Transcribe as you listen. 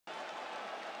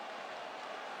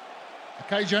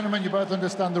Okay, gentlemen, you both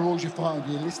understand the rules. You fight.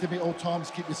 You listen to me at all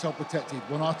times. Keep yourself protected.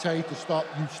 When I tell you to stop,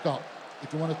 you stop.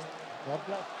 If you want to...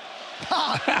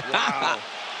 Wow.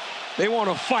 They want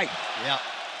to fight. Yeah.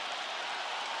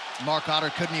 Mark Otter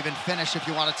couldn't even finish if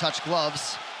you want to touch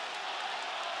gloves.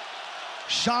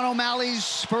 Sean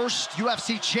O'Malley's first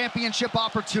UFC championship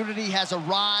opportunity has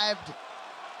arrived.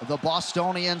 The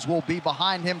Bostonians will be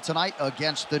behind him tonight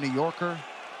against the New Yorker,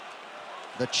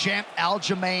 the champ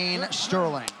Aljamain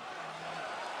Sterling.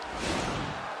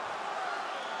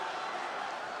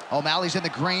 O'Malley's in the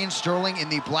green, Sterling in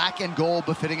the black and gold,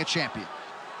 befitting a champion.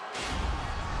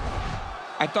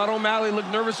 I thought O'Malley looked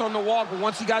nervous on the walk, but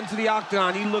once he got into the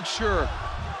octagon, he looked sure.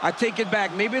 I take it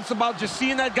back. Maybe it's about just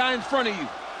seeing that guy in front of you.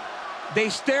 They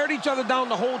stared each other down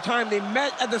the whole time. They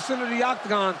met at the center of the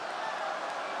octagon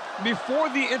before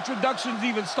the introductions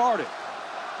even started.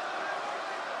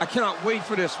 I cannot wait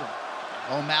for this one.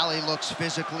 O'Malley looks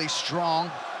physically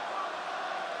strong.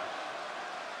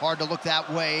 Hard to look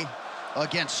that way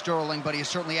against Sterling, but he has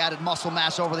certainly added muscle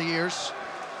mass over the years.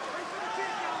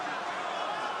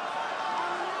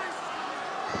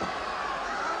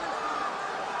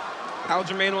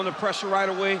 Aljamain on the pressure right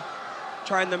away,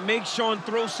 trying to make Sean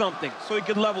throw something so he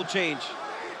could level change.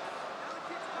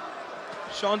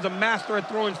 Sean's a master at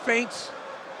throwing feints.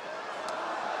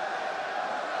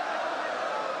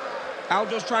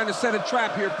 Aljo's trying to set a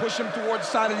trap here, push him towards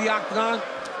the side of the octagon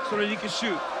so that he can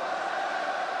shoot.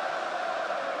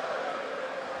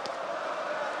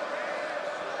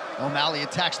 O'Malley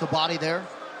attacks the body there.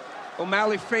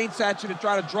 O'Malley feints at you to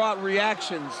try to draw out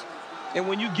reactions. And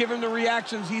when you give him the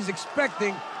reactions he's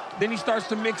expecting, then he starts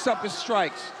to mix up his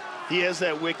strikes. He has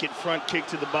that wicked front kick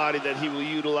to the body that he will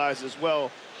utilize as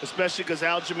well, especially because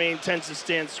Aljamain tends to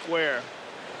stand square.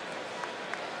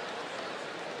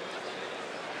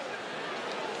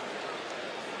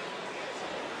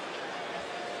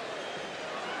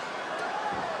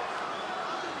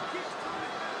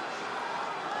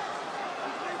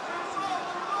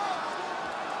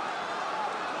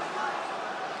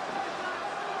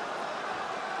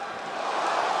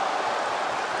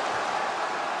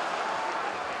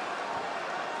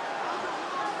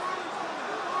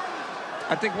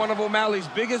 I think one of O'Malley's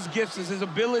biggest gifts is his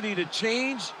ability to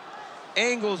change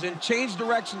angles and change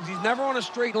directions. He's never on a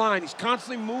straight line. He's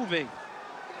constantly moving.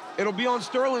 It'll be on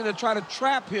Sterling to try to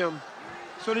trap him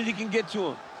so that he can get to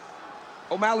him.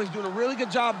 O'Malley's doing a really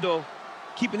good job, though,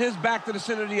 keeping his back to the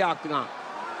center of the octagon.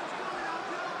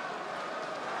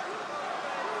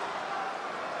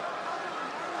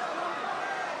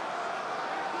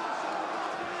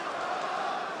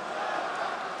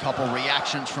 Couple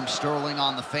reactions from Sterling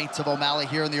on the feints of O'Malley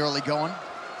here in the early going.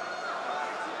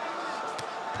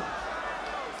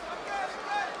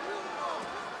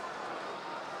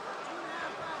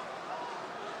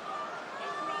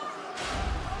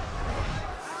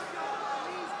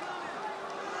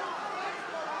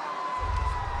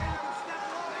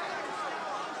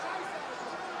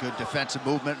 Good defensive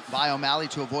movement by O'Malley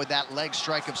to avoid that leg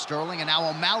strike of Sterling, and now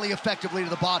O'Malley effectively to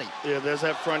the body. Yeah, there's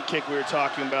that front kick we were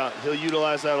talking about. He'll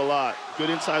utilize that a lot.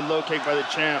 Good inside low kick by the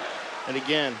champ. And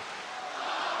again.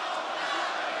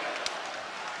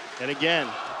 And again.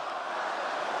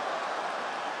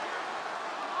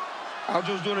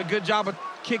 Aljo's doing a good job of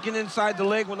kicking inside the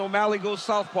leg when O'Malley goes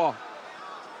southpaw.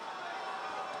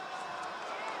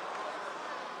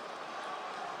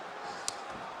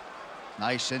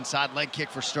 Nice inside leg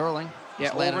kick for Sterling. Yeah,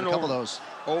 He's landed a couple of those.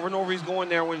 Over and over he's going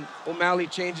there when O'Malley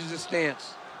changes his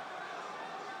stance.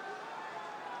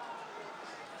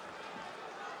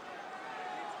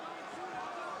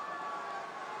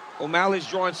 O'Malley's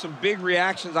drawing some big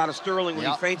reactions out of Sterling when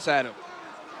he feints at him.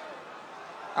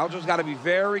 Aljo's got to be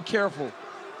very careful.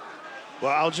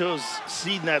 Well, Aljo's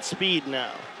seeing that speed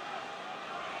now.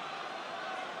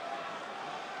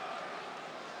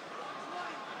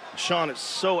 Sean is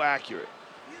so accurate.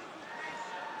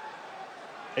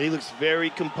 And he looks very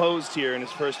composed here in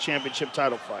his first championship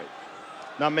title fight.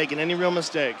 Not making any real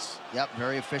mistakes. Yep,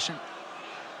 very efficient.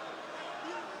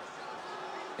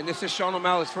 And this is Sean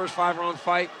O'Malley's first 5-round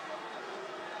fight.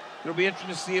 It'll be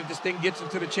interesting to see if this thing gets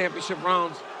into the championship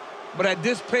rounds. But at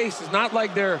this pace, it's not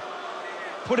like they're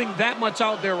putting that much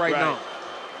out there right now.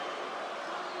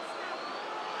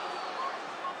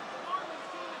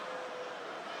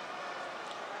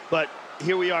 But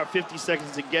here we are, 50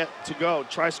 seconds to go.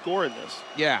 Try scoring this.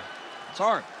 Yeah, it's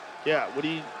hard. Yeah, what do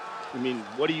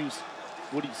you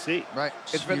see? Right.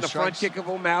 It's been the front kick of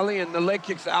O'Malley and the leg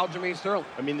kicks of Aljamain Sterling.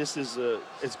 I mean, this is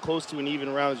as close to an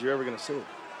even round as you're ever going to see.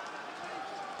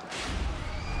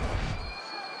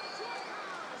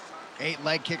 8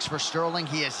 leg kicks for Sterling.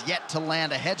 He has yet to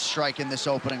land a head strike in this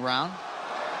opening round.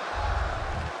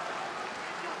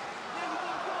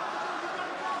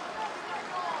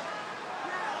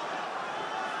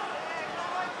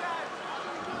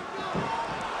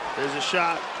 There's a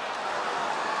shot.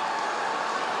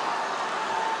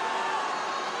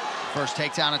 First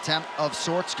takedown attempt of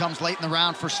sorts comes late in the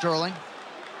round for Sterling.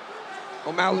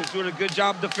 O'Malley's doing a good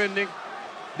job defending.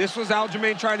 This was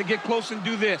Aljamain trying to get close and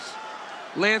do this.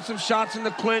 Land some shots in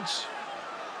the clinch.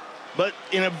 But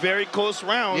in a very close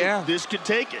round, yeah, this could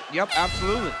take it. Yep,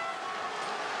 absolutely.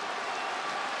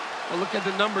 Well, look at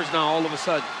the numbers now all of a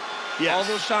sudden. Yes. All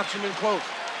those shots have been close.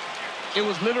 It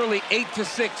was literally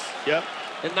 8-6. Yep.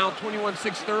 And now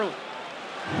 21-6 Sterling.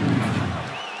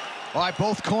 All right,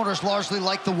 both corners largely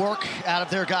like the work out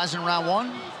of their guys in round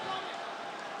one.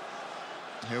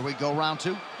 Here we go, round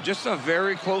two. Just a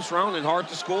very close round and hard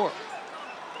to score.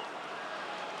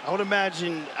 I would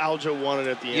imagine Aljo won it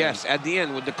at the end. Yes, at the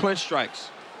end with the clinch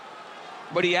strikes.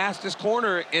 But he asked his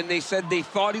corner, and they said they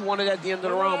thought he won it at the end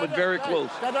of the round, but very close.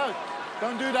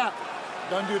 Don't do that.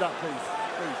 Don't do that,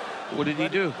 please. What did he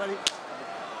do?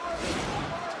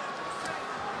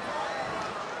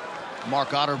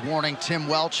 Mark Goddard warning Tim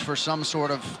Welch for some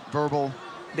sort of verbal.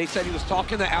 They said he was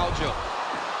talking to Aljo.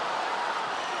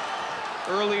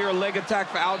 Earlier leg attack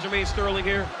for Aljamain Sterling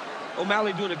here.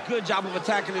 O'Malley doing a good job of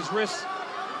attacking his wrists.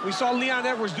 We saw Leon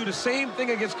Edwards do the same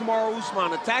thing against Kamaru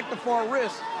Usman. Attack the far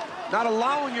wrist, not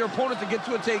allowing your opponent to get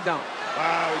to a takedown.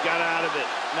 Wow, we got out of it.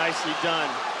 Nicely done.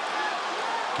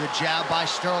 Good jab by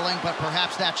Sterling, but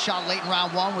perhaps that shot late in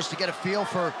round one was to get a feel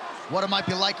for what it might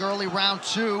be like early round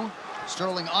two.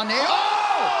 Sterling unable.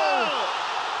 Oh!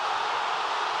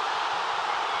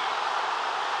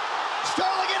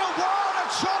 Sterling in a world of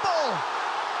trouble.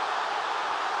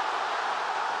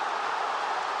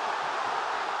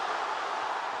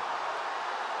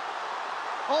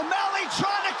 O'Malley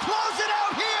trying to close it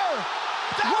out here.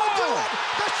 That will do it.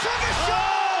 The Sugar Show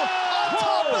on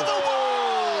top of the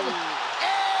world.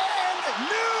 And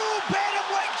new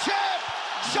bantamweight champ,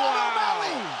 Sean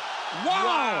O'Malley.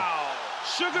 Wow.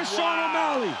 Sugar Sean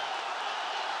O'Malley.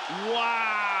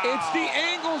 Wow. It's the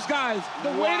angles, guys. The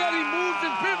way that he moves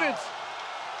and pivots.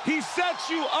 He sets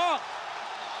you up.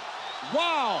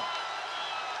 Wow.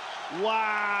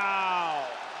 Wow.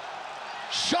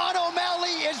 Sean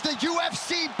O'Malley is the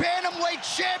UFC bantamweight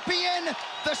champion.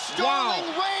 The Sterling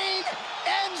reign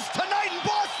ends tonight in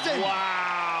Boston.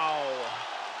 Wow.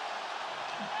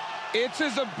 It's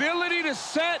his ability to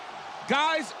set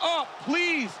guys up.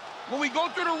 Please, when we go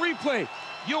through the replay,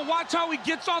 you'll watch how he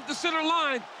gets off the center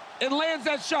line and lands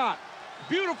that shot.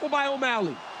 Beautiful by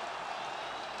O'Malley.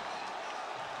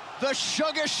 The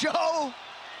Sugar Show.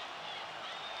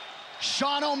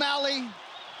 Sean O'Malley.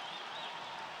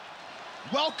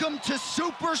 Welcome to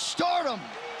superstardom.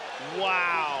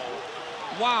 Wow.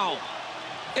 Wow.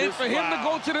 And Just for him to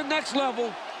wow. go to the next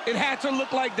level, it had to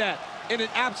look like that. And it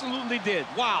absolutely did.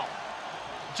 Wow.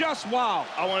 Just wow.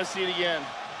 I want to see it again.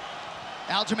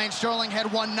 Aljamain Sterling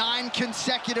had won 9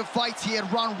 consecutive fights. He had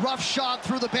run roughshod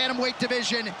through the bantamweight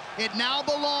division. It now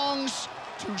belongs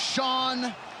to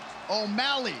Sean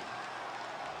O'Malley.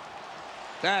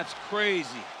 That's crazy.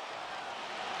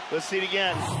 Let's see it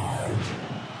again.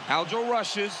 Aljo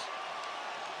rushes.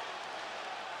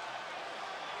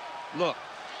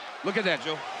 Look at that,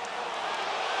 Joe.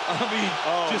 I mean,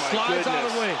 just slides out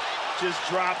of the way. Just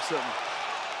drops him.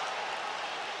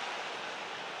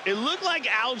 It looked like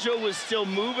Aljo was still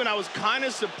moving. I was kind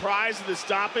of surprised at the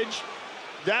stoppage.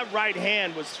 That right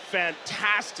hand was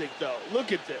fantastic, though.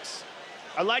 Look at this.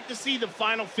 I like to see the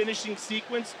final finishing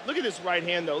sequence. Look at this right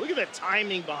hand, though. Look at the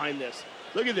timing behind this.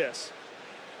 Look at this.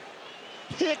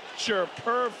 Picture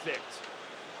perfect.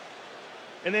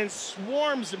 And then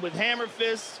swarms him with hammer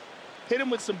fists. Hit him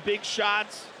with some big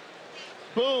shots.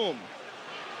 Boom.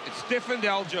 It stiffened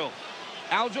Aljo.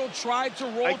 Aljo tried to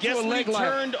roll to a leg lock.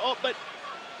 Turned up, but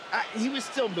he was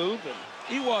still moving.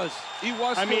 He was.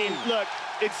 I mean, look,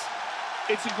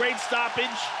 it's a great stoppage,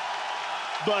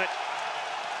 but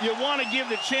you want to give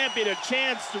the champion a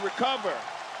chance to recover.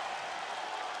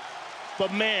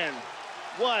 But man,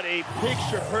 what a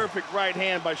picture-perfect right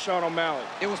hand by Sean O'Malley.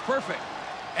 It was perfect.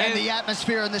 And the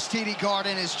atmosphere in this TD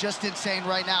Garden is just insane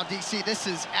right now, DC. This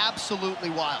is absolutely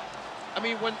wild. I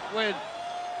mean, when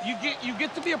you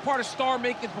get to be a part of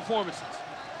star-making performances,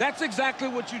 that's exactly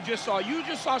what you just saw. You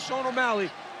just saw Sean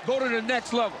O'Malley go to the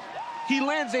next level. He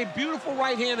lands a beautiful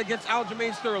right hand against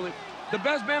Aljamain Sterling, the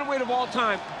best bantamweight of all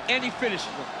time, and he finishes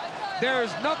him. There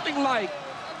is nothing like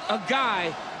a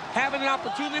guy having an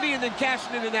opportunity and then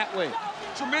cashing it in that way.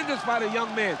 Tremendous by the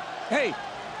young man. Hey,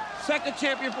 second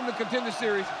champion from the Contender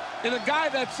Series, and a guy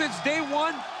that since day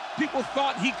one, people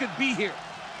thought he could be here.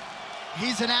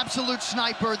 He's an absolute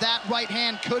sniper. That right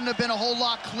hand couldn't have been a whole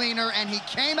lot cleaner, and he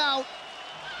came out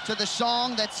to the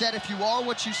song that said, if you are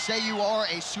what you say you are,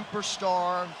 a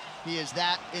superstar. He is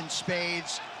that in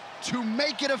spades. to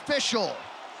make it official.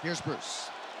 Here's Bruce.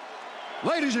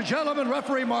 Ladies and gentlemen,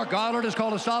 referee Mark Goddard has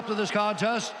called a stop to this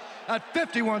contest at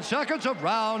 51 seconds of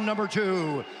round number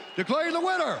 2. Declaring the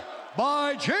winner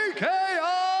by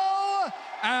GKO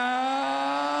and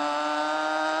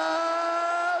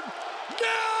new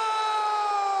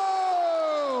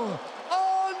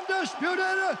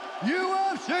undisputed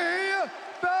UFC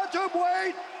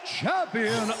bantamweight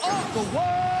champion of the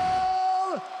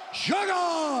world,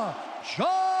 Sugar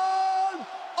Sean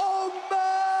O'Malley.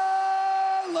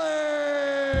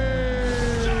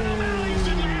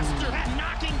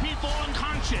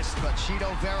 But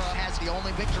Chito Vera has the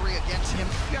only victory against him.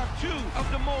 You have two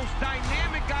of the most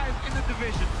dynamic guys in the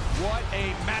division. What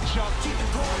a matchup.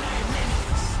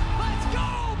 Let's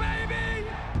go, baby!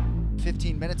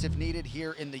 15 minutes if needed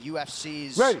here in the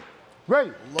UFC's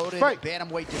Ready, loaded fight.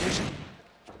 bantamweight division.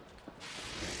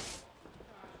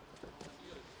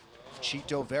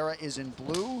 Chito Vera is in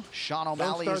blue. Sean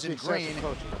O'Malley is in green.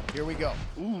 Here we go.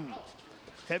 Ooh,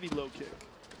 heavy low kick.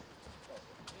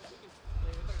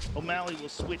 O'Malley will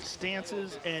switch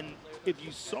stances, and if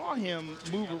you saw him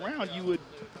move around, you would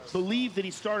believe that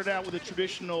he started out with a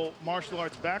traditional martial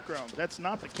arts background. That's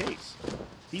not the case.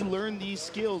 He learned these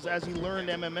skills as he learned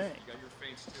MMA.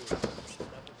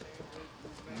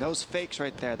 And those fakes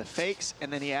right there, the fakes,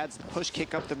 and then he adds the push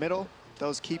kick up the middle.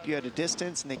 Those keep you at a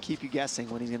distance, and they keep you guessing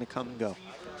when he's going to come and go.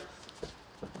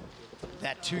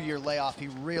 That 2-year layoff, he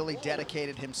really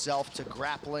dedicated himself to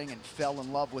grappling and fell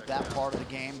in love with that part of the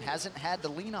game. Hasn't had to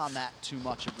lean on that too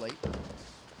much of late.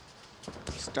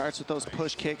 He starts with those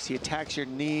push kicks. He attacks your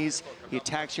knees. He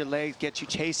attacks your legs, gets you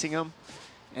chasing him.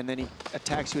 And then he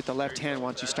attacks you with the left hand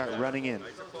once you start running in.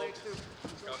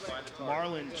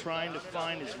 Marlon trying to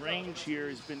find his range here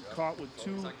has been caught with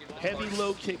 2 heavy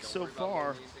low kicks so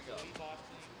far.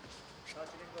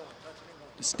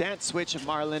 The stance switch of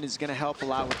Marlon is going to help a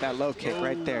lot with that low kick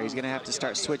right there. He's going to have to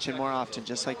start switching more often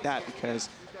just like that because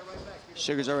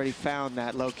Sugar's already found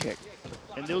that low kick.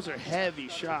 And those are heavy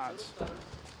shots.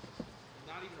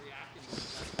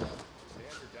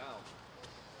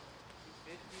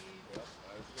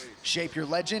 Shape Your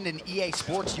Legend in EA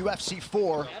Sports UFC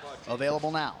 4, available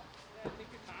now.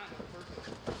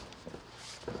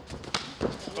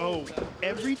 Oh,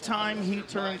 every time he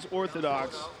turns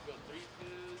orthodox,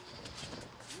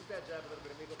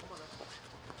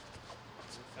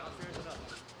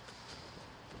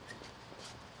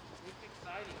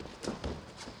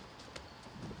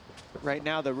 Right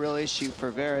now, the real issue for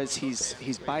Vera is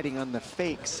he's biting on the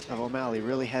fakes of O'Malley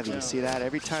really heavy. You see that?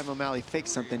 Every time O'Malley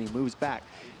fakes something, he moves back.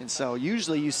 And so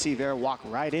usually you see Vera walk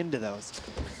right into those.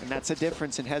 And that's a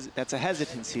difference in that's a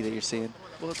hesitancy that you're seeing.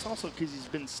 well, it's also because he's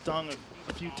been stung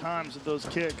a few times with those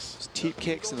kicks. Those teep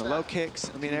kicks and the low kicks,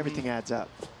 I mean, everything adds up.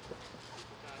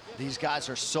 These guys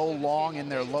are so long in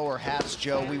their lower halves,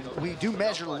 Joe. We do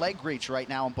measure leg reach right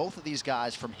now, and both of these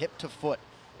guys from hip to foot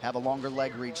have a longer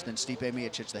leg reach than Stipe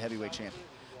Miocic, the heavyweight champion.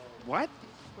 What?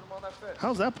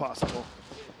 How's that possible?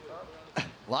 A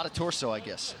lot of torso, I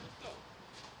guess.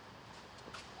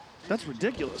 That's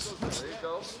ridiculous.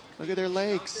 Look at their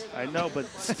legs. I know, but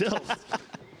still.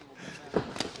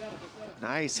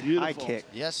 Nice Beautiful. high kick.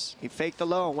 Yes. He faked the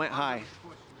low and went high.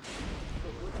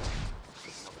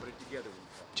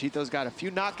 Chito's got a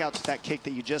few knockouts with that kick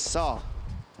that you just saw.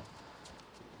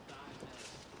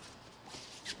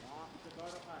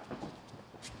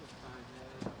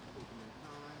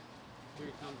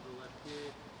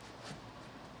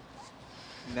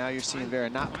 Now you're seeing Vera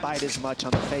not bite as much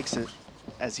on the fakes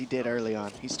as he did early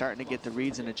on. He's starting to get the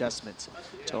reads and adjustments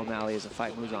to O'Malley as the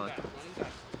fight moves on.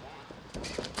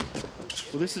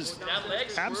 Well, this is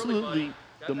absolutely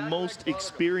the most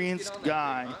experienced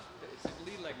guy.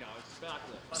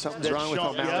 Something's wrong with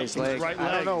O'Malley's leg. Right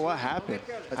I don't know what happened.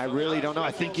 I really don't know.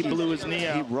 I think he blew his knee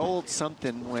out. He rolled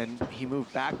something when he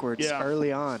moved backwards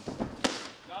early on.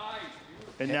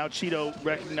 And now Chito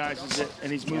recognizes it,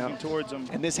 and he's moving towards him.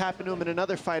 And this happened to him in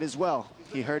another fight as well.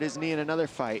 He hurt his knee in another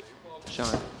fight,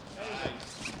 Sean.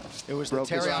 It was the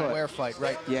Terrion Ware fight,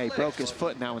 right? Yeah, he broke his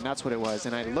foot in that one. That's what it was.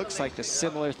 And it looks like a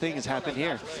similar thing has happened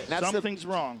here. That's Something's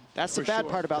wrong. That's the bad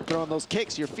part about throwing those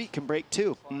kicks. Your feet can break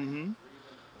too. Mm-hmm.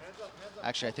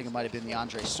 Actually, I think it might have been the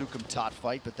Andre Sukumtot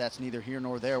fight, but that's neither here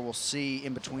nor there. We'll see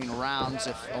in between rounds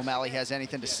if O'Malley has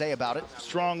anything to say about it.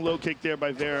 Strong low kick there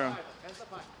by Vera.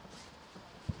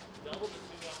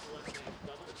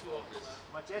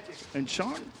 And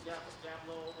Sean,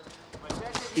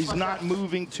 he's not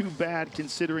moving too bad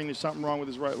considering there's something wrong with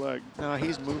his right leg. No,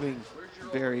 he's moving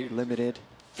very limited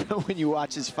when you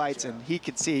watch his fights, and he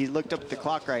can see, he looked up at the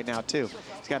clock right now too.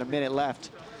 He's got a minute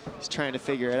left. He's trying to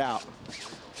figure it out.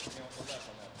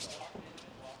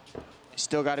 He's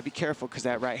Still got to be careful because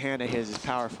that right hand of his is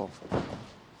powerful.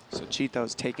 So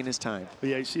Chito's taking his time. But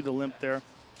yeah, you see the limp there.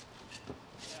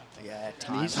 Yeah, at And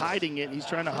times. he's hiding it. He's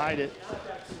trying to hide it.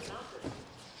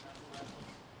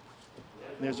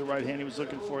 There's the right hand. He was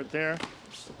looking for it there.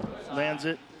 Lands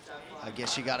it. I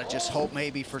guess you got to just hope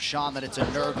maybe for Sean that it's a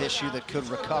nerve issue that could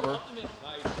recover.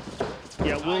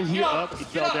 Yeah, we'll hear up. He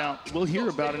fell down. We'll hear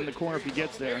about it in the corner if he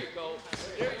gets there.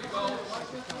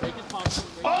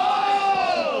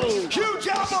 Oh! Huge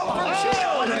elbow from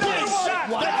Chito. Nice shot.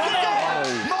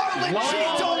 Marlon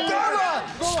Chito Vera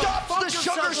stops the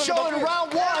Sugar Show in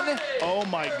round 1. Oh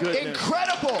my goodness.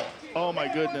 Incredible. Oh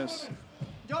my goodness.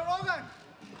 Yo, Rogan.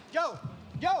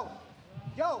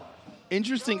 Yo.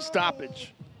 Interesting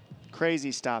stoppage.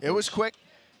 Crazy stoppage. It was quick.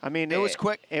 I mean, It was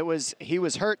quick. He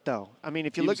was hurt though. I mean,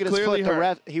 if you He look was at his clearly foot,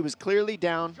 hurt. he was clearly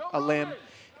down a limb,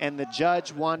 and the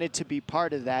judge wanted to be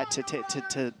part of that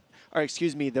or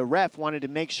excuse me, the ref wanted to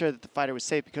make sure that the fighter was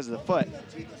safe because of the foot.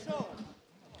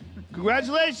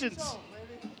 Congratulations.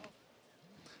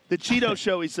 The Cheeto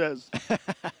Show, he says.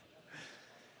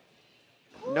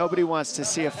 Nobody wants to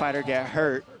see a fighter get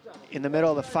hurt in the middle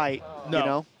of the fight. No. You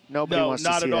know, nobody wants to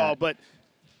see not at that. all. But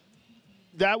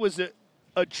that was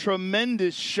a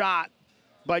tremendous shot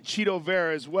by Chito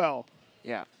Vera as well.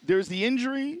 Yeah. There's the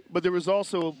injury, but there was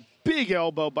also a big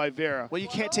elbow by Vera. Well, you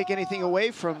can't take anything away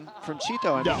from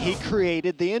Chito. I No. mean, he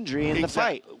created the injury in the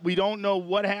fight. We don't know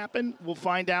what happened. We'll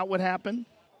find out what happened.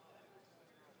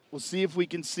 We'll see if we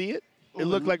can see it. It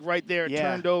looked like right there it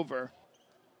turned over.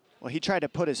 Well, he tried to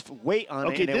put his weight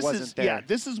on it, and it wasn't there. Yeah,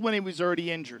 this is when he was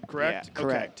already injured, correct? Yeah,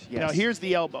 correct, Okay. yes. Now, here's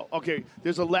the elbow. Okay,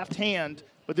 there's a left hand,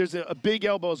 but there's a big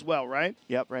elbow as well, right?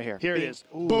 Yep, right here. Here it is.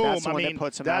 Ooh, Boom. that's the I one mean, that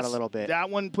puts him out a little bit. That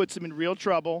one puts him in real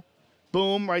trouble.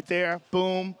 Boom, right there.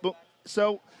 Boom, boom.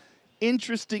 So,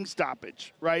 interesting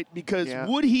stoppage, right? Because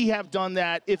would he have done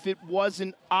that if it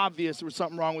wasn't obvious there was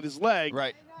something wrong with his leg?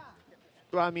 Right.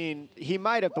 Well, I mean, he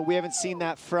might have, but we haven't seen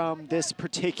that from this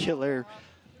particular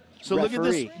So referee. look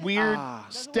at this weird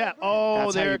step. Oh,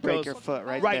 That's there how you it break goes. your foot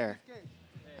right Right. there.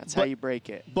 That's how you break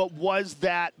it. But was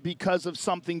that because of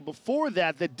something before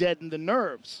that that deadened the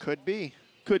nerves? Could be.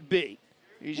 Could be.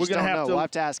 You We're just gonna don't have know. to. We'll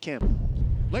have to ask him.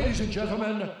 Ladies and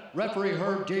gentlemen, referee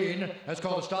Herb Dean has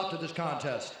called a stop to this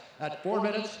contest at 4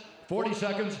 minutes, 40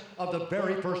 seconds of the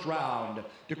very first round,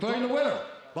 declaring the winner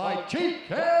by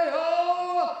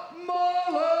TKO,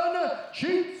 Marlon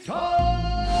Chito.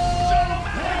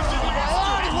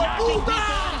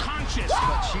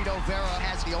 But Chito Vera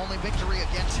has the only victory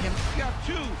against him. You have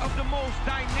two of the most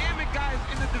dynamic guys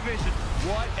in the division.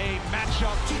 What a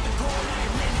matchup.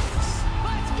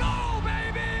 Let's go,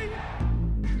 baby!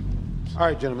 All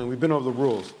right, gentlemen, we've been over the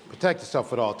rules. Protect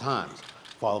yourself at all times.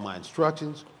 Follow my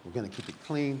instructions. We're going to keep it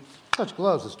clean. Touch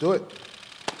gloves. Let's do it.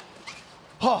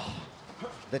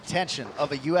 The tension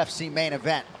of a UFC main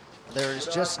event. There is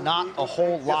just not a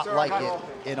whole lot like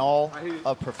it in all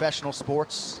of professional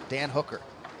sports. Dan Hooker,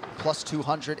 plus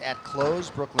 200 at close.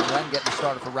 Brooklyn Wren getting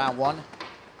started for round 1.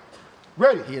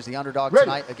 Ready. He is the underdog Ready.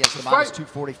 tonight against the Let's minus fight.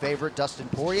 240 favorite, Dustin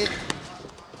Poirier.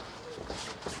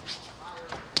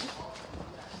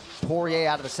 Poirier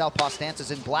out of the southpaw stance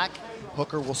is in black.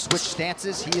 Hooker will switch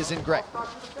stances. He is in gray.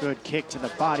 Good kick to the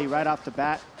body right off the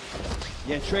bat.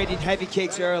 Yeah, trading heavy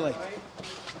kicks early.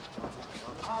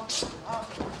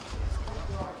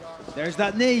 There's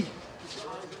that knee.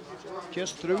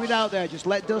 Just threw it out there. Just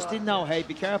let Dustin know, hey,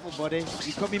 be careful, buddy. If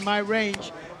you come in my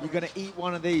range, you're going to eat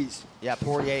one of these. Yeah,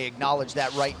 Poirier acknowledged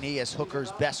that right knee as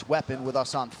Hooker's best weapon with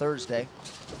us on Thursday.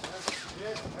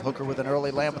 Hooker with an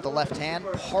early land with the left hand.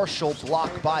 Partial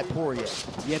block by Poirier.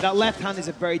 Yeah, that left hand is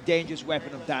a very dangerous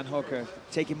weapon of Dan Hooker.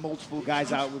 Taking multiple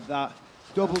guys out with that.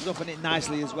 Doubles up on it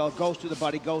nicely as well. Goes to the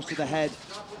body, goes to the head.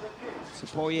 So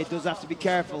Poirier does have to be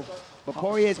careful. But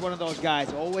Poirier is one of those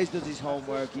guys, always does his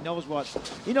homework. He knows what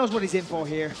he's in for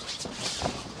here.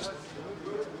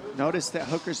 Notice that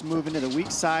Hooker's moving to the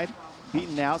weak side,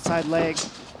 beating the outside leg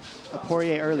of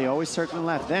Poirier early, always circling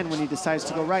left. Then when he decides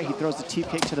to go right, he throws the teep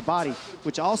kick to the body,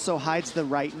 which also hides the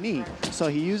right knee. So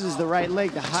he uses the right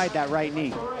leg to hide that right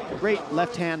knee. Great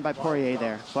left hand by Poirier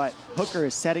there. But Hooker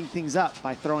is setting things up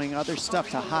by throwing other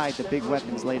stuff to hide the big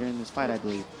weapons later in this fight, I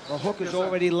believe. Well, Hooker's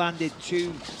already landed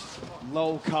 2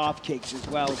 low calf kicks as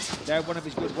well. They're one of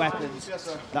his good weapons.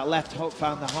 That left hook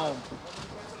found the home.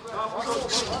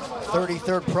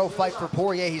 33rd pro fight for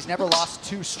Poirier. He's never lost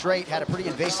 2 straight. Had a pretty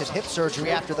invasive hip surgery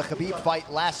after the Khabib fight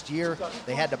last year.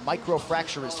 They had to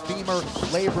microfracture his femur.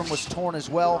 Labrum was torn as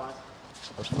well.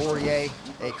 But Poirier,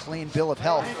 a clean bill of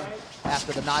health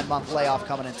after the 9-month layoff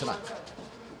coming in tonight.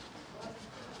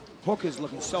 Hooker's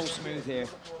looking so smooth here.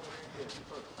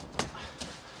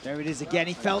 There it is again.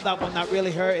 He felt that one. That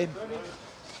really hurt him.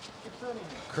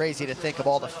 Crazy to think of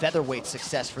all the featherweight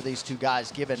success for these two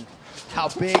guys, given how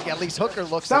big at least Hooker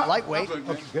looks at lightweight.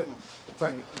 Okay, good.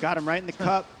 Got him right in the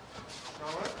cup.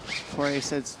 Poirier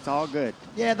says it's all good.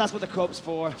 Yeah, that's what the cup's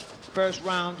for. First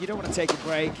round, you don't want to take a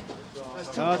break.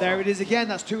 Oh, there it is again.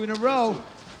 That's 2 in a row.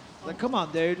 Like, come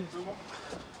on, dude.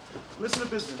 Listen to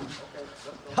business.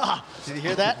 Ha! Did you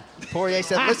hear that? Poirier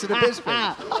said, listen to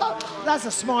Bisping. That's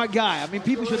a smart guy. I mean,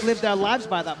 people should live their lives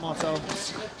by that motto.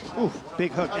 Ooh,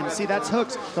 big hook. And see, that's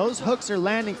hooks. Those hooks are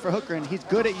landing for Hooker, and he's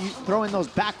good at throwing those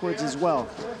backwards as well.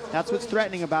 That's what's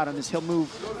threatening about him, is he'll move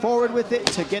forward with it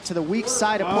to get to the weak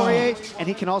side of Poirier, and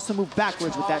he can also move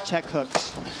backwards with that check hook.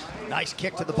 Nice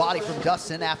kick to the body from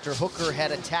Dustin after Hooker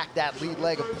had attacked that lead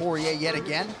leg of Poirier yet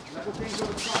again.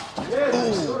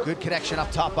 Ooh, good connection up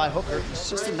top by Hooker. It's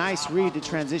just a nice read to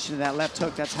transition to that left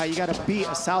hook. That's how you got to beat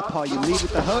a southpaw. You lead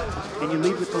with the hook, and you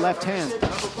lead with the left hand.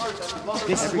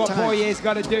 This is what Poirier's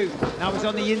got to do. Now he's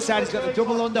on the inside. He's got the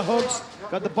double underhooks,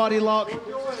 got the body lock.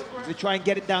 To try and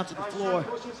get it down to the floor.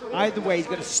 Either way, he's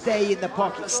got to stay in the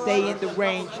pocket, stay in the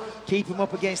range, keep him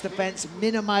up against the fence,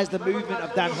 minimize the movement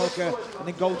of Dan Hooker, and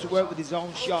then go to work with his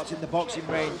own shots in the boxing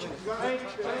range.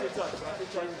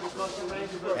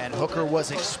 And Hooker was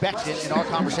expecting, in our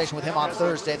conversation with him on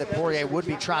Thursday, that Poirier would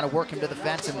be trying to work him to the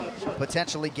fence and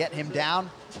potentially get him down.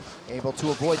 Able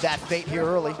to avoid that fate here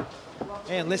early.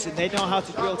 And listen, they know how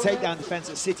to drill takedown defense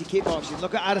at City Kickboxing.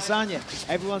 Look at Adesanya.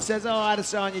 Everyone says, oh,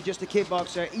 Adesanya, just a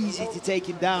kickboxer, easy to take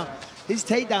him down. His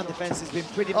takedown defense has been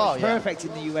pretty much perfect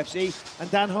in the UFC, and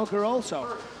Dan Hooker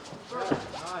also.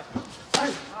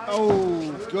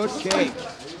 Oh, good kick.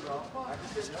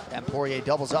 And Poirier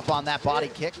doubles up on that body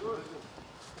kick.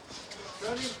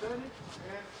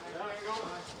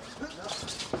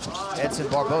 Edson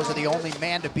Barboza, the only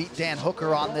man to beat Dan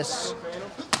Hooker on this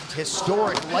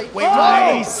historic lightweight run.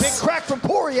 Nice. Big crack from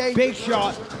Poirier. Big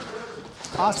shot.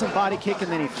 Awesome body kick,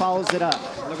 and then he follows it up.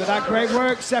 Look at that great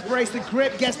work. Separates the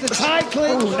grip, gets the tight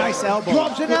clinch. Ooh, nice elbow.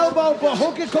 Drops an elbow, but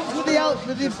Hooker comes with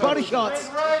the body shots.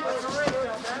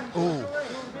 Ooh.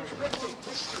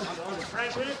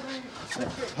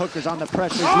 Hooker's on the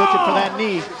pressure. He's looking for that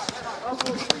knee.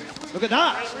 Look at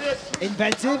that.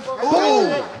 Inventive.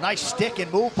 Ooh. Nice stick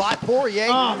and move by Poirier.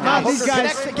 Oh, now these Hooker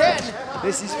guys, connects again.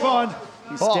 This is fun.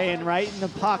 He's staying right in the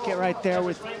pocket right there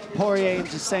with Poirier and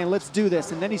just saying, let's do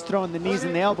this. And then he's throwing the knees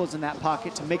and the elbows in that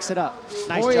pocket to mix it up.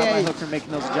 Nice job by Hooker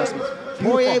making those adjustments.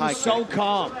 Poirier was so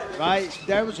calm, right?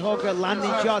 There was Hooker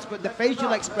landing shots, but the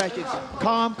facial expression,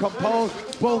 calm,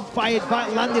 composed, boom, fired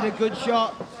back, landed a good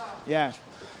shot. Yeah.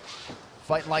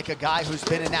 Fighting like a guy who's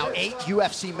been in now 8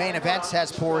 UFC main events,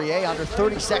 has Poirier. Under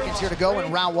 30 seconds here to go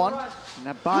in round 1. And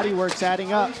that body work's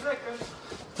adding up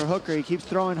for Hooker. He keeps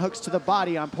throwing hooks to the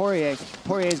body on Poirier.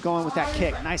 Poirier's going with that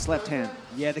kick. Nice left hand.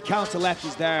 Yeah, the counter left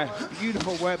is there.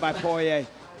 Beautiful work by Poirier.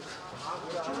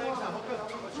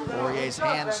 Poirier's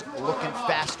hands looking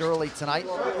fast early tonight.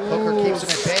 Hooker keeps him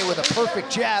at bay with a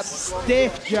perfect jab.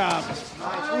 Stiff jab.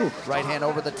 Ooh, right hand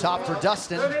over the top for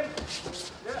Dustin.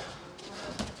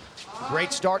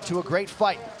 Great start to a great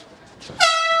fight.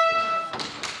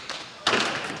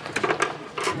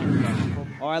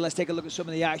 All right, let's take a look at some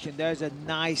of the action. There's a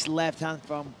nice left hand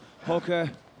from Hooker.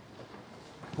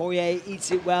 Poirier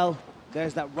eats it well.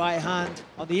 There's that right hand.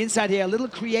 On the inside here, a little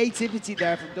creativity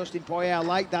there from Dustin Poirier. I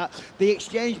like that. The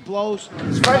exchange blows.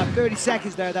 About 30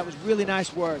 seconds there. That was really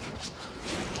nice work.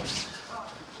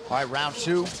 All right, round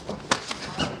 2.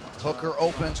 Hooker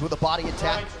opens with a body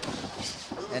attack.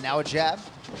 And now a jab.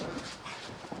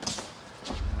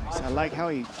 I like how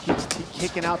he keeps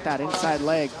kicking out that inside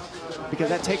leg, because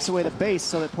that takes away the base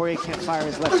so that Poirier can't fire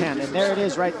his left hand. And there it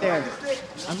is right there.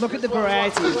 And look at the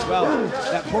variety as well.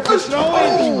 That Hooker's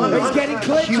throwing. He's getting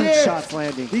clipped Huge here. shots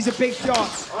landing. These are big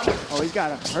shots. Oh, he's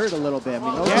got to hurt a little bit. I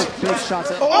mean, those are big shots.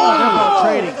 They're both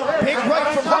trading. Big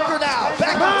right from Hooker now.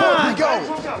 Back and forth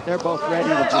we go. They're both ready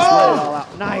to just let it all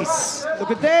out. Nice.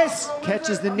 Look at this.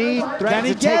 Catches the knee,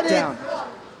 threatens a takedown.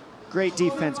 Great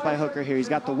defense by Hooker here. He's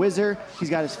got the whizzer. He's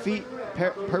got his feet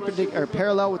perpendicular or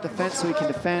parallel with the fence so he can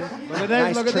defend. Look at this.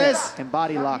 Nice Look at trick. this. And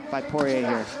body lock by Poirier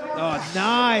here. Oh,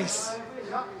 nice.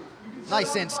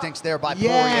 Nice instincts there by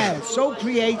Yeah, Poirier. so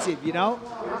creative, you know?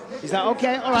 He's like,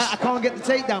 okay, all right, I can't get the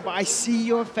takedown, but I see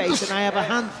your face and I have a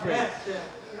hand for it.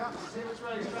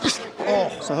 Oh,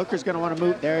 so Hooker's going to want to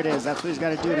move. There it is. That's what he's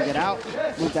got to do to get out.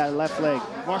 Move that left leg.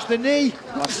 Watch the knee.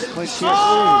 Watch the clinch here.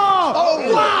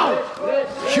 Oh, wow.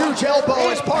 Huge elbow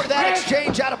as part of that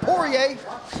exchange out of Poirier.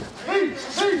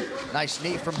 Nice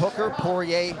knee from Hooker.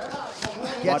 Poirier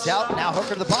Gets out, now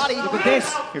Hooker to the body. Look at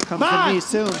this. Here comes the knee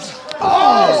soon.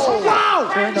 Oh,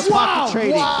 wow. They're in the pocket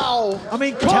trading. Wow. I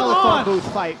mean, come Telephone on.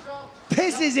 booth fight.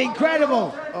 This is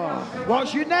incredible.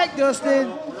 Watch your neck,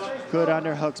 Dustin. Good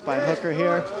underhooks by Hooker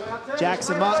here. Jacks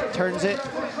him up, turns it.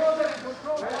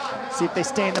 See if they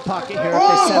stay in the pocket here, if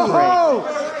they separate.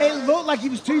 Oh, it looked like he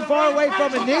was too far away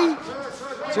from a knee.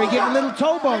 So he gave a little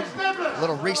toe bone. A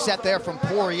little reset there from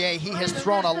Poirier. He has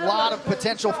thrown a lot of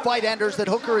potential fight enders that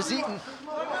Hooker has eaten.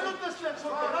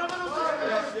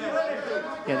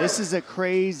 Yeah, this is a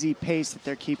crazy pace that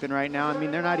they're keeping right now. I mean,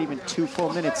 they're not even 2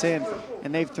 full minutes in,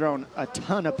 and they've thrown a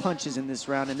ton of punches in this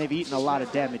round, and they've eaten a lot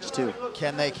of damage, too.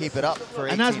 Can they keep it up for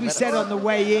 18 And as we minutes? said on the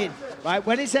way in, right,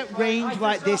 when it's at range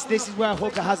like this is where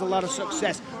Hooker has a lot of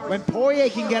success. When Poirier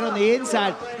can get on the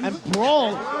inside and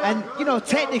brawl, and, you know,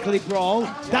 technically brawl,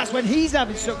 that's when he's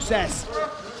having success.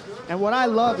 And what I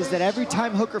love is that every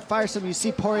time Hooker fires something, you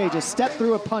see Poirier just step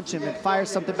through and punch him and fire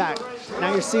something back.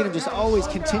 Now you're seeing him just always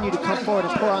continue to come forward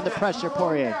and pour on the pressure,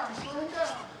 Poirier.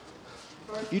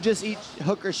 If you just eat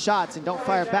Hooker's shots and don't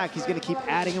fire back, he's going to keep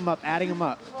adding them up, adding them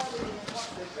up.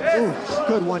 Ooh,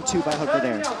 good 1-2 by Hooker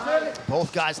there.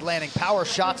 Both guys landing power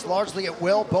shots largely at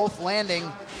will, both landing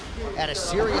at a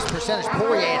serious percentage.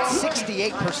 Poirier at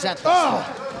 68% thus far.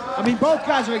 I mean, both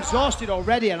guys are exhausted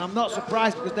already, and I'm not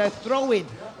surprised because they're throwing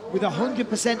with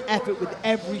 100% effort with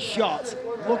every shot,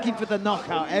 looking for the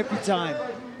knockout every time.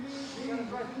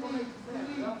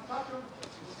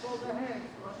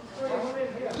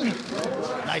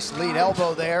 Nice lead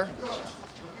elbow there.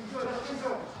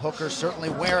 Hooker certainly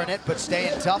wearing it, but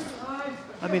staying tough.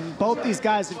 I mean, both these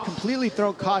guys have completely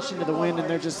thrown caution to the wind, and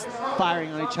they're just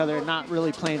firing on each other and not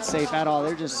really playing safe at all.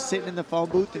 They're just sitting in the phone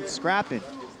booth and scrapping.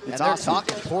 And they're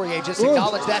talking. Poirier just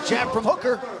acknowledged that jab from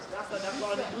Hooker.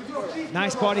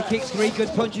 Nice body kicks, 3 good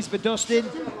punches for Dustin.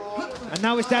 And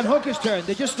now it's Dan Hooker's turn.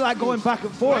 They're just like going back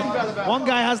and forth. One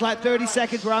guy has like 30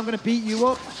 seconds where I'm going to beat you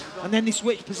up, and then they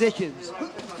switch positions.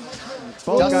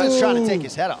 Dustin's trying to take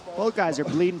his head off. Both guys are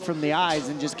bleeding from the eyes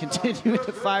and just continuing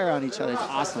to fire on each other. It's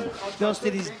awesome.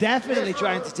 Dustin is definitely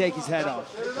trying to take his head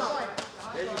off.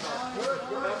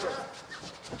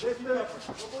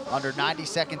 Under 90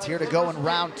 seconds here to go in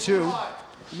round 2.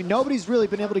 I mean, nobody's really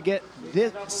been able to get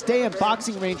this, stay in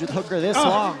boxing range with Hooker this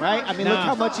long, right? I mean, look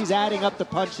how much he's adding up the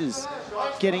punches,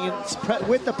 getting in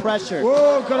with the pressure.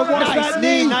 Whoa, gotta watch nice that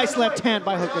knee. Nice left hand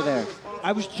by Hooker there.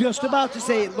 I was just about to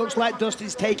say it looks like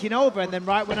Dustin's taking over, and then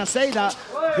right when I say that,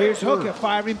 here's Hooker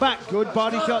firing back. Good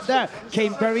body shot there.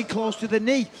 Came very close to the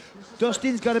knee.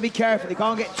 Dustin's got to be careful. He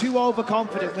can't get too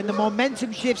overconfident. When the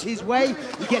momentum shifts his way,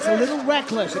 he gets a little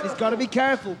reckless, and he's got to be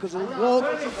careful because he'll walk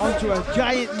onto a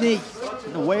giant knee.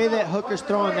 And the way that Hooker's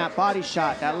throwing that body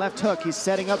shot, that left hook, he's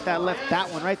setting up that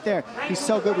one right there. He's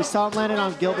so good. We saw him landing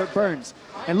on Gilbert Burns.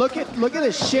 And look at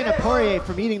the shin of Poirier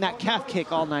from eating that calf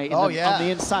kick all night on the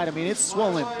inside. I mean, it's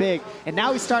swollen big. And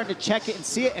now he's starting to check it and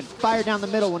see it and fire down the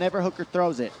middle whenever Hooker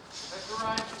throws it.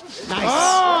 Nice.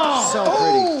 Oh!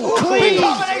 So pretty. Clean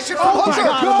combination from Hooker.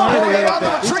 Poirier on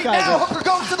the retreat now. Hooker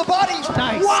goes to the body.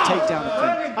 Nice takedown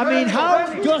attempt. I mean, how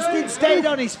Dustin stayed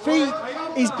on his feet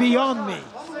is beyond me.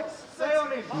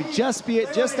 I mean, just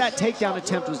that takedown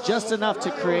attempt was just enough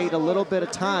to create a little bit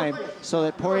of time so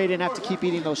that Poirier didn't have to keep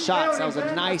eating those shots. That was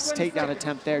a nice takedown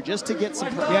attempt there, just to get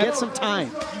some time.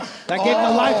 That gave him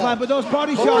a lifeline, but those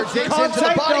body shots, you can't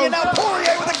take those. And now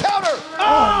Poirier with a counter.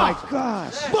 Oh my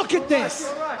gosh. Look at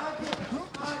this.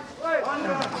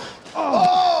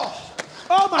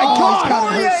 Oh my God.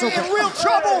 Poirier in real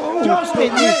trouble.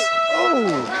 Dustin is,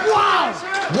 wow.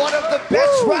 One of the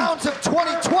best rounds of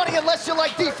 2020, unless you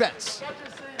like defense.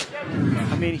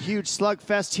 I mean, huge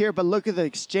slugfest here, but look at the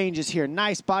exchanges here.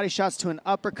 Nice body shots to an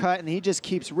uppercut, and he just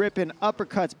keeps ripping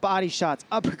uppercuts, body shots,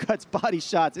 uppercuts, body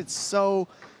shots. It's so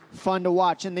fun to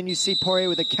watch. And then you see Poirier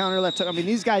with a counter left hook. I mean,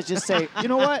 these guys just say, you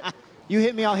know what? You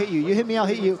hit me, I'll hit you. You hit me, I'll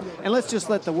hit you. And let's just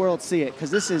let the world see it,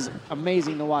 because this is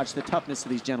amazing to watch, the toughness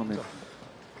of these gentlemen.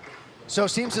 So it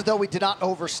seems as though we did not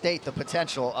overstate the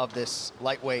potential of this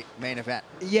lightweight main event.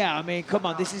 Yeah, I mean, come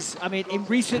on. This is, I mean, in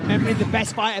recent memory, the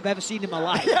best fight I've ever seen in my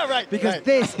life. Yeah, right. Because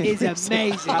this is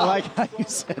amazing. I like how you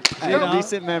said that. You know?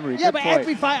 Recent memory. Yeah, Good but point.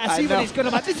 every fight I see when it's good,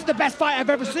 I'm like, this is the best fight I've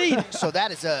ever seen. So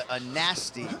that is a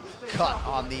nasty cut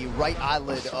on the right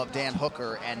eyelid of Dan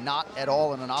Hooker, and not at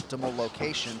all in an optimal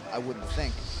location, I wouldn't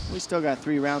think. We still got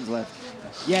 3 rounds left.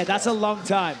 Yeah, that's a long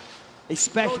time,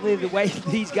 especially the way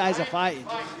these guys are fighting.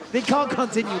 They can't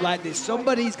continue like this.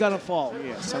 Somebody's gonna fall.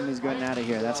 Yeah, somebody's getting out of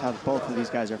here. That's how both of these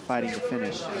guys are fighting to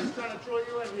finish.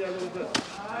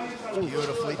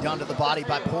 Beautifully done to the body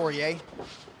by Poirier.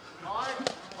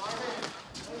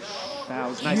 That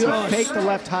was nice. He faked the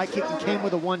left high kick and came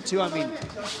with a 1-2. I mean,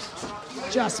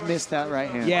 just missed that right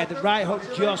hand. Yeah, the right hook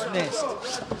just missed.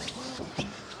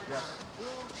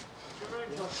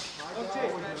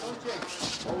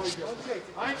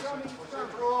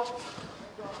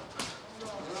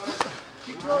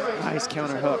 Nice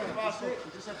counter hook.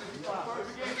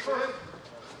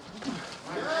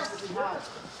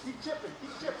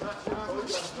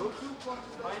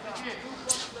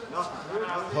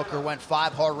 Hooker went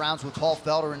 5 hard rounds with Paul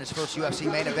Felder in his first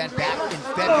UFC main event back in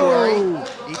February.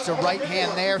 Eats a right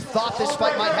hand there. Thought this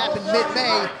fight might happen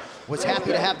mid-May. Was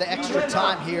happy to have the extra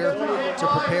time here to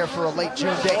prepare for a late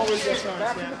June date.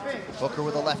 Hooker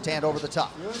with a left hand over the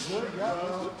top.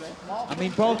 I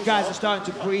mean, both guys are starting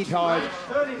to breathe hard.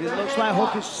 It looks like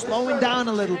Hooker's slowing down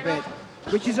a little bit,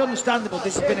 which is understandable.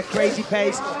 This has been a crazy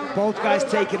pace. Both guys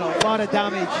taking a lot of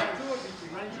damage.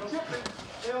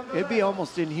 It'd be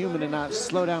almost inhuman to not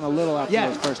slow down a little after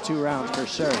those first 2 rounds for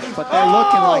sure. But they're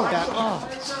looking like that.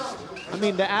 Oh. I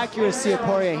mean, the accuracy of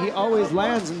Poirier, he always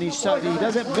lands in these shots. He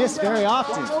doesn't miss very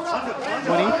often.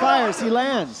 When he fires, he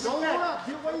lands.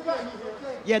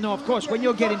 Yeah, no, of course, when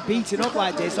you're getting beaten up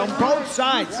like this, on both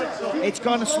sides, it's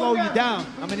going to slow you down.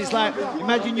 I mean, it's like,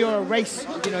 imagine you're a race,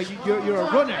 you know, you're a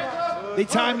runner. They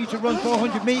time you to run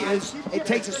 400 meters, it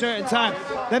takes a certain time.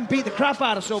 Then beat the crap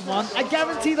out of someone, I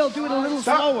guarantee they'll do it a little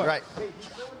slower. Right.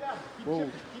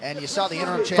 Whoa. And you saw the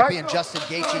interim champion, Justin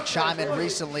Gaethje, chime in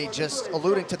recently, just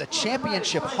alluding to the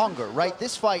championship hunger, right?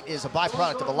 This fight is a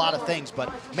byproduct of a lot of things,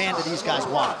 but man, do these guys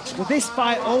want it. Well, this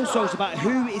fight also is about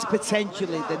who is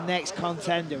potentially the next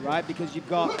contender, right? Because you've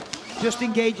got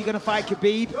Justin Gaethje, you're going to fight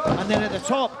Khabib, and then at the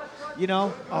top, you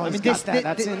know, I mean,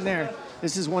 that's in there.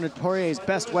 This is one of Poirier's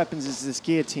best weapons, is this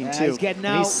guillotine, too. He's getting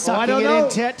out. He's sucking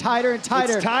it in tighter and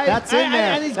tighter. It's tight. That's in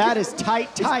there. That is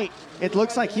tight, tight. It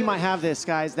looks like he might have this,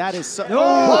 guys. That is so...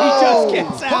 Oh, he just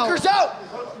gets out. Hooker's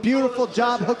out. Beautiful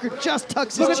job. Hooker just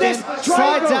tucks his Look chin, at this.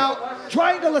 slides out.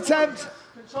 Triangle attempt.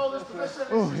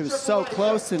 Oh, it was so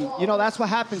close. And, you know, that's what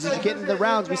happens as you get into the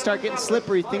rounds. We start getting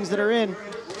slippery. Things that are in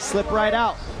slip right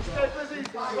out.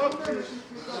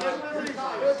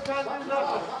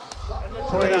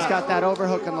 Poirier's got that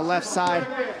overhook on the left side.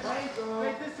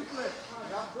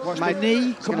 Watch the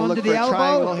knee, come under the elbow.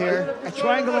 Triangle here. A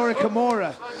triangle or a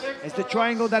Kimura. It's the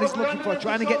triangle that he's looking for,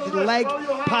 trying to get the leg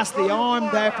past the arm,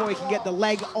 therefore he can get the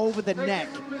leg over the neck.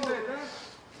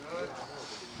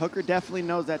 Hooker definitely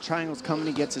knows that triangle's coming.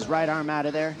 He gets his right arm out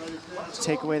of there to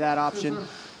take away that option.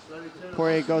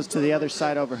 Poirier goes to the other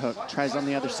side overhook, tries on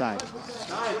the other side.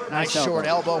 Nice short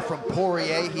elbow from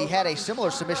Poirier. He had a similar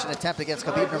submission attempt against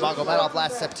Khabib Nurmagomedov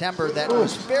last September that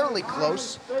was fairly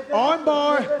close.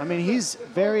 Armbar. I mean, he's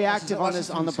very active on this,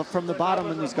 from the bottom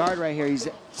in his guard right here. He's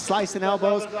slicing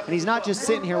elbows, and he's not just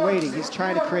sitting here waiting. He's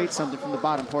trying to create something from the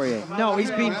bottom, Poirier. No,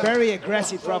 he's been very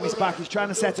aggressive from his back. He's trying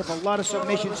to set up a lot of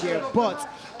submissions here, but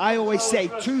I always say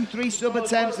 2-3 sub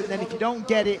attempts, and then if you don't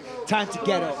get it, time to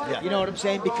get up. Yeah. You know what I'm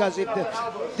saying? Because if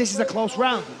this is a close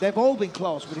round. They've all been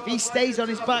close, but if he stays on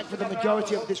his back for the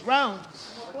majority of this round,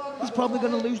 he's probably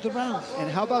going to lose the round. And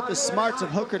how about the smarts of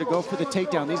Hooker to go for the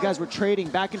takedown? These guys were trading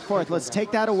back and forth. Let's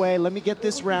take that away. Let me get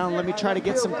this round. Let me try to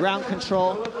get some ground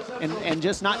control and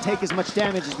just not take as much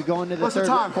damage as we go into the third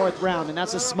and fourth round. And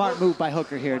that's a smart move by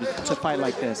Hooker here to fight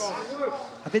like this.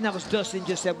 I think that was Dustin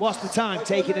just said, what's the time?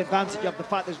 Taking advantage of the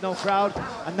fact there's no crowd.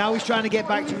 And now he's trying to get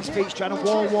back to his feet. He's trying to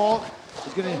wall walk.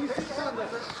 He's going to...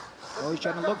 Oh, he's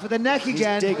trying to look for the neck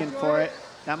again. He's digging for it.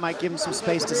 That might give him some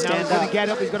space to stand up. Now he's going to get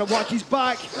up. He's going to watch his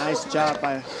back. Nice job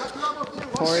by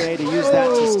Poirier to use that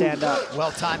to stand up.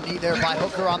 Well-timed knee there by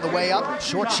Hooker on the way up.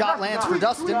 Short shot lands for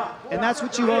Dustin. And that's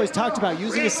what you always talked about,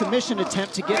 using a submission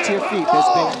attempt to get to your feet.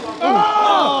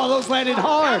 Oh, those landed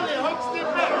hard.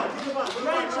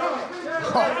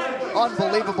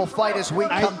 Unbelievable fight as we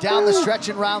come down the stretch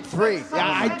in round 3. Yeah,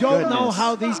 I don't know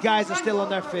how these guys are still on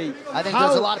their feet. I think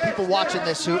there's a lot of people watching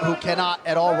this who cannot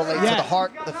at all relate to the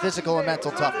heart, the physical, and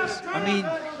mental toughness. I mean,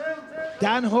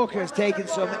 Dan Hooker has taken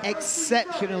some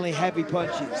exceptionally heavy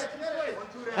punches.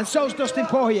 And so's Dustin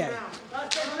Poirier. I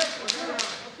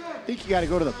think you got to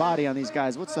go to the body on these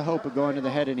guys. What's the hope of going to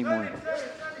the head anymore?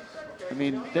 I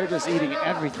mean, they're just eating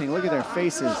everything. Look at their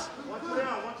faces.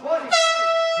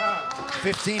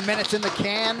 15 minutes in the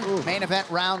can. Ooh. Main event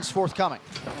rounds forthcoming.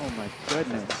 Oh my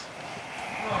goodness.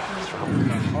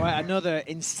 All right, another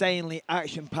insanely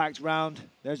action-packed round.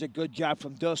 There's a good jab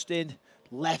from Dustin.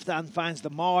 Left hand finds the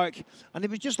mark. And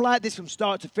it was just like this from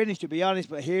start to finish, to be honest.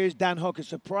 But here's Dan Hooker.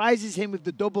 Surprises him with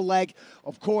the double leg.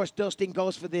 Of course, Dustin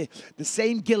goes for the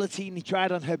same guillotine he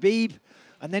tried on Khabib.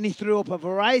 And then he threw up a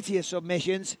variety of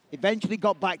submissions. Eventually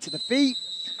got back to the feet.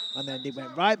 and then they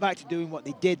went right back to doing what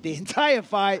they did the entire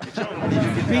fight,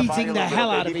 beating the hell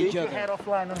out of each other.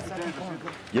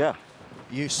 Yeah.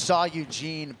 You saw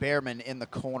Eugene Behrman in the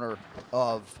corner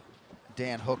of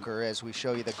Dan Hooker as we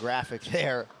show you the graphic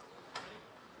there.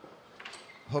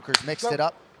 Hooker's mixed it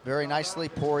up very nicely.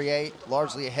 Poirier,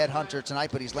 largely a headhunter tonight,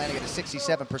 but he's landing at a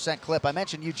 67% clip. I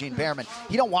mentioned Eugene Behrman.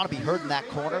 He don't want to be hurt in that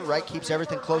corner, right? Keeps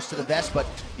everything close to the vest, but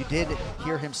you did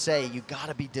hear him say you got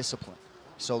to be disciplined.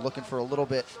 So looking for a little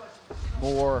bit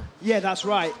more. Yeah, that's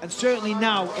right. And certainly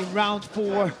now in round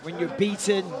 4, when you're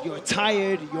beaten, you're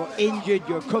tired, you're injured,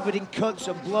 you're covered in cuts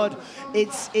and blood,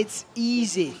 it's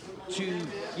easy to,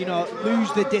 you know, lose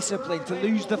the discipline, to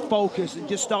lose the focus and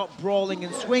just start brawling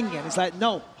and swinging. It's like,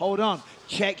 no, hold on,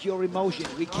 check your emotions.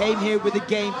 We came here with a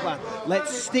game plan.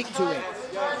 Let's stick to it.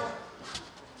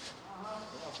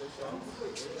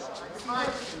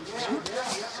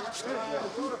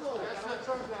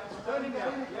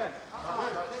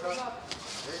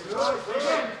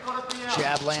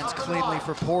 Jab lands cleanly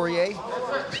for Poirier.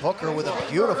 Hooker with a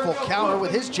beautiful counter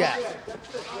with his jab.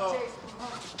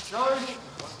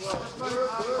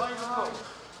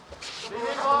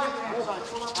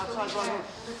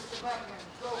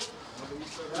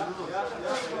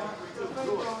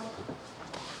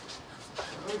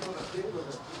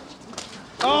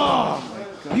 Oh,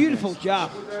 beautiful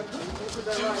jab.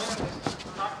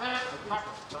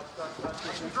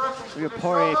 Look at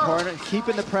Poirier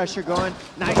keeping the pressure going.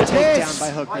 Nice takedown by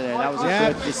Hooker there. That was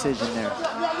a good decision there.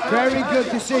 Very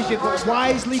good decision, but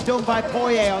wisely done by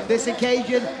Poirier on this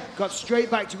occasion. Got straight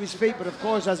back to his feet, but of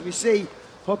course, as we see,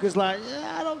 Hooker's like,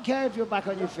 yeah, I don't care if you're back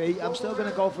on your feet. I'm still going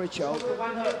to go for a choke.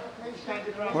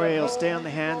 Poirier will stay on the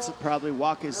hands, probably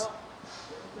walk his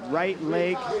right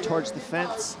leg towards the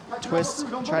fence, twist,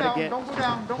 try to get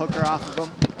Hooker off of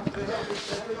him.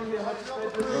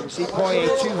 We see Poirier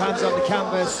 2 hands on the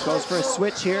canvas. Goes for a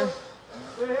switch here.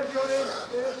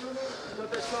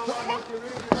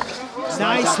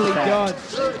 Nicely done.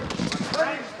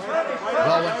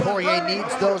 Well, when Poirier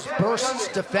needs those bursts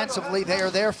defensively, they are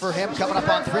there for him. Coming up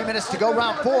on 3 minutes to go,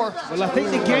 round 4. Well, I think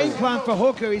the game plan for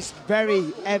Hooker is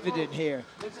very evident here.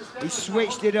 He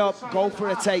switched it up, go for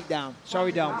a takedown.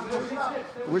 Sorry, Dom.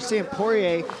 We're seeing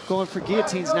Poirier going for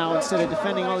guillotines now instead of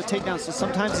defending all the takedowns. So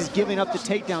sometimes he's giving up the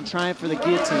takedown, trying for the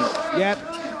guillotine. Yep.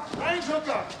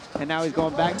 And now he's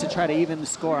going back to try to even the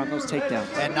score on those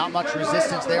takedowns. And not much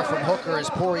resistance there from Hooker as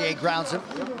Poirier grounds him.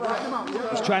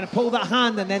 He's trying to pull that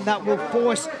hand, and then that will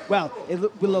force, well, it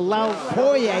will allow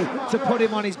Poirier to put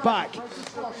him on his back.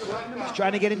 He's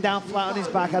trying to get him down flat on his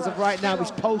back. As of right now,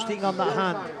 he's posting on that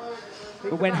hand.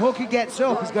 But when Hooker gets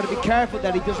up, he's got to be careful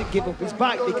that he doesn't give up his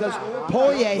back because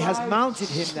Poirier has mounted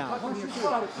him now.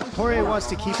 Poirier wants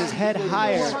to keep his head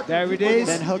higher. There it is.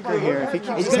 Than Hooker here. If he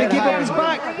keeps he's his going to give higher, up his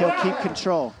back. He'll keep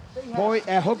control.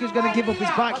 Hooker's going to give up his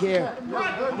back here.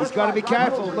 He's got to be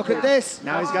careful. Look at this.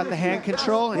 Now he's got the hand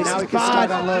control, and this now he is can bad.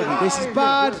 start unloading. This is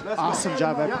bad. Awesome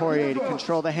job by Poirier to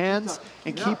control the hands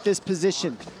and keep this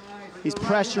position. He's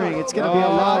pressuring. It's going to be a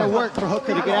lot of work for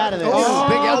Hooker to get out of this. Oh,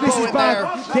 big elbow this is in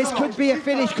bad. there. This could be a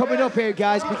finish coming up here,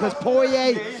 guys, because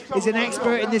Poirier is an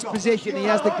expert in this position. He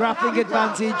has the grappling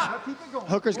advantage.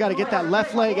 Hooker's got to get that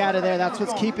left leg out of there. That's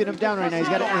what's keeping him down right now.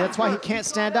 That's why he can't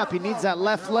stand up. He needs that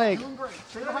left leg.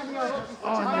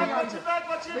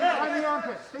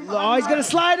 Oh, he's going to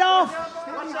slide off.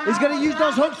 He's going to use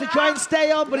those hooks to try and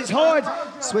stay on, but it's hard.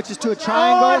 Switches to a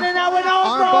triangle. Oh, and then now an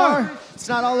armbar. It's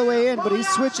not all the way in, but he's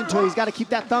switching to it. He's got to keep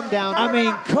that thumb down. I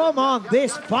mean, come on,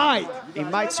 this fight. He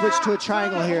might switch to a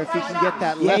triangle here if he can get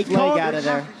that left leg out of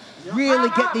there. Really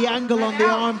get the angle on the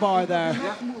armbar there.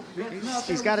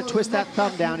 He's got to twist that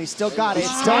thumb down. He's still got it.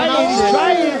 He's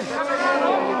trying.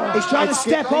 He's trying to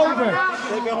step over.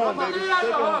 Take it home, baby. Take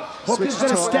it home. Hooker's going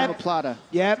to step. Omoplata.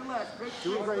 Yep.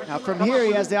 Now from here,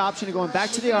 he has the option of going back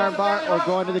to the armbar or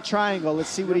going to the triangle. Let's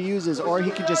see what he uses. Or he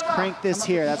can just crank this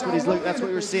here. That's what That's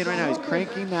what we're seeing right now. He's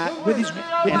cranking that. With his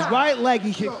right leg,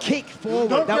 he should kick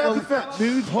forward. That will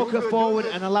move Hooker forward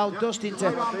and allow Dustin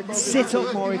to sit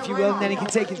up more, if you will. And then he can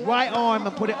take his right arm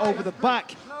and put it over the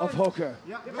back of Hooker.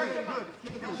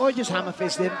 Or just hammer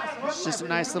fist him. It's just a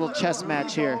nice little chess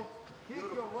match here.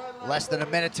 Less than a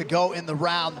minute to go in the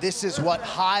round. This is what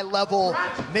high-level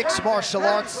mixed martial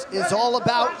arts is all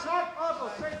about.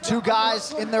 Two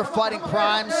guys in their fighting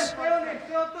primes.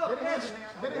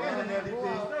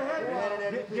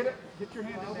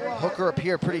 Hooker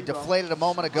appeared pretty deflated a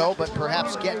moment ago, but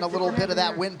perhaps getting a little bit of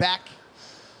that win back.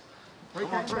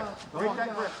 Break that grip. Break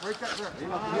that grip. Break that grip.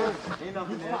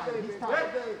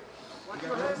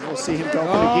 We'll see him go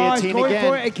for the guillotine he's going again.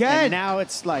 for it again. And now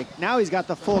it's like, now he's got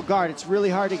the full guard. It's really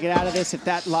hard to get out of this if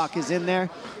that lock is in there.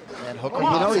 And Hooker, You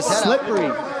know, he's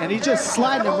slippery, and he's just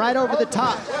sliding him right over the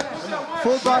top.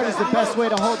 Full guard is the best way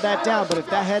to hold that down, but if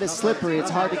that head is slippery,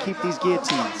 it's hard to keep these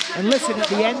guillotines. And listen, at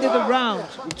the end of the round,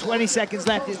 with 20 seconds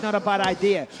left, it's not a bad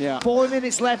idea. Yeah. 4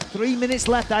 minutes left, 3 minutes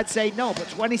left, I'd say no, but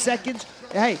 20 seconds,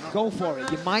 hey, go for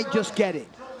it. You might just get it.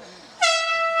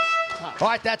 All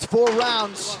right, that's 4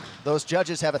 rounds. Those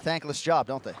judges have a thankless job,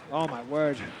 don't they? Oh, my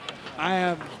word. I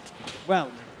am, well,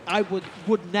 I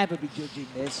would never be judging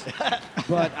this,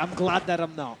 but I'm glad that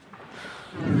I'm not.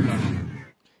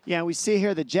 Yeah, we see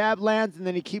here the jab lands, and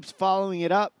then he keeps following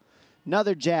it up.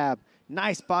 Another jab.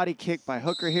 Nice body kick by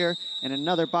Hooker here, and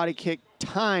another body kick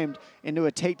timed into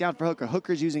a takedown for Hooker.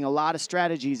 Hooker's using a lot of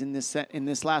strategies in this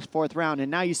last 4th round,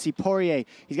 and now you see Poirier.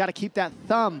 He's got to keep that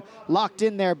thumb locked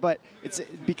in there, but it's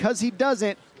because he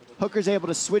doesn't, Hooker's able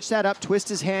to switch that up, twist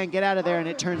his hand, get out of there, and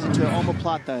it turns into an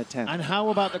omoplata attempt. And how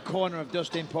about the corner of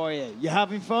Dustin Poirier? You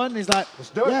having fun? He's like,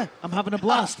 let's do it. Yeah, I'm having a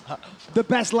blast. The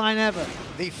best line ever.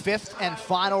 The 5th and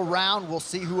final round. We'll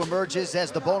see who emerges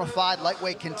as the bona fide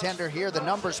lightweight contender here. The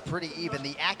number's pretty even.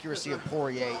 The accuracy of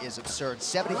Poirier is absurd.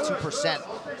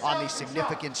 72% on the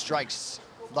significant strikes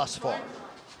thus far.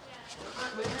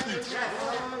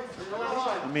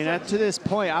 I mean, to this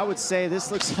point, I would say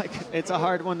this looks like it's a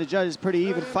hard one to judge. It's a pretty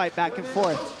even fight back and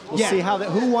forth. We'll see how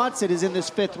who wants it is in this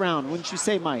 5th round. Wouldn't you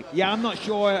say, Mike? Yeah, I'm not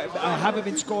sure. I haven't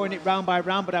been scoring it round by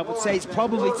round, but I would say it's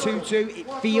probably 2-2. It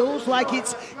feels like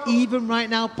it's even right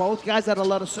now. Both guys had a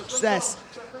lot of success,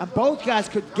 and both guys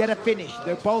could get a finish.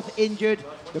 They're both injured.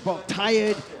 They're both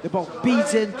tired. They're both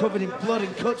beaten, covered in blood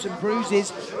and cuts and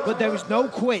bruises, but there is no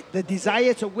quit. The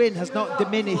desire to win has not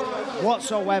diminished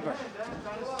whatsoever.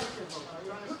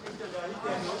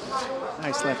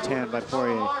 Nice left hand by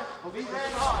Poirier.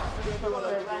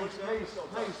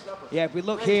 Yeah, if we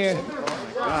look here,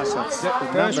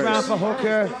 first round for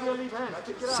Hooker,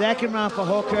 2nd round for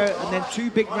Hooker, and then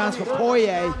 2 big rounds for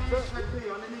Poirier.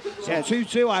 So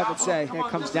 2-2, I would say. It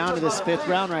comes down to this 5th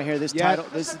round right here. This title,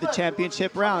 this is the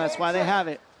championship round. That's why they have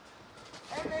it.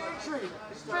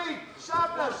 Speed,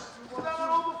 sharpness. You've done it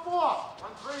all before.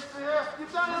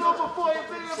 You've done it all before. You've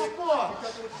been here before.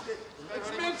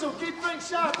 It's mental. Keep things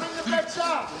sharp. Bring the back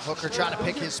sharp. Hooker trying to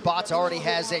pick his spots. Already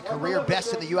has a career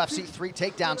best in the UFC. 3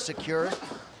 takedowns secured.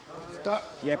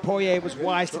 Yeah, Poirier was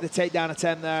wise to the takedown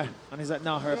attempt there. And he's like,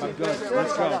 no, Herb, I'm good.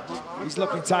 Let's go. He's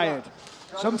looking tired.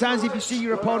 Sometimes if you see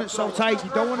your opponent so tight,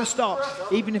 you don't want to stop.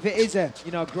 Even if it is a,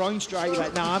 groin strike, you're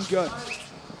like, no, I'm good.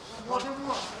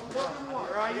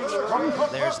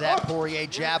 There's that Poirier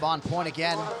jab on point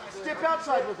again.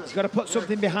 He's got to put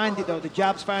something behind it, though. The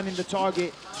jab's finding the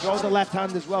target. Throw the left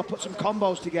hand as well. Put some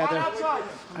combos together.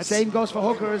 Same goes for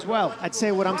Hooker as well. I'd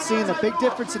say what I'm seeing, the big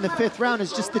difference in the 5th round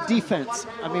is just the defense.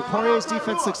 I mean, Poirier's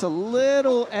defense looks a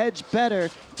little edge better.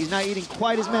 He's not eating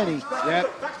quite as many.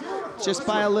 Yep. Just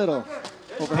by a little.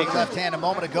 Big left hand a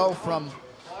moment ago from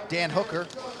Dan Hooker.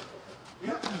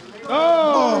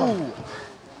 Oh!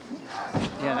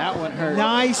 Yeah, that one hurt.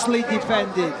 Nicely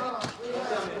defended.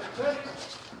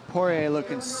 Poirier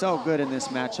looking so good in this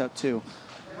matchup, too.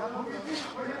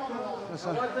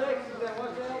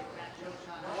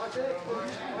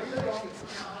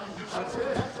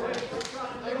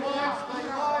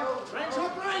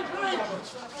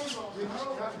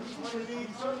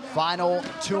 Final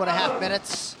 2.5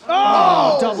 minutes.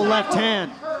 Oh! Double left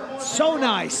hand. So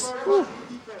nice. Whew.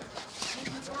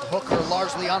 Hooker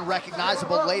largely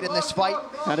unrecognizable late in this fight.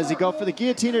 Now, does he go for the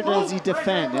guillotine or does he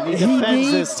defend? And he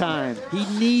defends this time. He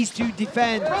needs to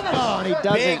defend. Oh, and he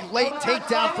doesn't. Big late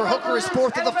takedown for Hooker, his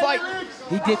 4th of the fight.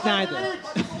 He did neither.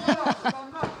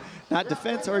 Not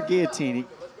defense or guillotine.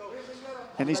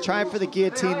 And he's trying for the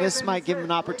guillotine. This might give him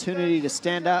an opportunity to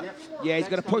stand up. Yeah, he's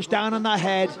going to push down on that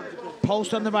head,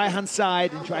 post on the right-hand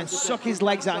side, and try and suck his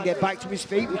legs out and get back to his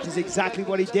feet, which is exactly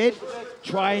what he did.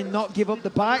 Try and not give up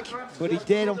the back, but he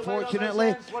did,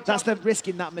 unfortunately. That's the risk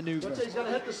in that maneuver. He's going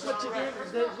to hit the switch again.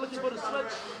 He's looking for the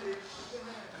switch.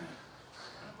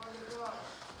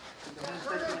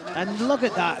 And look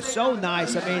at that, so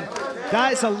nice. I mean,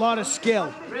 that is a lot of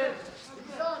skill.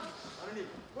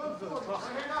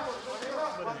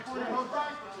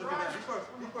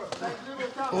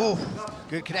 Ooh,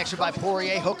 good connection by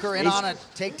Poirier. Hooker in on a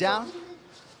takedown.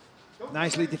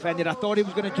 Nicely defended. I thought he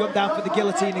was going to jump down for the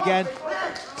guillotine again.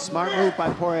 Smart move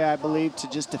by Poirier, I believe, to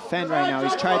just defend right now.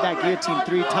 He's tried that guillotine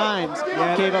 3 times,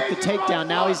 gave up the takedown.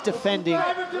 Now he's defending.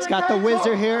 He's got the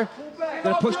whizzer here.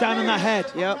 Going to push down on that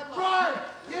head. Yep.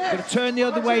 Going to turn the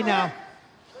other way now.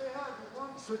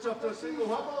 Switch up to a single.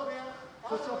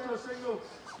 Switch up to a single.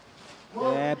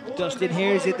 Yeah, Dustin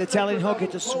hears it. They're telling Hooker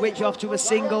to switch off to a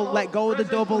single, let go of the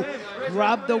double,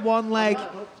 grab the one leg.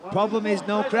 Problem is,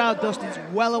 no crowd. Dustin's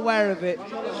well aware of it.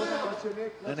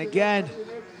 And again,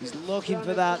 he's looking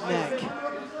for that neck.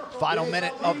 Final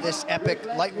minute of this epic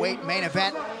lightweight main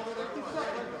event.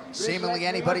 Seemingly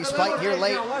anybody's fight here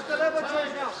late.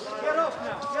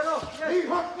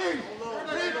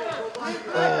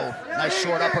 Oh, nice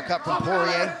short uppercut from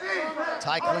Poirier.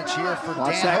 Tie clinch here for Dan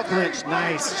Hooker. That clinch,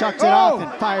 nice. Chucked it off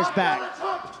and fires back.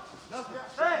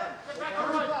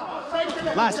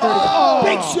 Last 30. Oh,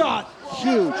 big shot.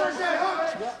 Huge.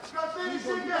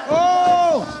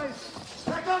 Oh!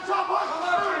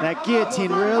 That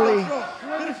guillotine really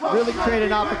created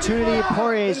an opportunity.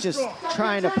 Poirier is just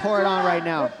trying to pour it on right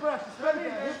now.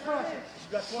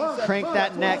 Crank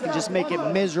that neck and just make it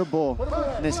miserable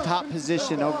in this top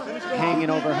position, hanging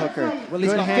over Hooker. Well,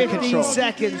 he's got 15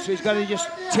 seconds, so he's got to just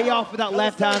tee off with that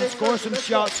left hand, score some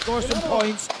shots, score some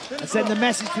points, and send the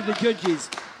message to the judges.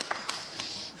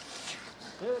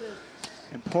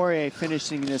 And Poirier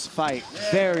finishing this fight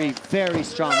very, very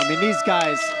strong. I mean, these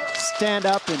guys stand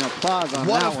up and applause on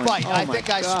that one. What a fight. Oh I think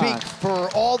I speak for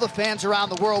all the fans around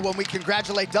the world when we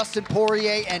congratulate Dustin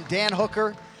Poirier and Dan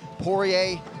Hooker.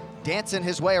 Poirier dancing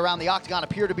his way around the octagon,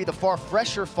 appeared to be the far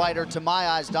fresher fighter to my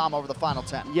eyes, Dom, over the final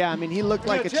 10. Yeah, I mean, he looked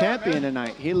like a champion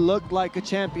tonight. He looked like a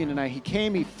champion tonight. He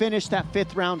came, he finished that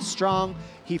 5th round strong.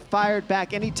 He fired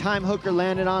back anytime Hooker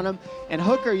landed on him. And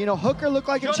Hooker, you know, Hooker looked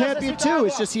like a champion too.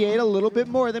 It's just he ate a little bit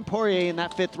more than Poirier in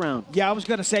that 5th round. Yeah, I was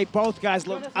going to say both guys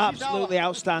looked absolutely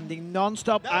outstanding.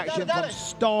 Non-stop action from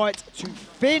start to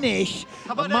finish.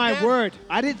 And my word,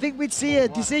 I didn't think we'd see a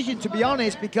decision, to be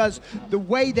honest, because the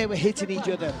way they were hitting each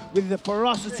other, with the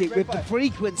ferocity, with the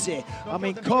frequency. I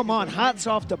mean, come on, hats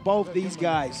off to both these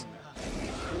guys.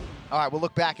 All right, we'll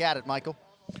look back at it, Michael.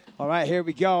 All right, here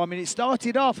we go. I mean, it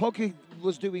started off, Hooker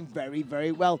was doing very,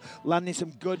 very well, landing some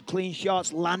good clean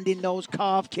shots, landing those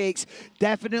calf kicks.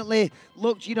 Definitely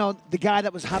looked, you know, the guy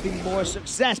that was having more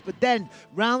success. But then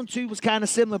round 2 was kind of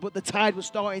similar, but the tide was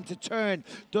starting to turn.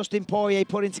 Dustin Poirier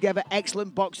putting together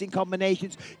excellent boxing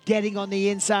combinations, getting on the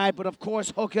inside. But of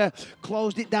course, Hooker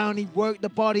closed it down. He worked the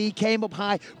body. He came up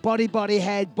high, body,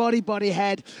 head, body,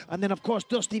 head. And then, of course,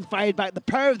 Dustin fired back. The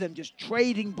pair of them just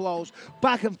trading blows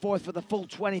back and forth for the full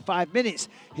 25 minutes.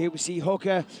 Here we see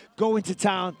Hooker going to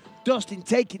town, Dustin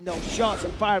taking those shots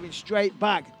and firing straight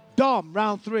back. Dom,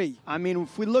 round 3. I mean,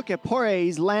 if we look at Poirier,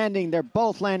 he's landing. They're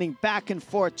both landing back and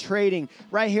forth, trading.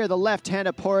 Right here, the left hand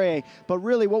of Poirier. But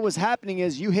really, what was happening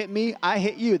is you hit me, I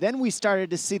hit you. Then we started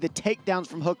to see the takedowns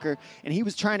from Hooker, and he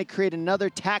was trying to create another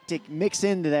tactic mix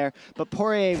into there. But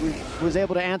Poirier was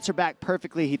able to answer back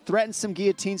perfectly. He threatened some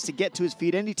guillotines to get to his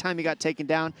feet anytime he got taken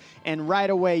down. And right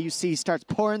away, you see he starts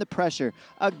pouring the pressure.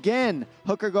 Again,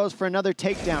 Hooker goes for another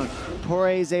takedown.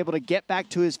 Poirier is able to get back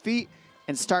to his feet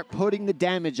and start putting the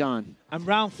damage on. And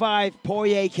round 5,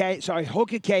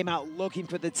 Hooker came out looking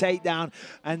for the takedown,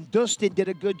 and Dustin did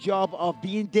a good job of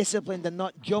being disciplined and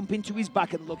not jumping to his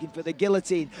back and looking for the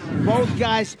guillotine. Both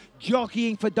guys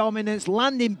jockeying for dominance,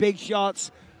 landing big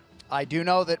shots. I do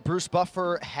know that Bruce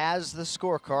Buffer has the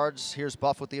scorecards. Here's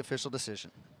Buff with the official decision.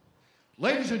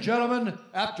 Ladies and gentlemen,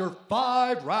 after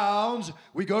 5 rounds,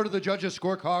 we go to the judges'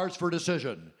 scorecards for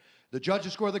decision. The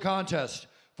judges score the contest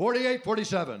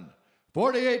 48-47.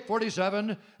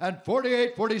 48-47 and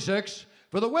 48-46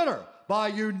 for the winner by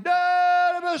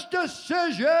unanimous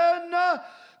decision,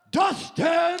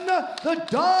 Dustin the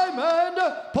Diamond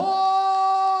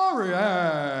Poirier.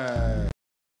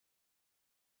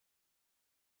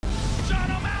 John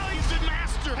O'Malley's the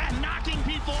master at knocking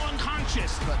people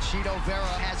unconscious. But Chito Vera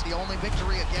has the only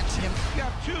victory against him. You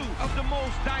have 2 of the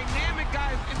most dynamic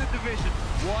guys in the division.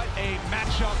 What a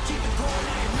matchup.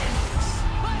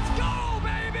 Let's go,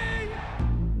 baby!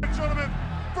 Gentlemen,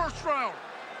 first round.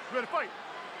 You ready to fight?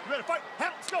 You ready to fight?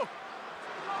 Let's go.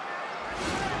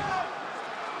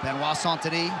 Benoit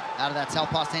Saint-Denis out of that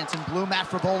Southpaw stance in blue. Matt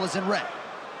Frebola's in red.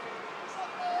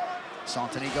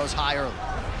 Saint-Denis goes high early.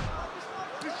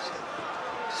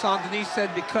 Saint-Denis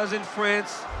said because in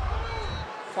France,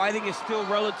 fighting is still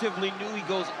relatively new. He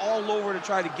goes all over to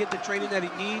try to get the training that he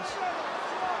needs.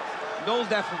 Knows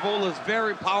that Frebola is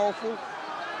very powerful.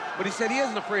 But he said he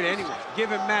isn't afraid of anyone. Give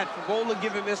him Matt Frebola,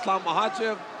 give him Islam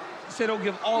Makhachev. He said he'll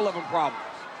give all of them problems.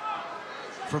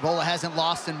 Frebola hasn't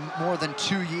lost in more than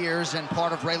 2 years, and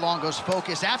part of Ray Longo's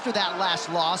focus after that last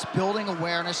loss, building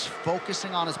awareness,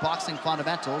 focusing on his boxing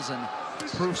fundamentals, and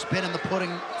proof's been in the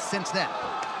pudding since then.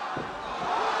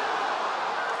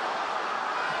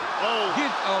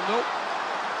 Oh, nope.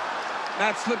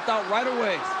 Matt slipped out right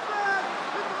away.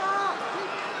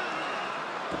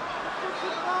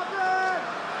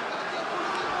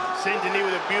 Saint Denis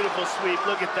with a beautiful sweep.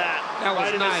 Look at that. That was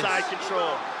right nice. into side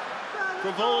control.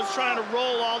 Fivola's trying to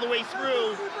roll all the way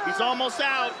through. He's almost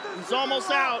out. He's almost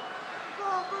out.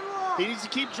 He needs to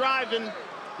keep driving.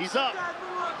 He's up.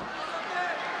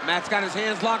 Matt's got his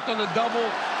hands locked on the double.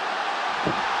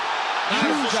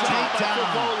 Beautiful Huge job by takedown.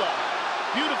 Fivola.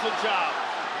 Beautiful job.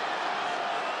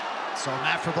 So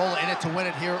Matt Fivola in it to win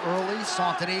it here early.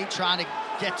 Saint Denis trying to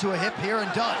get to a hip here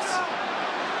and does.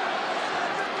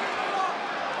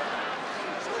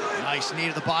 Nice knee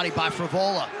to the body by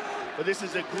Fivola. But this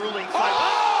is a grueling fight.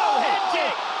 Oh, head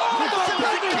kick.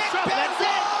 That's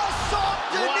it. Saint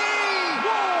Denis.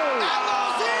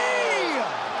 Allons-y.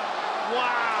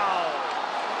 Wow.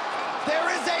 There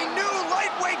is a new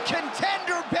lightweight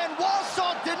contender, Benoit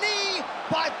Saint Denis,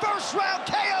 by first round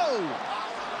KO.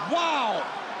 Wow.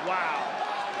 Wow.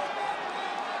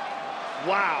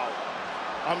 Wow.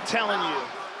 I'm telling you,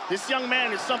 this young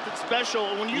man is something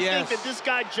special. When you think that this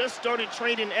guy just started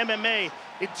training MMA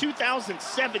in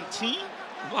 2017,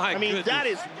 My I mean, goodness. that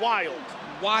is wild.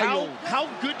 Wild. How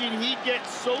good did he get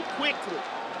so quickly?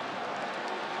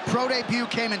 Pro debut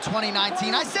came in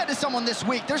 2019. I said to someone this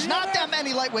week, there's not that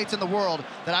many lightweights in the world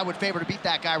that I would favor to beat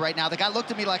that guy right now. The guy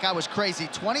looked at me like I was crazy.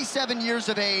 27 years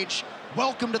of age.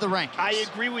 Welcome to the rankings. I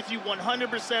agree with you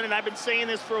 100%, and I've been saying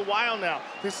this for a while now.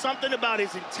 There's something about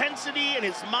his intensity and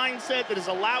his mindset that has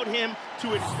allowed him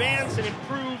to advance and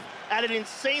improve at an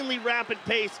insanely rapid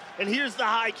pace. And here's the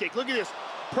high kick. Look at this.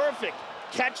 Perfect.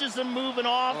 Catches him moving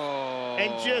off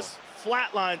and just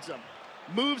flatlines him.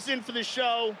 Moves in for the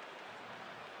show.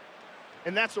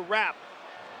 And that's a wrap.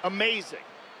 Amazing.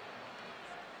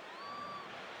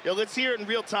 Yo, let's hear it in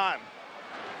real time.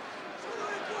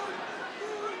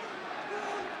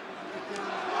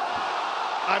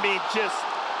 I mean, just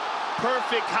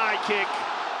perfect high kick.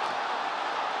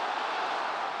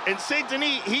 And Saint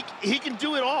Denis, he can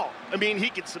do it all. I mean,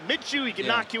 he can submit you, he can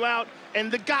knock you out.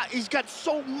 And the guy, he's got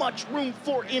so much room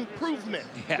for improvement.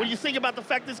 When you think about the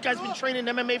fact this guy's been training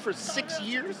MMA for 6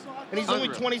 years, and he's only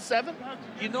 27.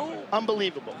 You know,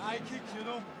 unbelievable.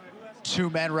 Two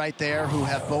men right there who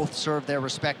have both served their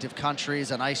respective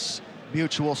countries. A nice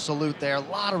mutual salute there. A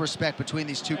lot of respect between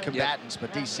these two combatants.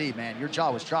 But DC, man, your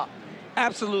jaw was dropped.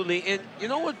 Absolutely. And you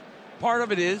know what part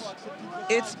of it is?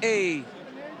 It's a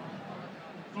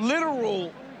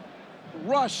literal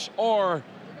rush or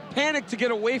panic to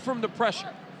get away from the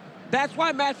pressure. That's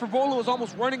why Matt Fivola was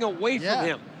almost running away from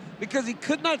him, because he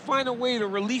could not find a way to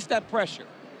release that pressure.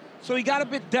 So he got a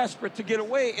bit desperate to get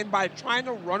away, and by trying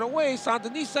to run away, Saint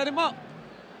Denis set him up.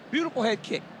 Beautiful head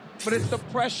kick. But it's the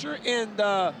pressure and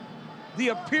the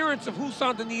appearance of who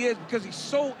Saint Denis is, because he's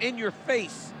so in your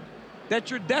face that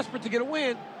you're desperate to get away,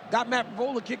 and got Matt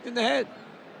Fivola kicked in the head.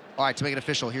 All right, to make it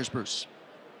official, here's Bruce.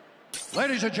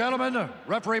 Ladies and gentlemen,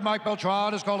 referee Mike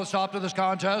Beltran has called a stop to this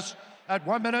contest at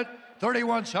 1 minute,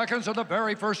 31 seconds of the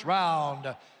very first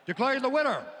round. Declaring the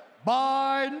winner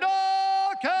by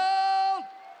knockout,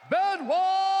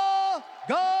 Benoit,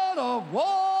 God of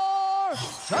War,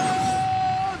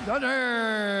 Saint Denis.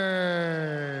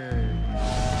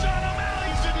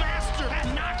 O'Malley's a master at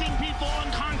knocking people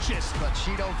unconscious. But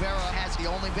Chito Vera has the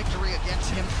only victory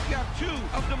against him. You have two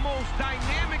of the most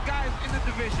dynamic guys in the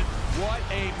division. What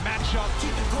a matchup.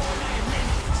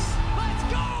 Let's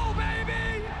go,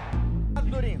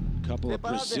 baby! Couple of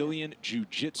Brazilian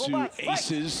jiu-jitsu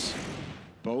aces,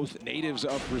 both natives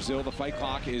of Brazil. The fight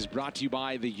clock is brought to you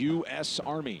by the U.S.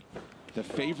 Army. The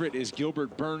favorite is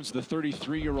Gilbert Burns, the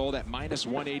 33-year-old, at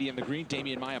 -180 in the green.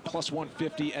 Damian Maia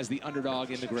 +150 as the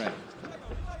underdog in the gray.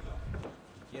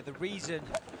 Yeah, the reason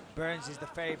Burns is the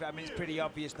favorite, I mean, it's pretty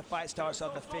obvious. The fight starts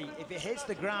on the feet. If it hits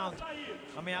the ground,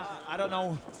 I mean, I don't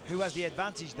know who has the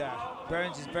advantage there.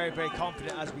 Burns is very, very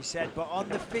confident, as we said, but on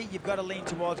the feet, you've got to lean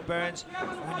towards Burns. And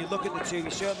when you look at the two, he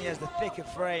certainly has the thicker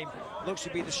frame, looks to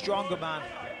be the stronger man,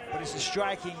 but it's a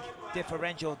striking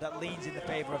differential that leans in the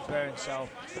favor of Burns. So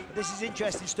this is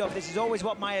interesting stuff. This is always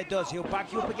what Maia does. He'll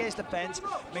back you up against the fence,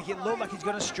 make it look like he's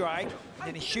going to strike, and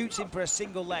then he shoots him for a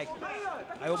single leg.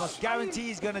 I almost guarantee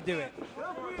he's going to do it,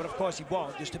 but of course he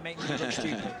won't, just to make me look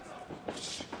stupid.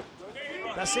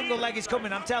 That single leg is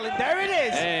coming, I'm telling. There it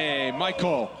is. Hey,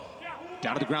 Michael.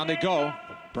 Down to the ground they go.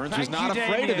 Burns was not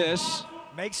afraid of this.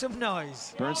 Make some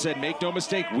noise. Burns said, make no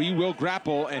mistake, we will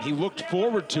grapple, and he looked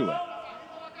forward to it.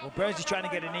 Well, Burns is trying to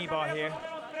get a knee bar here.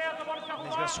 And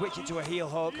he's going to switch it to a heel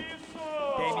hook.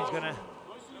 Damian's going to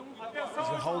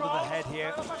hold of the head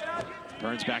here.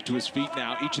 Burns back to his feet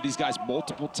now. Each of these guys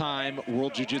multiple-time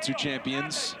World Jiu-Jitsu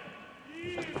champions.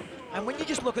 And when you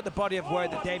just look at the body of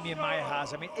work that Demian Maia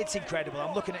has, I mean, it's incredible.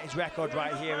 I'm looking at his record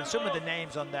right here, and some of the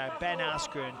names on there: Ben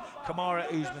Askren, Kamaru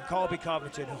Usman, Colby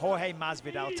Covington, Jorge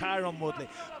Masvidal, Tyron Woodley,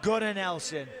 Gunnar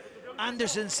Nelson,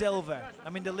 Anderson Silva. I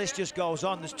mean, the list just goes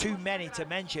on. There's too many to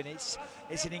mention. It's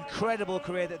an incredible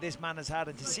career that this man has had,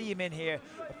 and to see him in here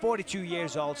at 42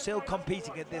 years old, still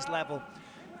competing at this level,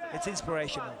 it's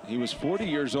inspirational. He was 40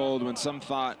 years old when some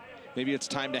thought maybe it's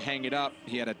time to hang it up.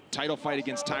 He had a title fight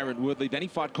against Tyron Woodley. Then he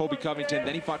fought Colby Covington.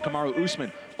 Then he fought Kamaru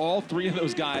Usman. All three of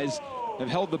those guys have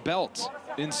held the belt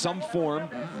in some form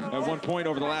at one point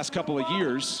over the last couple of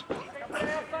years.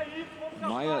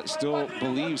 Maia still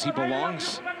believes he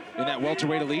belongs in that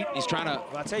welterweight elite. He's trying to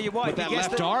I'll tell you what, put that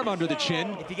left arm under the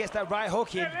chin. If he gets that right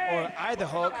hook in, or either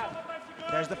hook,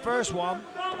 there's the first one.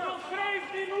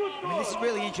 I mean, this is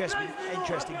really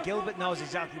interesting. Gilbert knows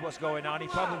exactly what's going on. He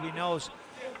probably knows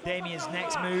Damian's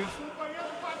next move.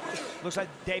 Looks like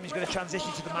Damian's going to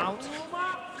transition to the mount.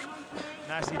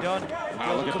 Nicely done.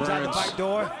 Wow, look at comes out the Burns. back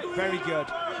door. Very good.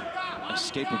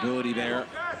 Escapability there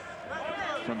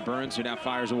from Burns, who now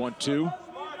fires a 1-2.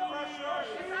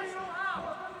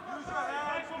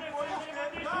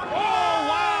 Oh,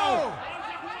 wow!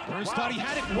 Burns thought he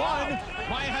had it won.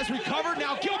 Maia has recovered.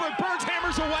 Now Gilbert Burns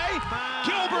hammers away.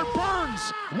 Gilbert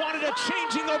Burns wanted a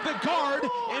changing of the guard,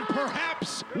 and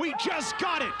perhaps we just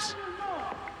got it.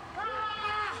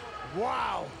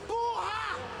 Wow.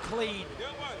 Clean.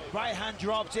 Right hand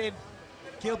dropped him.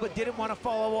 Gilbert didn't want to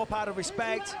follow up out of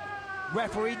respect.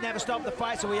 Referee never stopped the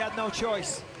fight, so he had no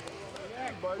choice.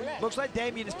 Looks like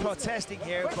Damian is protesting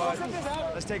here, but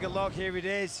let's take a look. Here it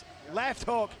is. Left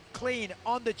hook, clean,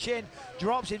 on the chin,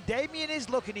 drops him. Damian is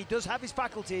looking, he does have his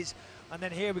faculties. And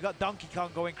then here we got Donkey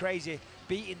Kong going crazy,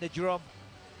 beating the drum.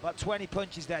 About 20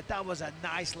 punches there. That was a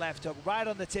nice left hook, right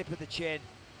on the tip of the chin.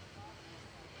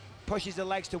 Pushes the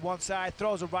legs to one side,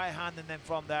 throws a right hand, and then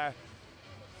from there,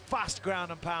 fast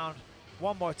ground and pound.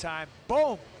 One more time,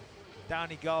 boom, down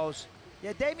he goes.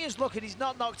 Yeah, Damian's looking, he's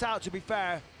not knocked out, to be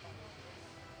fair.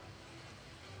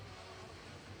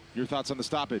 Your thoughts on the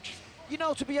stoppage? You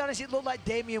know, to be honest, it looked like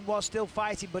Damian was still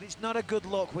fighting, but it's not a good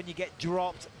look when you get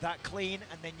dropped that clean,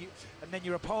 and then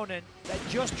your opponent that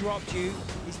just dropped you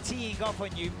is teeing off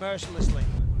on you mercilessly.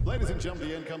 Ladies and gentlemen,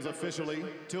 the end comes officially.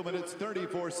 2 minutes,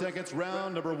 34 seconds.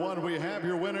 Round number one. We have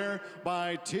your winner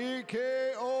by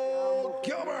TKO,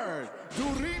 Gilbert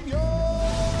Durinho.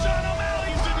 John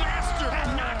O'Malley's the master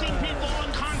at knocking people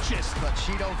unconscious. But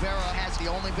Chito Vera has the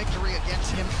only victory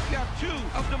against him. You have two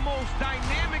of the most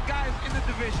dynamic guys in the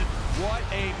division. What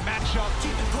a matchup.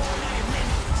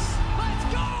 Let's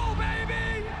go,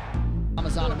 baby!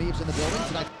 Ramazan Amib's in the building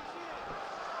tonight.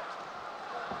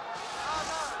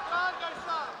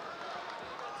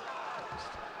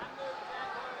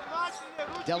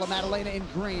 Della Maddalena in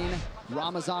green,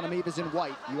 Ramazan Amib is in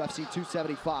white. UFC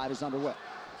 275 is underway.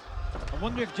 I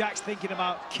wonder if Jack's thinking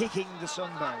about kicking the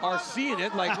sunburn. Or seeing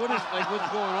it, like what's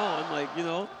going on? Like, you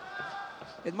know,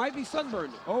 it might be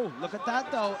sunburned. Oh, look at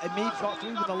that though. Amib got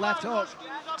through with a left hook.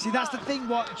 See, that's the thing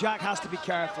what Jack has to be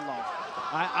careful of.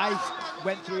 I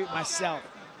went through it myself.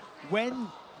 When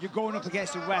you're going up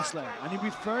against a wrestler, and he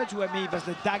referred to Amib as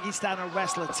the Dagestani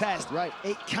wrestler test, right?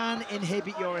 It can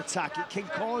inhibit your attack. It can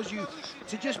cause you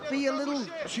to just be a little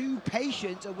too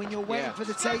patient, and when you're waiting for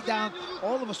the takedown,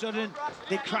 all of a sudden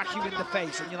they crack you in the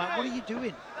face, and you're like, what are you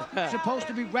doing? You're supposed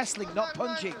to be wrestling, not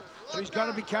punching. So he's got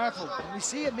to be careful. And we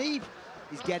see Amib,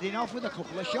 he's getting off with a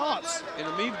couple of shots. And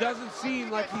Amib doesn't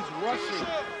seem like he's rushing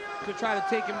to try to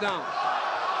take him down.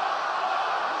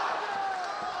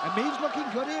 Amib's looking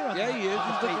good here. Yeah, he is.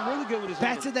 He's looking really good with his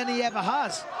better than he ever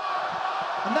has.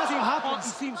 And that's what happens. He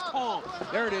seems calm.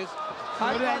 There it is.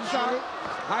 High crotch shot.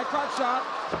 High crotch shot.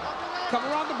 Come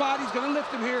around the body. He's going to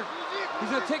lift him here.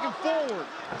 He's going to take him forward.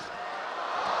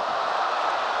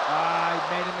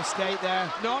 He made a mistake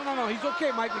there. No. He's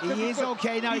okay, Mike. He is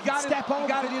okay now. He can step over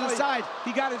to the other side.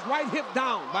 He got his right hip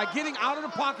down. By getting out of the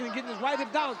pocket and getting his right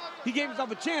hip down, he gave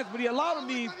himself a chance, but he allowed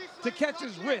him to catch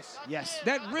his wrist. Yes.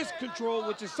 That wrist control,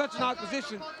 which is such an odd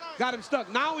position, got him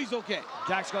stuck. Now he's okay.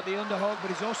 Jack's got the underhook,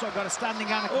 but he's also got a standing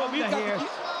anaconda here.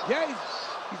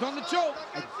 He's on the choke.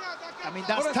 I mean,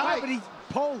 that's tight, but he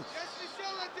pulled.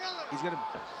 He's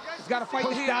got to fight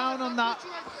push down on that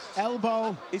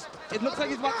elbow. It looks like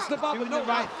he's about to slip up, but no. The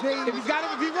right thing. If he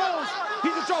rolls,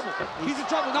 he's in trouble. He's in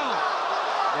trouble now.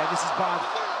 Yeah, this is bad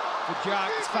for Jack.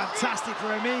 It's fantastic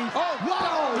for Amib. Oh,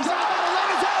 wow! He's out of the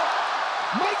leg is out!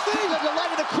 Makes the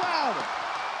delight of the crowd.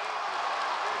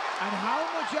 And how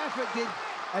much effort did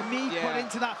Amib put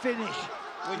into that finish?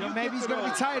 Maybe he's going to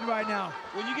be tired right now.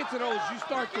 When you get to those, you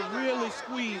start to really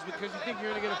squeeze because you think you're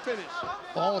going to get a finish.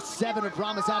 All 7 of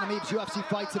Ramazan Emeev's UFC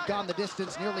fights have gone the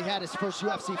distance. Nearly had his first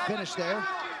UFC finish there.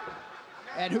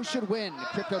 And who should win?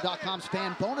 Crypto.com's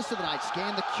fan bonus of the night.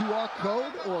 Scan the QR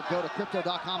code or go to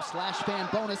crypto.com/fan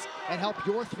bonus and help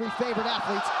your 3 favorite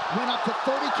athletes win up to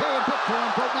 30K in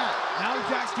Bitcoin. Vote now. Now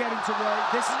Jack's getting to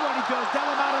work. This is what he does.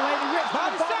 Della Maddalena rips the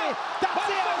body. That's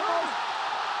it.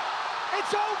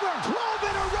 It's over. 12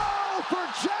 in a row for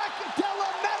Jack Della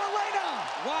Maddalena.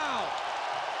 Wow.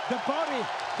 The body.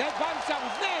 That body shot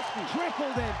was nasty.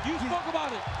 Crippled him. You spoke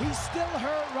about it. He's still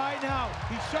hurt right now.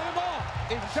 He shut him off.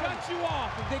 It shuts you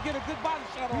off if they get a good body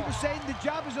shot off. People saying the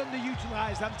jab is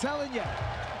underutilized. I'm telling you.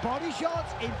 Body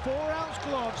shots in 4-ounce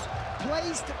gloves,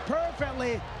 placed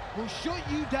perfectly, will shut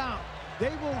you down.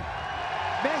 They will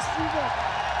mess you up,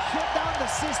 shut down the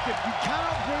system. You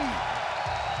cannot breathe.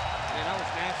 Man, that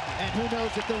was nasty. And who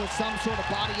knows if there was some sort of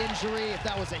body injury, if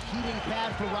that was a heating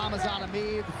pad for Ramazan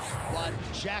Emeev. But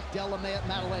Jack Della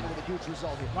Maddalena with a huge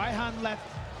result here. Right hand left.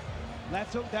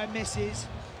 Left hook there misses.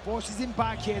 Forces him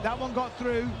back here. That one got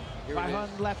through. Right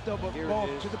hand left up, but more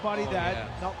to the body there. Yeah.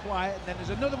 Not quite. And then there's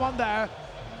another one there.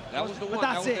 That was the one. But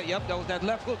that's it. Yep, that was that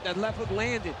left hook. That left hook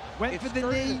landed. Went for the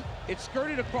knee. It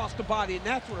skirted across the body, and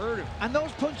that's what hurt him. And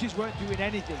those punches weren't doing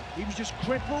anything. He was just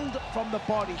crippled from the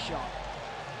body shot.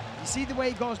 You see the way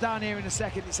he goes down here in a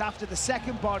second. It's after the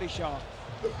second body shot.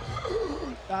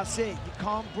 That's it. You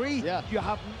can't breathe. Yeah. You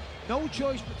have no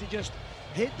choice but to just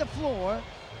hit the floor,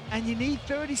 and you need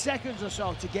 30 seconds or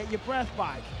so to get your breath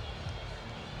back.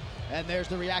 And there's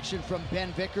the reaction from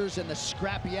Ben Vickers and the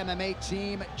scrappy MMA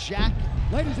team. Jack.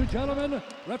 Ladies and gentlemen,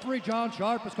 referee John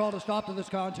Sharp has called a stop to this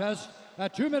contest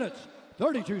at 2 minutes,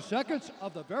 32 seconds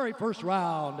of the very first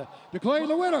round. Declaring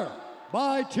the winner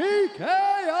by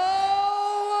TKO,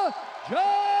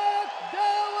 Jack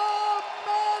Della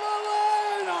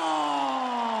Maddalena!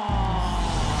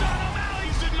 Sean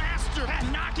O'Malley's the master at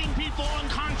knocking people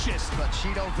unconscious. But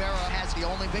Chito Vera has the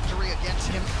only victory against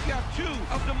him. You have 2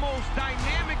 of the most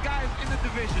dynamic guys in the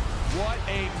division. What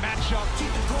a matchup.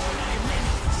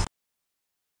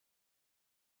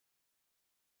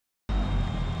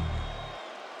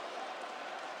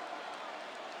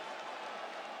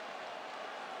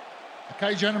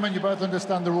 Okay, gentlemen, you both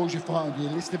understand the rules you're fighting. You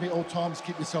listen to me at all times,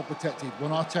 keep yourself protected.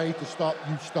 When I tell you to stop,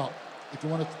 you stop. If you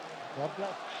want to...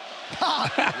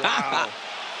 Wow.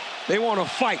 They want to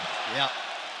fight. Yeah.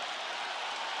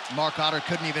 Mark Otter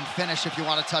couldn't even finish if you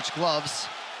want to touch gloves.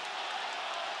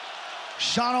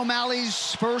 Sean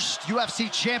O'Malley's first UFC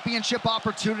championship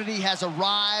opportunity has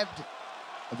arrived.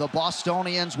 The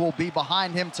Bostonians will be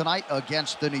behind him tonight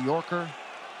against the New Yorker,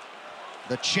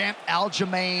 the champ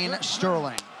Aljamain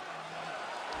Sterling.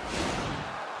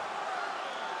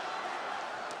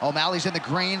 O'Malley's in the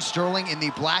green, Sterling in the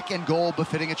black and gold,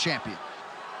 befitting a champion.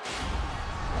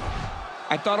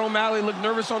 I thought O'Malley looked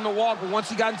nervous on the walk, but once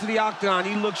he got into the octagon,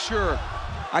 he looked sure.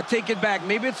 I take it back.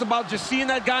 Maybe it's about just seeing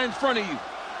that guy in front of you.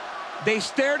 They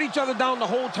stared each other down the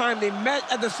whole time. They met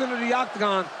at the center of the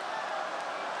octagon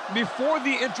before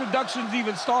the introductions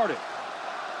even started.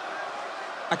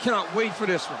 I cannot wait for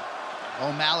this one.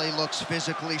 O'Malley looks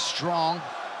physically strong.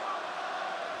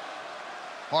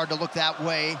 Hard to look that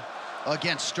way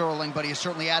against Sterling, but he has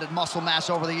certainly added muscle mass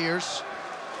over the years.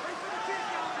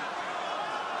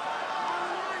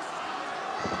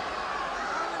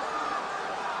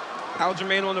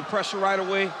 Aljamain on the pressure right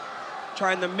away,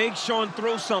 trying to make Sean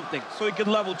throw something so he could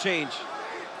level change.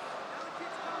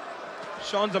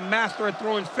 Sean's a master at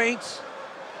throwing feints.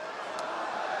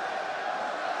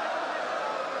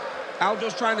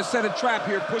 Aljo's trying to set a trap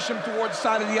here, push him towards the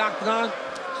side of the octagon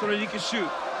so that he can shoot.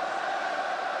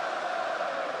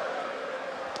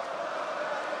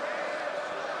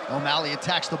 O'Malley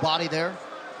attacks the body there.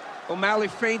 O'Malley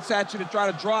feints at you to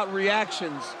try to draw out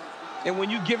reactions. And when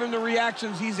you give him the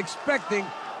reactions he's expecting,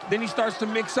 then he starts to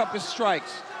mix up his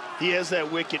strikes. He has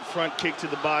that wicked front kick to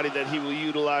the body that he will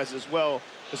utilize as well,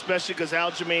 especially because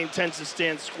Aljamain tends to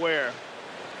stand square.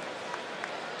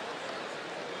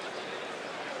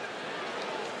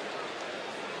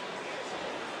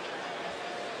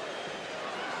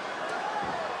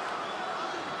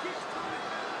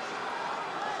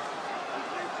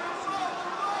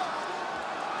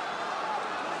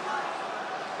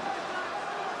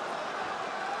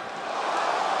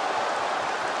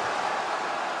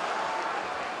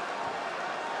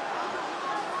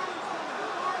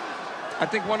 I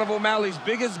think one of O'Malley's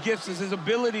biggest gifts is his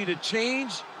ability to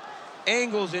change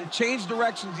angles and change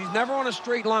directions. He's never on a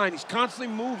straight line. He's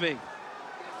constantly moving.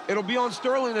 It'll be on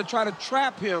Sterling to try to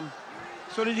trap him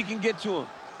so that he can get to him.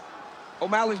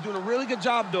 O'Malley's doing a really good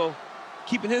job, though,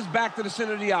 keeping his back to the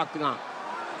center of the octagon.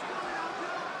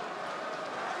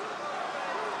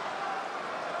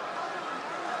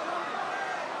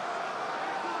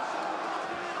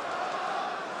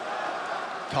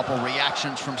 Couple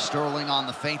reactions from Sterling on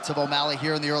the feints of O'Malley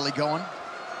here in the early going.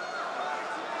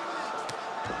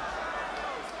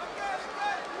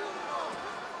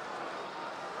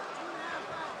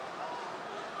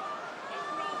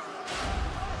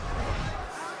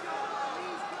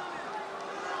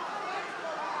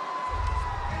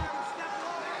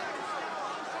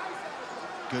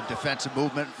 Good defensive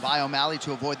movement by O'Malley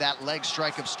to avoid that leg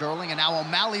strike of Sterling, and now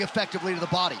O'Malley effectively to the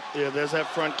body. Yeah, there's that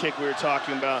front kick we were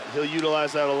talking about. He'll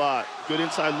utilize that a lot. Good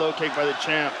inside low kick by the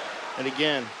champ. And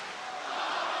again.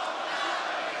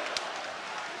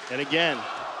 And again.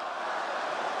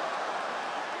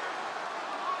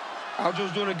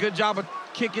 Aljo's doing a good job of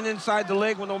kicking inside the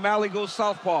leg when O'Malley goes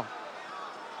southpaw.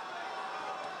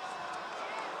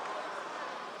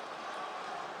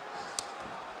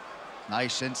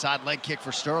 Nice inside leg kick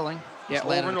for Sterling. Yeah, He's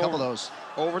landed a couple of those.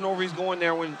 Over and over he's going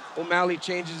there when O'Malley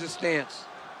changes his stance.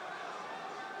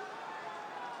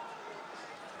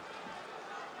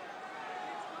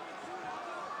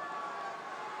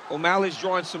 O'Malley's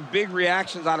drawing some big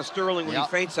reactions out of Sterling when he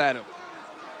feints at him.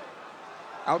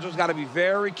 Aljo's got to be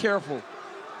very careful.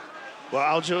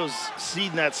 Well, Aljo's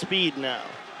seeing that speed now.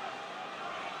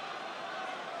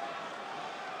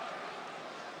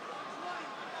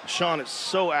 Sean is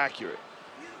so accurate.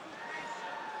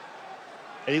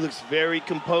 And he looks very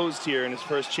composed here in his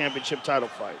first championship title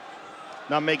fight.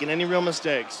 Not making any real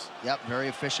mistakes. Yep, very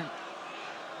efficient.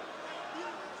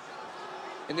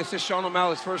 And this is Sean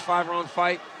O'Malley's first 5-round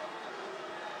fight.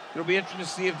 It'll be interesting to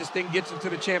see if this thing gets into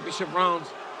the championship rounds.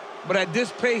 But at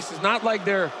this pace, it's not like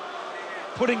they're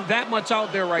putting that much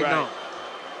out there right now.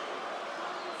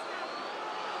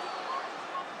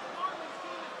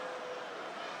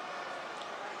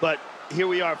 But here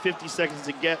we are, 50 seconds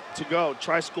to go.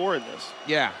 Try scoring this.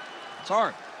 Yeah, it's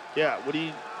hard. Yeah, what do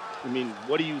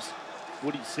you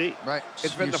see? Right.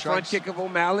 It's been the front kick of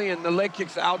O'Malley and the leg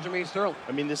kicks of Aljamain Sterling.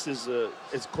 I mean, this is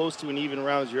as close to an even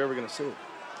round as you're ever going to see.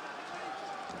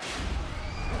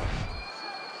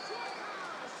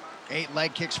 8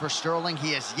 leg kicks for Sterling.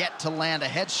 He has yet to land a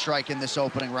head strike in this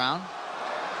opening round.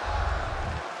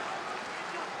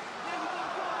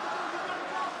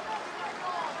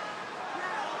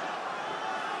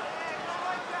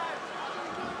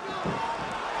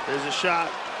 There's a shot.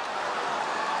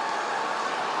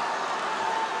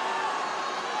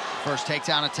 First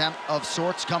takedown attempt of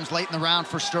sorts comes late in the round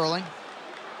for Sterling.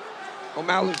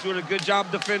 O'Malley's doing a good job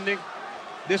defending.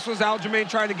 This was Aljamain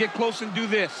trying to get close and do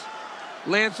this.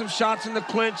 Land some shots in the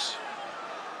clinch.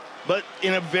 But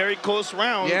in a very close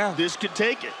round, this could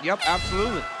take it. Yep,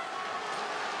 absolutely.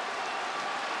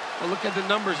 Well, look at the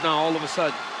numbers now all of a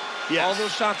sudden. Yes. All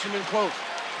those shots have been close.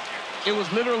 It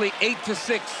was literally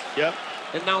 8-6. Yep.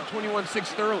 And now 21-6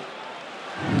 Sterling.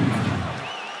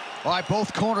 All right,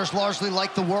 both corners largely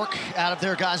like the work out of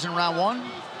their guys in round 1.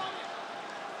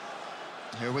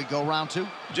 Here we go, round 2.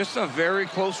 Just a very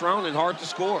close round and hard to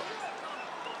score.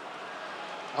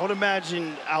 I would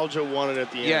imagine Aljo won it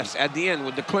at the end. Yes, at the end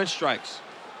with the clinch strikes.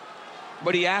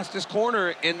 But he asked his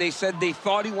corner, and they said they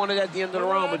thought he won it at the end of the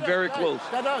round, but very close.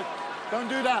 Don't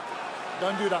do that.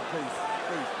 Don't do that,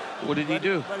 please. What did he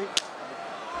do?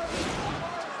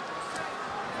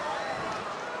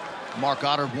 Mark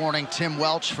Goddard warning Tim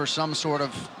Welch for some sort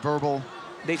of verbal.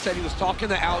 They said he was talking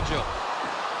to Aljo.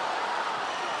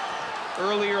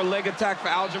 Earlier leg attack for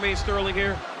Aljamain Sterling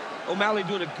here. O'Malley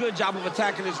doing a good job of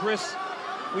attacking his wrists.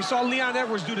 We saw Leon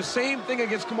Edwards do the same thing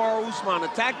against Kamaru Usman.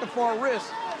 Attack the far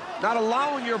wrist, not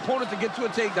allowing your opponent to get to a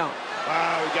takedown.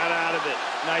 Wow, he got out of it.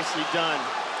 Nicely done.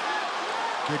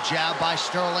 Good jab by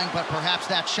Sterling, but perhaps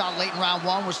that shot late in round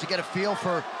 1 was to get a feel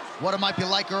for what it might be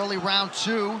like early round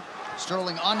 2.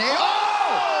 Sterling unable.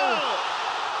 Oh!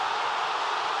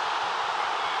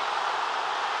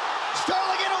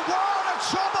 Sterling in a world of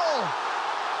trouble.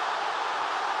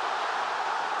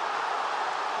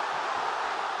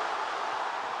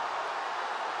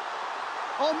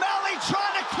 O'Malley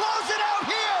trying to close it out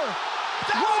here.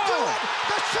 That will do it.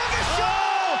 The Sugar Show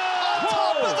on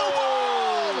top of the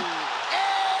world.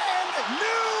 And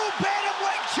new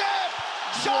bantamweight champ,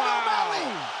 Sean O'Malley.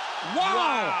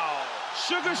 Wow.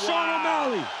 Sugar Sean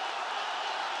O'Malley.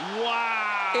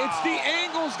 Wow. It's the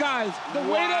angles, guys. The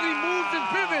way that he moves and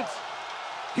pivots.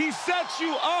 He sets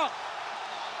you up.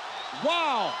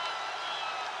 Wow.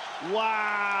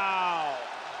 Wow.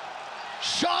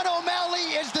 Sean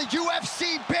O'Malley is the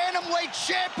UFC bantamweight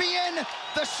champion.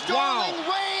 The Sterling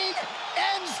reign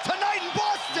ends tonight in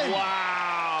Boston.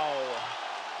 Wow.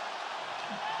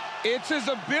 It's his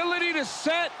ability to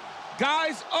set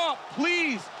guys up.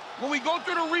 Please, when we go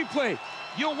through the replay,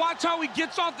 you'll watch how he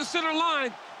gets off the center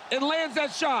line and lands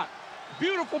that shot.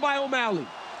 Beautiful by O'Malley.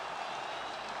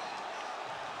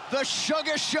 The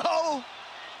Sugar Show.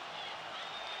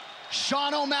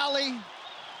 Sean O'Malley.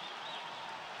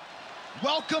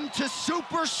 Welcome to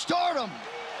superstardom.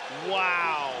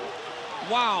 Wow.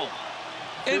 Wow.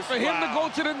 And Just for him to wow.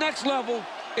 go to the next level,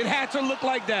 it had to look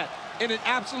like that. And it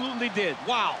absolutely did.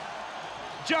 Wow.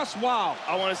 Just wow.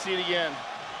 I want to see it again.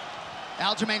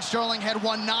 Aljamain Sterling had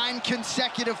won 9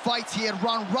 consecutive fights. He had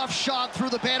run roughshod through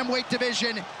the bantamweight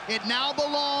division. It now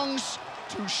belongs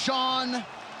to Sean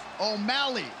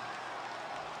O'Malley.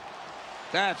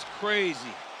 That's crazy.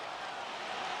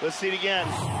 Let's see it again.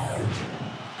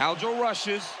 Aljo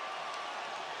rushes.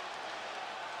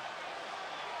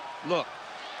 Look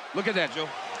at that, Joe.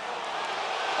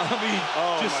 I mean,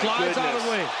 just slides out of the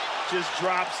way. Just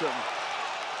drops him.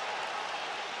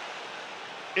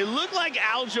 It looked like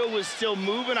Aljo was still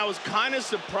moving. I was kind of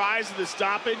surprised at the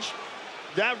stoppage.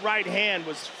 That right hand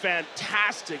was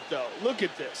fantastic, though. Look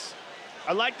at this.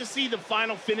 I like to see the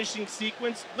final finishing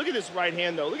sequence. Look at this right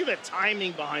hand, though. Look at the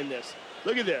timing behind this.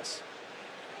 Look at this.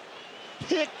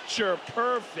 Picture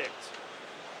perfect.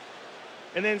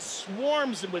 And then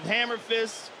swarms him with hammer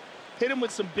fists. Hit him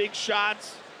with some big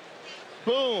shots.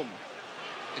 Boom.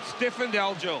 It stiffened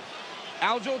Aljo.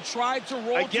 Aljo tried to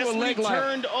roll to a leg lock. I guess he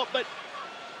turned up, but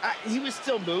he was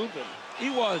still moving. He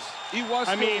was.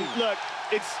 I mean, look,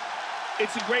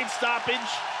 it's a great stoppage,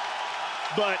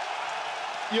 but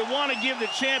you want to give the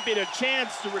champion a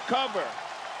chance to recover.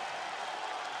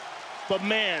 But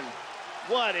man,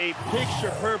 what a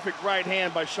picture-perfect right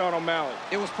hand by Sean O'Malley.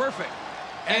 It was perfect.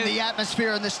 And the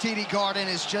atmosphere in this TD Garden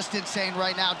is just insane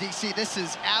right now, DC. This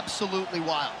is absolutely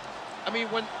wild. I mean,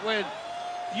 when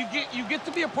you get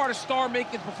to be a part of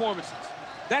star-making performances,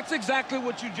 that's exactly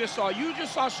what you just saw. You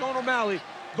just saw Sean O'Malley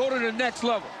go to the next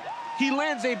level. He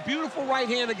lands a beautiful right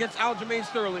hand against Aljamain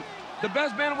Sterling, the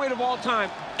best bantamweight of all time,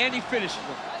 and he finishes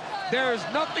him. There is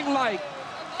nothing like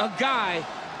a guy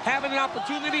having an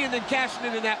opportunity and then cashing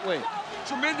it in that way.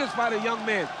 Tremendous by the young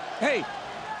man. Hey,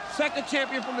 second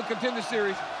champion from the Contender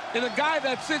Series, and a guy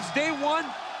that since day one,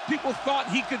 people thought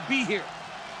he could be here.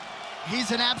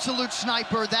 He's an absolute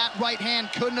sniper. That right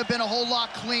hand couldn't have been a whole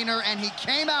lot cleaner, and he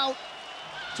came out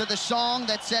to the song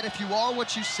that said, if you are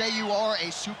what you say you are,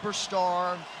 a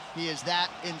superstar. He is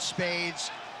that in spades.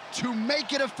 To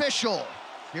make it official,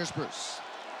 here's Bruce.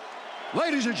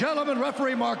 Ladies and gentlemen,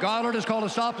 referee Mark Goddard has called a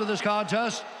stop to this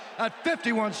contest at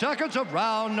 51 seconds of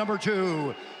round number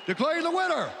 2. Declaring the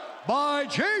winner by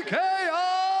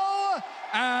TKO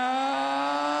and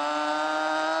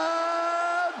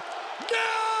new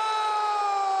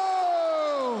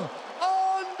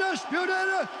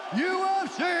undisputed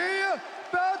UFC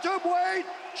bantamweight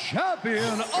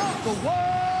champion of the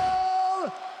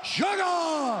world,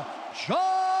 Sugar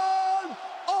Sean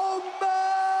O'Malley.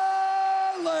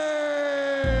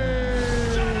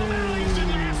 Sean O'Malley's the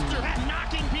master at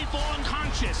knocking people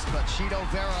unconscious. But Chito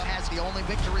Vera has the only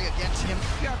victory against him.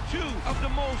 You have 2 of the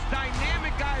most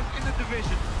dynamic guys in the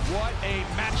division. What a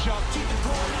matchup.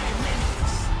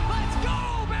 Let's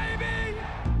go, baby!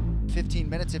 15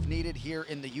 minutes if needed here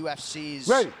in the UFC's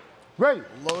Ready,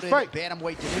 loaded fight.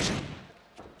 bantamweight division.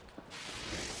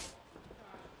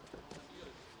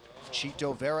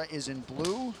 Chito Vera is in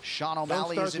blue. Sean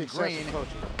O'Malley is in green.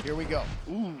 Here we go.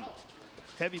 Ooh,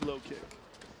 heavy low kick.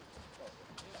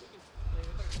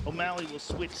 O'Malley will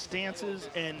switch stances,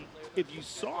 and if you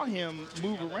saw him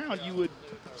move around, you would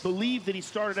believe that he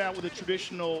started out with a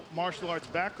traditional martial arts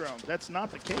background. That's not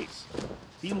the case.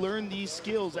 He learned these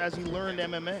skills as he learned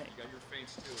MMA.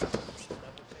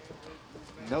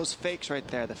 Those fakes right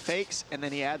there, the fakes, and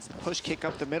then he adds the push kick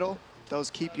up the middle. Those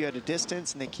keep you at a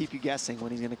distance, and they keep you guessing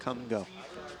when he's going to come and go.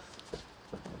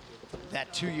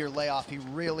 That 2-year layoff, he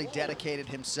really dedicated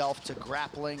himself to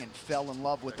grappling and fell in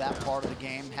love with that part of the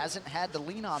game. Hasn't had to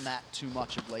lean on that too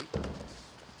much of late.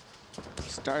 He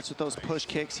starts with those push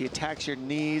kicks. He attacks your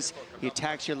knees. He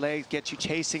attacks your legs, gets you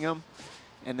chasing him.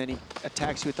 And then he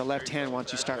attacks you with the left hand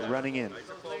once you start running in.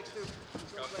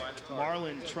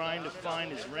 Marlon trying to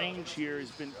find his range here.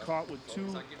 Has been caught with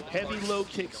 2 heavy low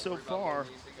kicks so far.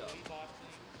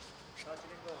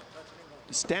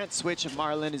 The stance switch of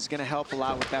Marlon is going to help a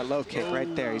lot with that low kick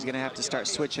right there. He's going to have to start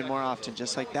switching more often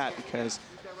just like that because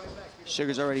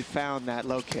Sugar's already found that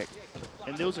low kick.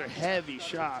 And those are heavy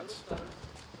shots.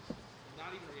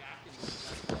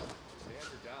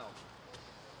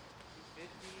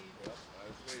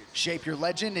 Shape Your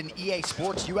Legend in EA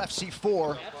Sports UFC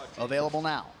 4, available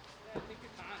now.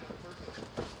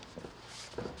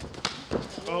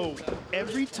 Oh,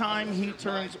 every time he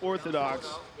turns orthodox,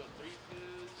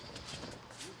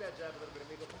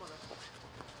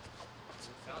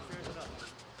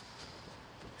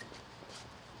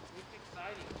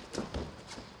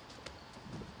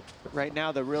 Right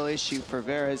now, the real issue for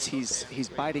Vera is he's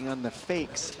biting on the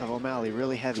fakes of O'Malley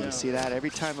really heavy. You see that? Every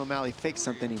time O'Malley fakes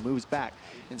something, he moves back.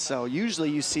 And so usually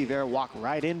you see Vera walk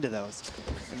right into those.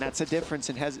 And that's a difference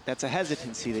in that's a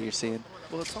hesitancy that you're seeing.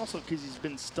 Well, it's also because he's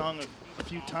been stung a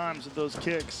few times with those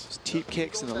kicks. Those teep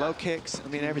kicks and the low kicks. I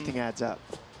mean, everything adds up.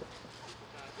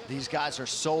 These guys are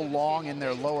so long in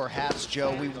their lower halves,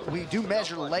 Joe. We do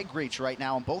measure leg reach right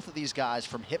now, and both of these guys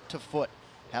from hip to foot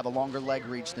have a longer leg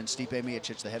reach than Stipe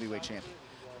Miocic, the heavyweight champion.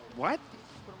 What?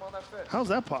 How's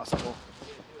that possible?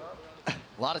 A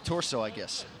lot of torso, I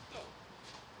guess.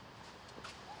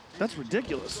 That's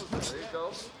ridiculous.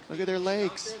 Look at their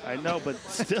legs. I know, but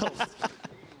still.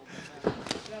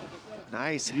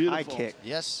 Nice Beautiful. high kick.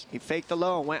 Yes. He faked the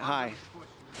low and went high.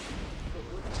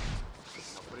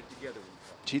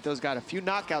 Chito's got a few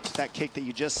knockouts with that kick that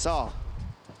you just saw.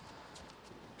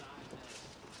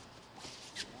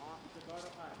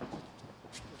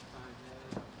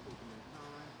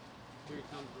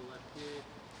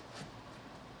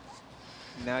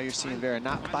 Now you're seeing Vera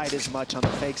not bite as much on the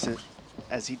fakes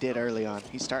as he did early on.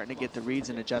 He's starting to get the reads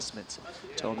and adjustments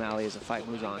to O'Malley as the fight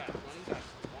moves on.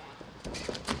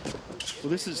 Well,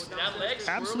 this is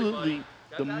absolutely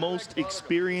the most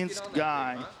experienced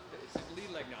guy.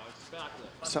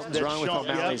 Something's wrong with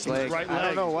O'Malley's leg. Right I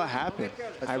don't know what happened.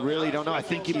 I really don't know. I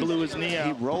think he blew his knee out.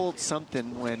 He rolled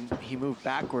something when he moved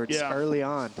backwards early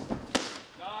on.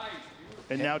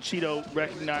 And now Chito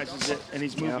recognizes it, and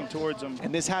he's moving towards him.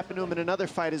 And this happened to him in another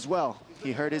fight as well.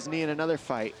 He hurt his knee in another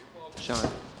fight, Sean.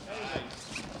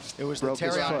 It was the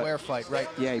Terrion Ware fight, right?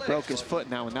 Yeah, he broke his foot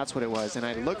in that one. That's what it was. And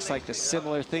it looks like a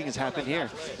similar thing has happened here.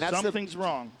 Something's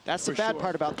wrong. That's the bad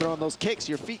part about throwing those kicks.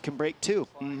 Your feet can break too.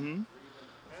 Mm-hmm.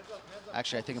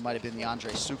 Actually, I think it might have been the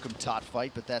Andre Sukumtot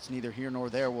fight, but that's neither here nor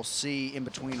there. We'll see in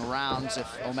between rounds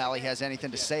if O'Malley has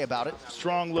anything to say about it.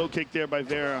 Strong low kick there by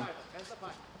Vera.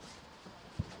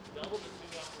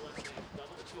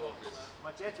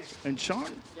 And Sean,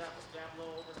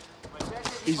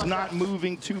 he's not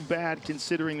moving too bad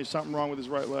considering there's something wrong with his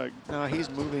right leg. No, he's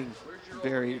moving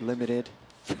very limited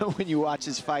when you watch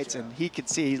his fights, and he can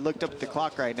see, he looked up at the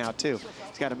clock right now too.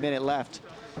 He's got a minute left.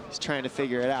 He's trying to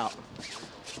figure it out.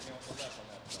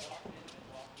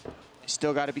 He's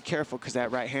still got to be careful because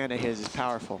that right hand of his is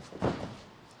powerful.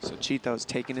 So Chito's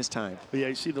taking his time. But yeah,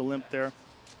 you see the limp there.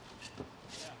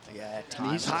 Yeah, at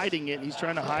times. He's hiding it. He's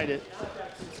trying to hide it.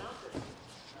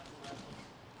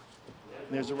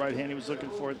 There's the right hand. He was looking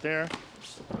for it there.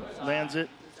 Lands it.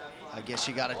 I guess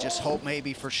you got to just hope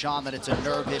maybe for Sean that it's a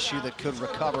nerve issue that could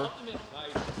recover.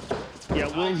 Yeah,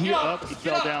 we'll hear up. He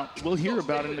fell down. We'll hear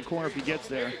about it in the corner if he gets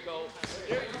there.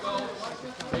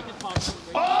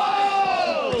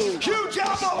 Oh! Huge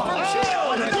elbow from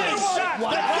Chito. Nice shot.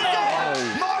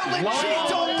 Marlon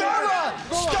Chito Vera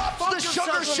stops the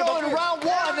Sugar Show in round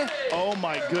one. Oh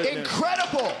my goodness.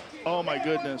 Incredible. Oh my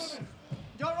goodness.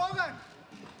 Yo, Rogan.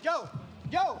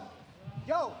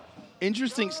 Yo.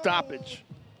 Interesting stoppage.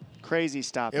 Crazy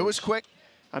stoppage. It was quick.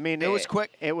 I mean, it was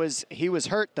quick. He was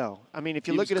hurt though. I mean, if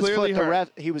you He look at was his foot, clearly hurt.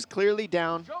 he was clearly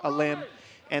down a limb,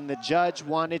 and the judge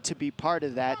wanted to be part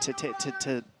of that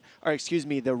or excuse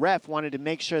me, the ref wanted to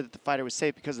make sure that the fighter was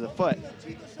safe because of the foot.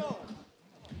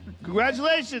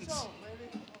 Congratulations.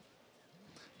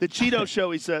 The Chito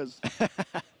Show, he says.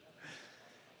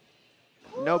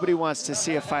 Nobody wants to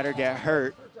see a fighter get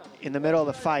hurt in the middle of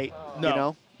the fight. No. You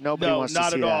know, nobody wants to see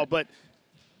that. not at all. But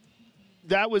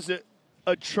that was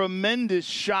a tremendous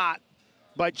shot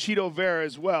by Chito Vera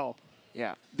as well.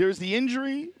 Yeah. There's the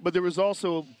injury, but there was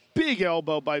also a big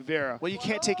elbow by Vera. Well, you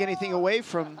can't take anything away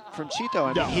from Chito.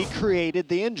 I mean, he created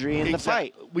the injury in the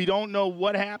fight. We don't know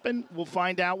what happened. We'll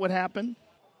find out what happened.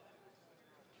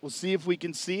 We'll see if we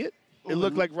can see it. It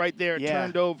looked like right there it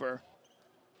turned over.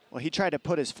 Well, he tried to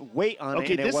put his weight on it,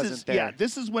 and it wasn't there. Yeah,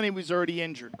 this is when he was already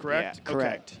injured, correct? Yeah,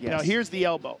 correct. Okay. Yes. Now, here's the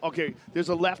elbow. Okay, there's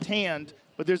a left hand,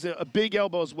 but there's a big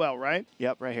elbow as well, right?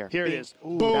 Yep, right here. Here it is.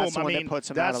 Ooh, Boom. that's the one that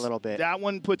puts him out a little bit. That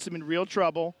one puts him in real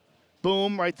trouble.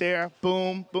 Boom, right there.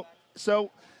 Boom, boom.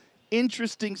 So,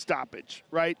 interesting stoppage,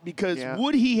 right? Because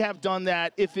would he have done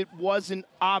that if it wasn't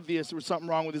obvious there was something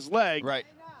wrong with his leg? Right.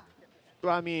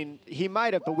 Well, I mean, he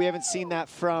might have, but we haven't seen that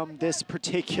from this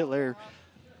particular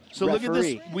So referee. look at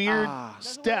this weird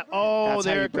step. Oh, that's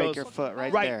there how you it break goes. your foot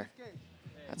right there.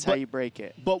 That's But- how you break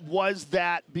it. But was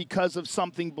that because of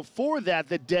something before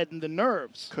that deadened the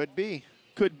nerves? Could be.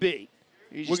 Could be.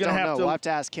 You just don't know. We'll have to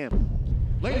ask him.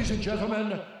 Ladies and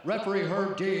gentlemen, referee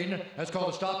Herb Dean has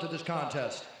called a stop to this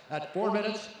contest at 4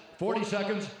 minutes, 40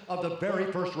 seconds of the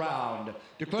very first round.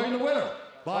 Declaring the winner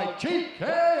by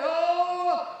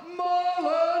TKO,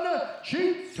 Marlon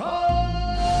Cheeto.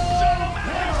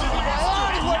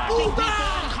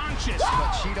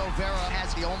 But Cheeto Vera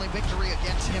has the only victory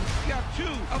against him. You have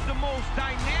two of the most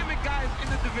dynamic guys in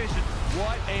the division.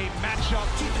 What a matchup.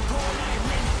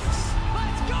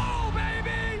 Let's go,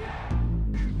 baby!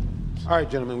 All right,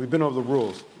 gentlemen, we've been over the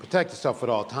rules. Protect yourself at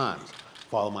all times.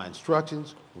 Follow my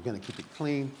instructions. We're going to keep it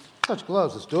clean. Touch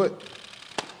gloves. Let's do it.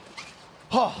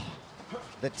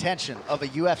 The tension of a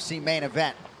UFC main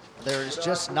event. There is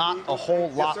just not a whole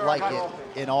lot like it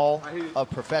in all of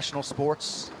professional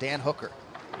sports. Dan Hooker,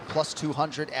 plus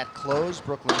 200 at close.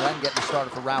 Brooklyn Wren getting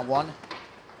started for round one.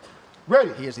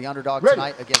 Ready. He is the underdog Ready.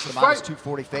 tonight against the Let's minus fight.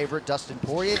 240 favorite, Dustin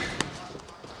Poirier.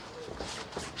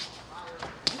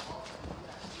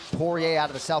 Poirier out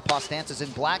of the southpaw stance is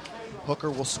in black. Hooker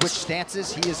will switch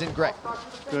stances. He is in gray.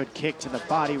 Good kick to the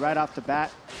body right off the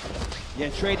bat. Yeah,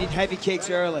 trading heavy kicks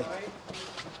early.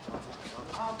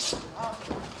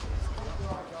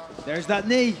 There's that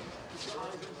knee.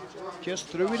 Just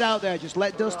threw it out there. Just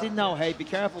let Dustin know, hey, be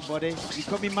careful, buddy. If you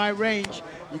come in my range,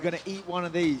 you're going to eat one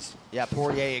of these. Yeah,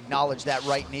 Poirier acknowledged that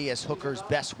right knee as Hooker's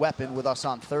best weapon with us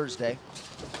on Thursday.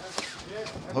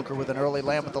 Hooker with an early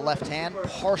land with the left hand.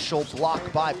 Partial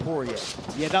block by Poirier.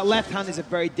 Yeah, that left hand is a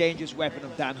very dangerous weapon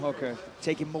of Dan Hooker.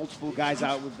 Taking multiple guys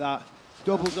out with that.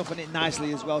 Doubles up on it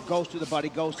nicely as well. Goes to the body,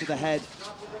 goes to the head.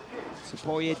 So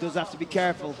Poirier does have to be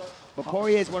careful. But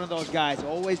Poirier is one of those guys,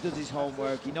 always does his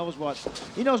homework. He knows what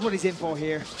he's in for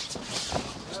here.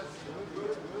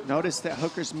 Notice that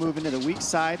Hooker's moving to the weak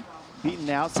side, beating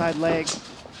the outside leg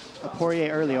of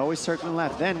Poirier early, always circling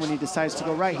left. Then when he decides to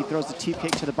go right, he throws the teep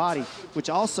kick to the body, which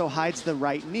also hides the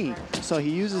right knee. So he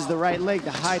uses the right leg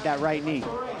to hide that right knee.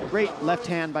 Great left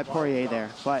hand by Poirier there.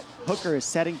 But Hooker is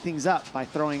setting things up by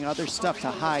throwing other stuff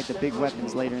to hide the big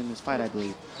weapons later in this fight, I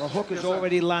believe. Well, Hooker's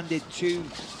already landed 2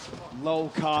 low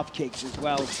calf kicks as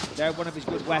well. They're one of his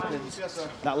good weapons.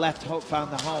 That left hook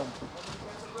found the home.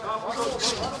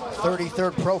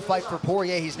 33rd pro fight for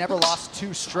Poirier. He's never lost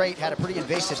 2 straight. Had a pretty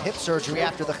invasive hip surgery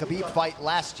after the Khabib fight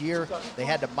last year. They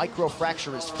had to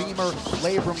microfracture his femur.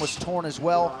 Labrum was torn as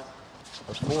well.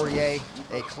 But Poirier,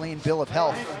 a clean bill of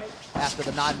health after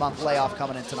the 9-month layoff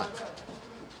coming in tonight.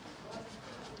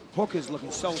 Hooker's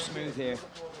looking so smooth here.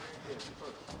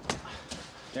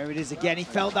 There it is again. He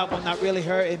felt that one. That really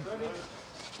hurt him.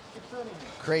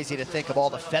 Crazy to think of all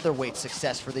the featherweight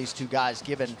success for these two guys,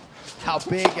 given how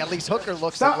big at least Hooker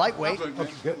looks at lightweight.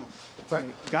 Okay, good.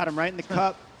 Got him right in the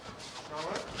cup.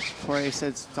 Poirier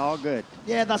says it's all good.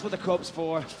 Yeah, that's what the cup's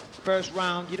for. First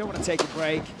round, you don't want to take a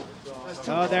break.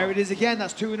 Oh, there it is again.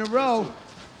 That's 2 in a row.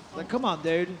 Like, come on,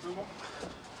 dude.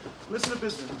 Listen to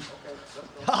business.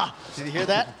 Did you hear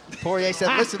that? Poirier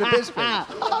said, listen to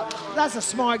Bisping. That's a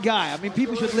smart guy. I mean,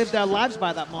 people should live their lives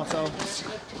by that motto.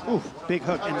 Ooh, big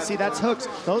hook. And see, that's hooks.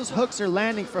 Those hooks are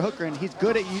landing for Hooker, and he's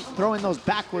good at throwing those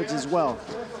backwards as well.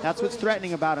 That's what's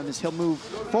threatening about him, is he'll move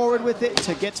forward with it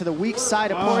to get to the weak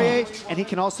side of Poirier, and he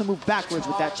can also move backwards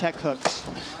with that check hook.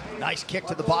 Nice kick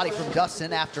to the body from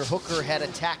Dustin after Hooker had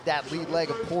attacked that lead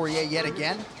leg of Poirier yet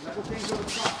again.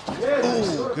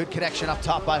 Ooh, good connection up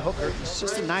top by Hooker. It's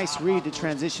just a nice read to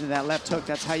transition to that left hook.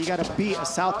 That's how you got to beat a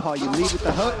southpaw. You lead with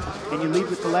the hook, and you lead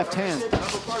with the left hand.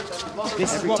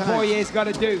 This is what Poirier's got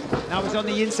to do. Now he's on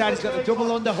the inside. He's got the double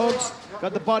underhooks,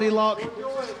 got the body lock.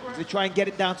 To try and get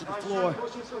it down to the floor.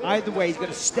 Either way, he's got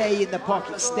to stay in the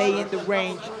pocket, stay in the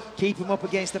range, keep him up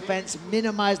against the fence,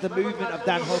 minimize the movement of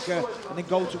Dan Hooker, and then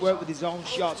go to work with his own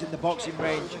shots in the boxing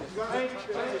range.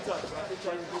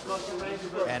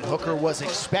 And Hooker was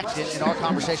expectant in our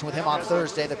conversation with him on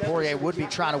Thursday that Poirier would be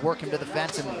trying to work him to the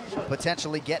fence and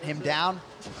potentially get him down.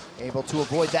 Able to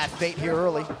avoid that fate here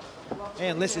early.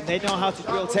 And listen, they know how to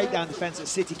drill takedown defense at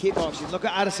City Kickboxing. Look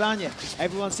at Adesanya.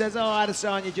 Everyone says, oh,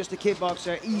 Adesanya, just a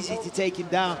kickboxer, easy to take him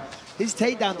down. His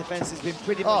takedown defense has been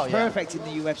pretty much perfect in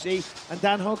the UFC, and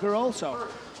Dan Hooker also.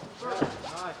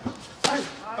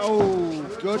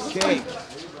 Oh, good kick.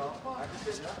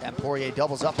 And Poirier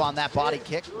doubles up on that body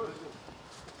kick.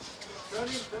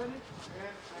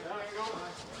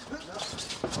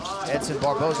 Edson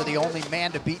Barboza, the only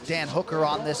man to beat Dan Hooker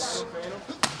on this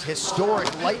historic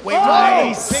lightweight.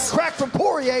 Nice. Big crack from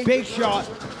Poirier. Big shot.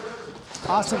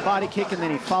 Awesome body kick, and then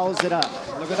he follows it up.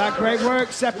 Look at that great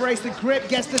work. Separates the grip,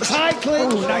 gets the tight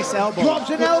clinch. Ooh, nice elbow.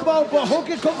 Drops an elbow, but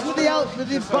Hooker comes with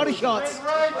the body shots.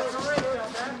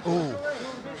 Ooh.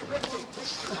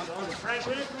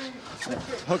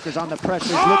 Hooker's on the pressure.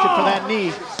 He's looking for that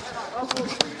knee.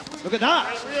 Look at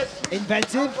that.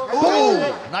 Inventive. Ooh,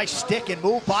 nice stick and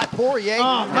move by Poirier.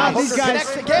 Oh, now these Hooker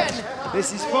guys connects again.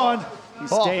 This is fun. He's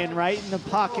staying right in the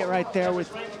pocket right there with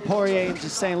Poirier and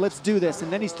just saying, let's do this.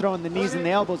 And then he's throwing the knees and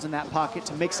the elbows in that pocket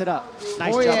to mix it up.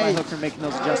 Nice job by Hooker making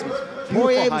those adjustments.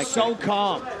 Poirier was so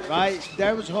calm, right?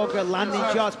 There was Hooker landing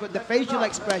shots, but the facial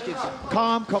expression,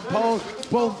 calm, composed,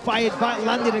 boom, fired back,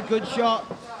 landed a good shot.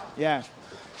 Yeah.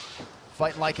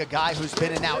 Fighting like a guy who's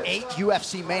been in now 8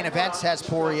 UFC main events, has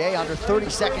Poirier. Under 30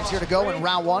 seconds here to go in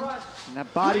round 1. And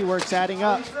that body work's adding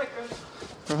up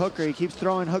for Hooker. He keeps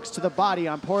throwing hooks to the body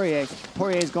on Poirier.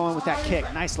 Poirier's going with that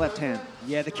kick. Nice left hand.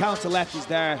 Yeah, the counter left is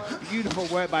there. Beautiful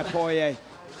work by Poirier.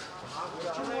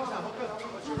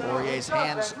 Poirier's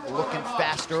hands looking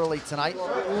fast early tonight.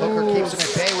 Hooker keeps him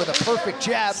at bay with a perfect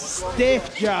jab.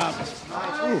 Stiff jab.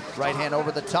 Ooh, right hand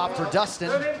over the top for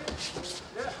Dustin.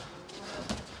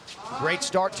 Great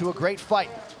start to a great fight.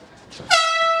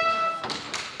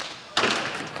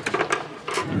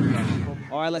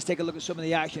 All right, let's take a look at some of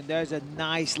the action. There's a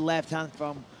nice left hand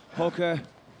from Hooker.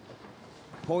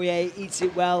 Poirier eats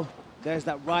it well. There's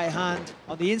that right hand.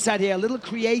 On the inside here, a little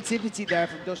creativity there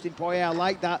from Dustin Poirier. I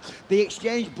like that. The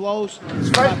exchange blows.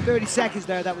 About 30 seconds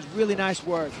there. That was really nice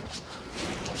work.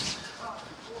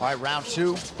 All right, round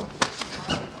 2.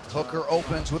 Hooker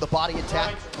opens with a body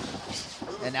attack.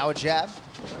 And now a jab.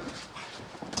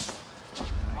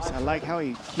 I like how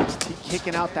he keeps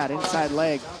kicking out that inside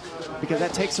leg, because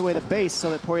that takes away the base so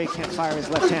that Poirier can't fire his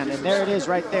left hand. And there it is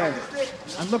right there.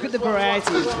 And look at the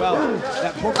variety as well.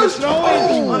 That Hooker's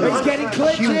throwing. He's getting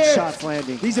clipped Huge here. shots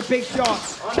landing. These are big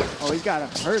shots. Oh, he's got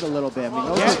him hurt a little bit. I mean,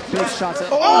 those are big shots. They're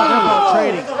both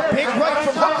trading. Big right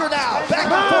from Hooker now.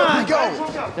 Back and forth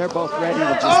we go. They're both ready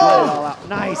to just let it all out.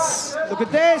 Nice. Look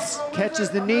at this.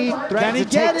 Catches the knee, threatens a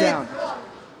takedown.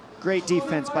 Great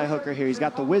defense by Hooker here. He's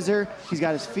got the whizzer. He's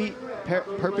got his feet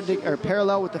perpendicular or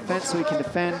parallel with the fence so he can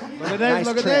defend. Look at this. Nice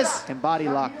Look at trick. this. And body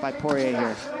lock by Poirier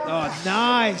here. Oh,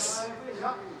 nice.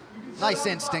 Nice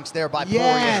instincts there by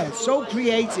Yeah, Poirier. so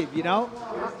creative, you know?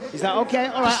 He's like, okay,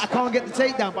 all right, I can't get the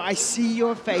takedown, but I see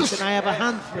your face and I have a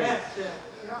hand for it.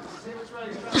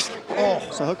 Oh,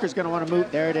 so Hooker's going to want to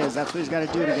move. There it is. That's what he's got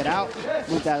to do to get out.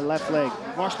 Move that left leg.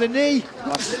 Watch the knee.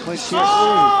 Watch the clinch here.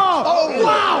 Oh,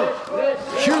 wow.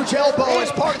 Huge elbow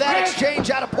as part of that exchange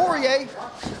out of Poirier.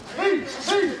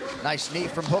 Nice knee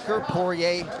from Hooker.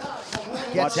 Poirier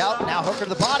gets out. Now Hooker to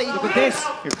the body. Look at this.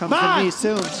 Here comes the knee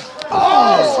soon.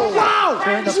 Oh, wow.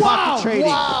 They're in the pocket trading.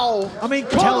 Wow. I mean,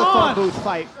 come Telephone on. booth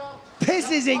fight.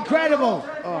 This is incredible.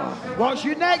 Oh. Watch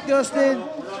your neck, Dustin.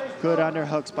 Good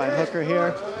underhooks by Hooker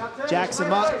here. Jacks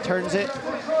him up, turns it.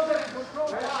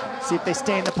 See if they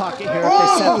stay in the pocket here, if they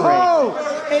separate.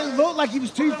 Oh, it looked like he was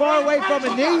too far away from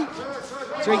a knee.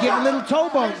 So he getting a little toe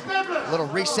bone. A little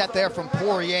reset there from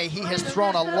Poirier. He has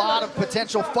thrown a lot of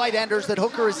potential fight enders that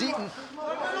Hooker has eaten.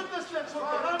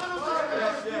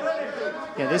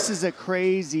 Yeah, this is a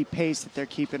crazy pace that they're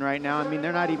keeping right now. I mean,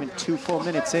 they're not even 2 full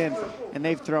minutes in, and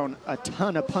they've thrown a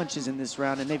ton of punches in this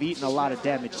round, and they've eaten a lot of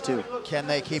damage, too. Can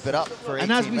they keep it up for 18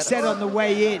 And as we minutes? said on the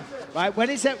way in, right, when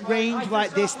it's at range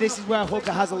like this is where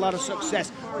Hooker has a lot of success.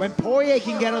 When Poirier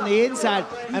can get on the inside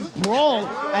and brawl,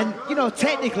 and, you know,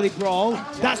 technically brawl,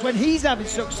 that's when he's having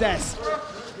success.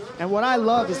 And what I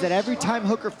love is that every time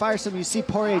Hooker fires something, you see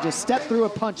Poirier just step through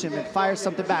and punch him and fire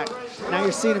something back. Now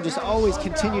you're seeing him just always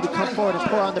continue to come forward and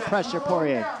pour on the pressure,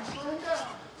 Poirier.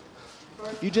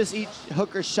 If you just eat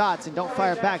Hooker's shots and don't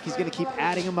fire back, he's going to keep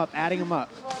adding them up, adding them up.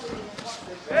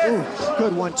 Ooh,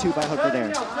 good 1-2 by Hooker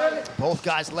there. Both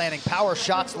guys landing power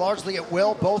shots largely at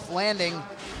will, both landing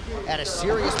at a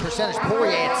serious percentage.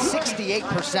 Poirier at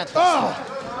 68%.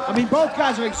 I mean, both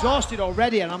guys are exhausted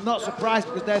already, and I'm not surprised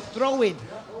because they're throwing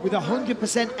with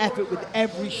 100% effort with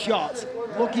every shot,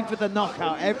 looking for the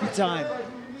knockout every time.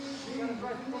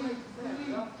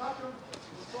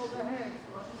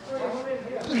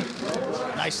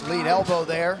 Nice lead elbow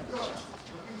there.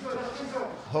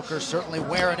 Hooker certainly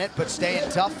wearing it, but staying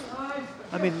tough.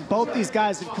 I mean, both these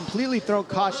guys have completely thrown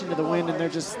caution to the wind, and they're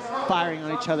just firing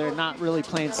on each other and not really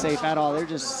playing safe at all. They're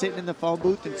just sitting in the phone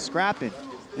booth and scrapping.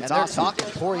 And they're talking.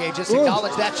 Poirier just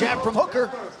acknowledged that jab from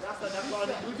Hooker.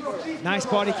 Nice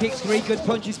body kick, 3 good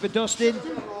punches for Dustin.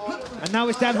 And now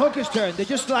it's Dan Hooker's turn. They're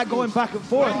just like going back and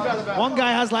forth. One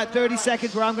guy has like 30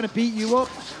 seconds where I'm going to beat you up,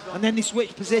 and then they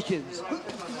switch positions.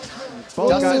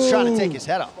 Dustin's trying to take his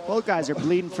head off. Both guys are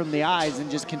bleeding from the eyes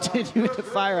and just continuing to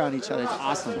fire on each other. It's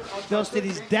awesome. Dustin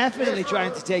is definitely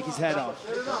trying to take his head off.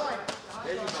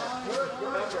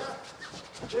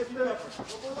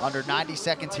 Under 90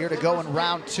 seconds here to go in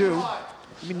round 2.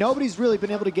 I mean, nobody's really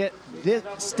been able to get this,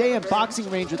 stay in boxing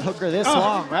range with Hooker this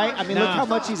long, right? I mean, look how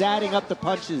much he's adding up the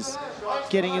punches,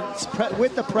 getting in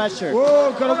with the pressure.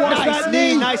 Whoa, gotta watch nice that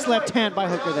knee. Nice left hand by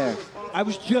Hooker there. I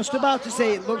was just about to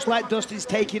say it looks like Dustin's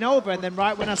taking over, and then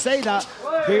right when I say that,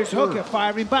 here's Hooker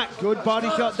firing back. Good body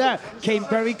shot there. Came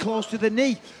very close to the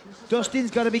knee.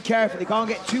 Dustin's got to be careful. He can't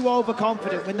get too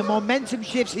overconfident. When the momentum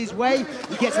shifts his way,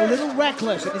 he gets a little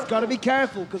reckless, and he's got to be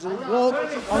careful because he'll walk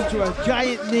onto a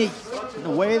giant knee. The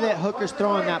way that Hooker's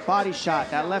throwing that body shot,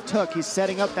 that left hook, he's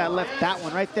setting up that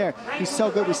one right there. He's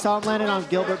so good. We saw him landing on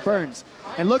Gilbert Burns.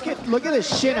 And look at the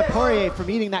shin of Poirier from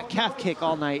eating that calf kick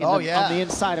all night on the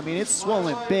inside. I mean, it's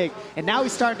swollen big. And now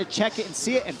he's starting to check it and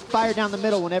see it and fire down the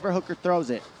middle whenever Hooker throws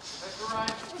it.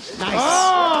 Nice.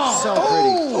 Oh! So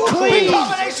pretty. Clean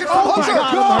combination from Hooker.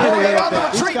 Poirier on the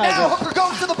retreat now. Hooker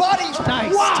goes to the body.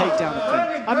 Nice takedown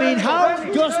attempt. I mean, how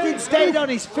Dustin stayed on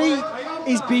his feet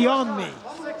is beyond me.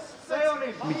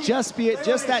 I mean, just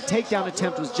that takedown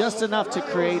attempt was just enough to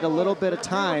create a little bit of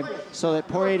time so that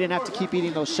Poirier didn't have to keep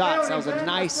eating those shots. That was a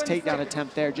nice takedown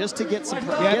attempt there, just to get some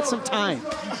time.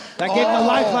 That gave him a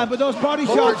lifeline, but those body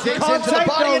shots, you can't take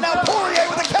those. And now Poirier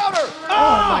with a counter.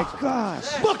 Oh my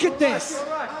gosh! Look at this!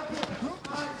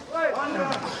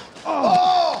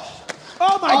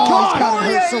 Oh my God!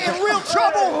 Poirier in real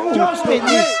trouble. Dustin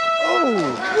is.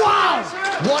 Wow!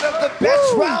 One of the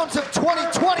best rounds of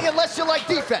 2020, unless you like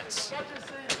defense.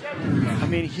 I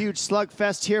mean, huge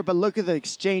slugfest here, but look at the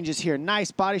exchanges here.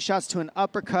 Nice body shots to an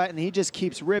uppercut, and he just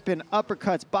keeps ripping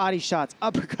uppercuts, body shots,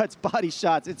 uppercuts, body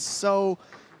shots. It's so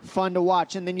fun to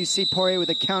watch. And then you see Poirier with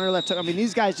a counter left hook. I mean,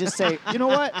 these guys just say, you know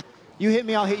what? You hit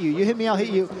me, I'll hit you. You hit me, I'll hit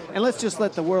you. And let's just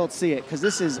let the world see it, because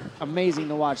this is amazing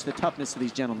to watch, the toughness of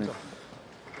these gentlemen.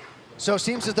 So it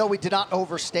seems as though we did not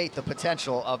overstate the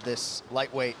potential of this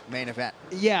lightweight main event.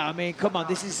 Yeah, I mean, come on.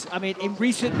 This is, I mean, in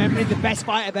recent memory, the best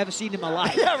fight I've ever seen in my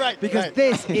life. Yeah, right. Because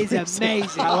this is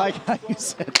amazing. I like how you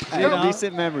said that. You know?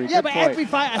 Recent memory. Yeah, Good but point. every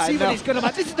fight I see when it's good, I'm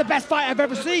like, this is the best fight I've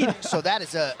ever seen. So that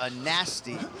is a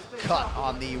nasty cut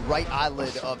on the right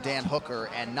eyelid of Dan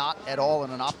Hooker, and not at all in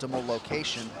an optimal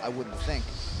location, I wouldn't think.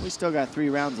 We still got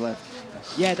 3 rounds left.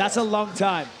 Yeah, that's a long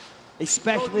time,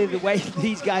 especially the way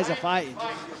these guys are fighting.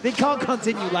 They can't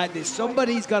continue like this.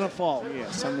 Somebody's gonna fall.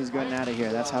 Yeah, somebody's getting out of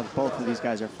here. That's how both of these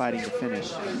guys are fighting to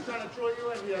finish.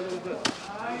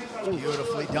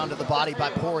 Beautifully done to the body by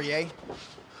Poirier.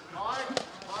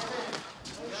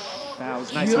 That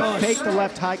was nice. He faked the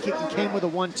left high kick and came with a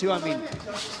 1-2. I mean,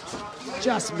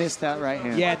 just missed that right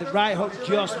hand. Yeah, the right hook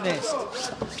just missed.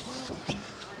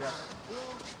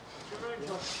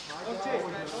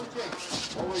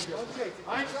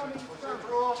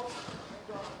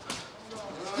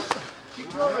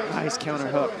 Nice counter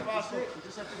hook.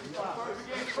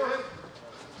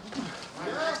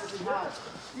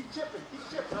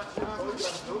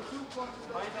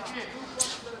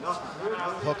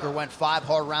 Hooker went 5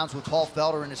 hard rounds with Paul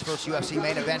Felder in his first UFC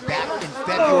main event back in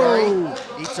February.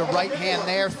 Eats a right hand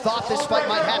there. Thought this fight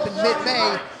might happen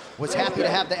mid-May. Was happy to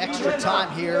have the extra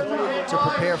time here to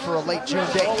prepare for a late June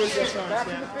date.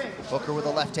 Hooker with a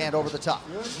left hand over the top.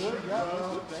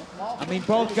 I mean,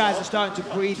 both guys are starting to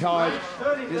breathe hard.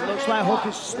 It looks like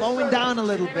Hooker's slowing down a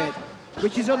little bit,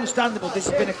 which is understandable. This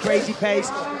has been a crazy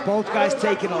pace. Both guys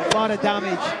taking a lot of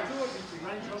damage.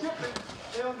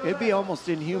 It'd be almost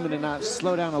inhuman to not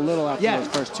slow down a little after those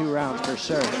first 2 rounds, for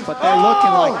sure. But they're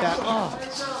looking like that.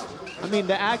 Oh. I mean,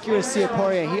 the accuracy of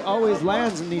Poirier, he always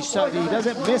lands in these shots. He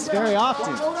doesn't miss very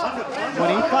often.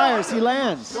 When he fires, he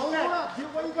lands.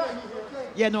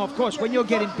 Yeah, no, of course, when you're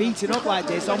getting beaten up like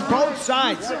this, on both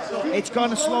sides, it's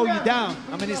going to slow you down.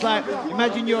 I mean, it's like,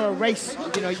 imagine you're a race,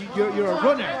 you know, you're a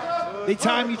runner. They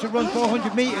time you to run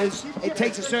 400 meters, it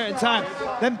takes a certain time.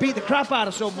 Then beat the crap out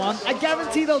of someone. I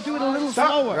guarantee they'll do it a little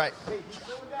slower. Right.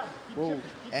 Whoa.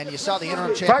 And you saw the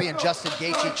interim champion, Justin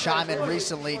Gaethje, chime in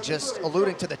recently, just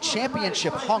alluding to the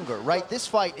championship hunger, right? This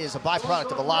fight is a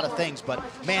byproduct of a lot of things, but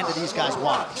man, do these guys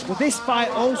want it. Well, this fight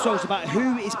also is about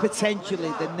who is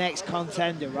potentially the next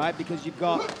contender, right? Because you've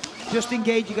got Justin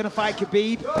Gaethje, you're going to fight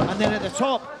Khabib, and then at the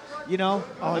top, you know.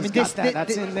 Oh, I mean,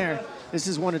 that's in there. This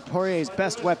is one of Poirier's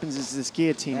best weapons, is this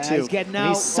guillotine, too. He's getting out. And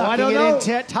he's sucking it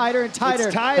in tighter and tighter.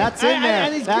 It's tight. That's in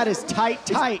there. That is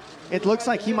tight. It looks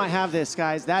like he might have this,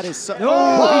 guys. That is so...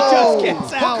 Oh, he just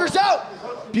gets out. Hooker's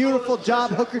out. Beautiful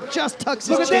job. Hooker just tucks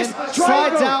his chin, this.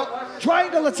 slides out.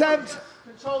 Triangle attempt.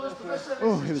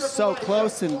 Oh, it was so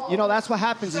close. And, you know, that's what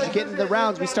happens as you get into the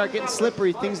rounds. We start getting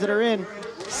slippery. Things that are in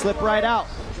slip right out.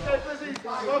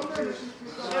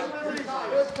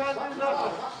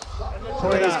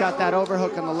 Poirier's got that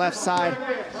overhook on the left side.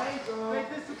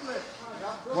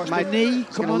 Watch the knee,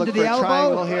 come under the elbow.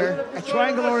 Triangle here. A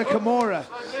triangle or a Kimura.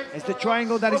 It's the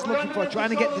triangle that he's looking for, trying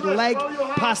to get the leg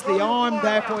past the arm,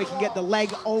 therefore he can get the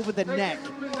leg over the neck.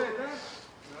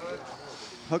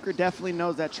 Hooker definitely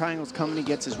knows that triangle's coming. He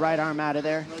gets his right arm out of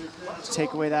there to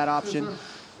take away that option.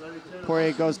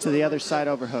 Poirier goes to the other side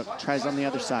overhook, tries on the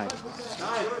other side.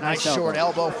 Nice short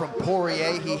elbow from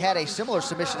Poirier. He had a similar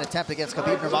submission attempt against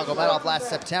Khabib Nurmagomedov last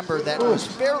September that was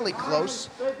fairly close.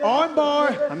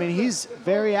 Armbar. I mean, he's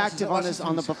very active on this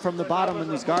from the bottom in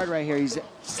his guard right here. He's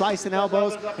slicing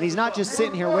elbows, and he's not just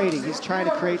sitting here waiting. He's trying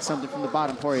to create something from the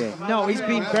bottom, Poirier. No, he's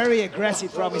been very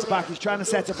aggressive from his back. He's trying to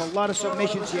set up a lot of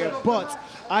submissions here, but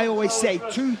I always say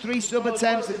 2-3 sub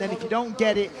attempts, and then if you don't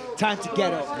get it, time to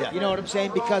get up. Yeah. You know what I'm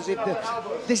saying? Because if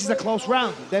this is a close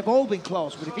round. They've all been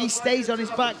close, but if he stays on his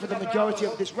back for the majority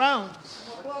of this round,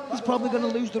 he's probably going to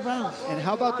lose the round. And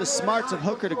how about the smarts of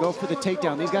Hooker to go for the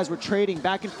takedown? These guys were trading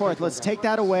back and forth. Let's take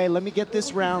that away. Let me get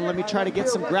this round. Let me try to get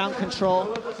some ground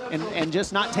control and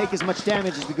just not take as much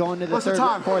damage as we go into the third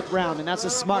and fourth round. And that's a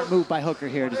smart move by Hooker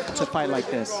here to fight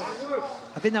like this.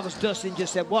 I think that was Dustin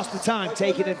just said, what's the time?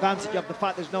 Taking advantage of the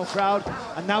fact there's no crowd.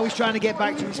 And now he's trying to get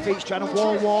back to his feet. He's trying to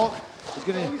wall walk. He's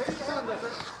going to...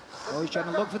 Oh, he's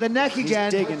trying to look for the neck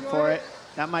again. He's digging for it.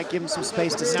 That might give him some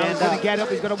space to stand up. He's going to get up.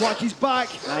 He's going to watch his back.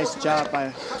 Nice job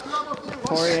by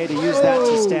Poirier to use that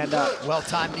to stand up.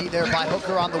 Well-timed knee there by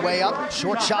Hooker on the way up.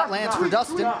 Short shot lands for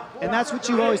Dustin. And that's what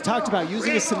you always talked about,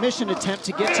 using a submission attempt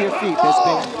to get to your feet.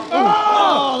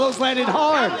 Oh, those landed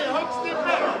hard.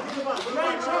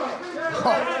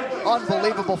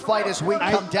 Unbelievable fight as we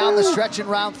come down the stretch in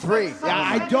round 3. Yeah,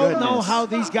 I don't know how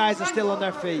these guys are still on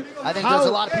their feet. I think there's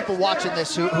a lot of people watching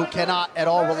this who cannot at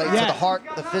all relate to the heart,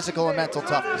 the physical, and mental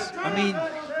toughness. I mean,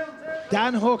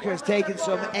 Dan Hooker has taken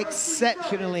some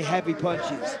exceptionally heavy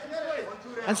punches.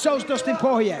 And so's Dustin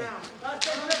Poirier. I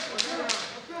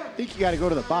think you got to go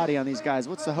to the body on these guys.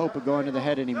 What's the hope of going to the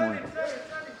head anymore?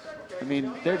 I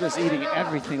mean, they're just eating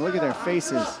everything. Look at their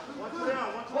faces.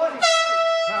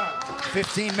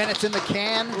 15 minutes in the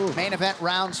can. Main event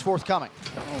rounds forthcoming.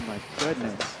 Oh my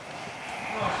goodness.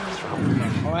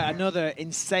 All right, another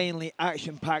insanely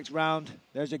action-packed round.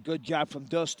 There's a good jab from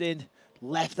Dustin.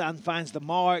 Left hand finds the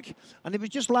mark. And it was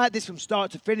just like this from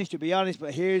start to finish, to be honest.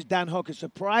 But here's Dan Hooker.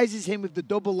 Surprises him with the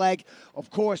double leg. Of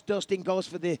course, Dustin goes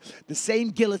for the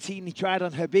same guillotine he tried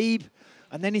on Khabib.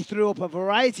 And then he threw up a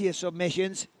variety of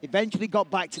submissions. Eventually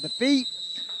got back to the feet.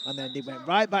 And then they went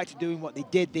right back to doing what they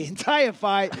did the entire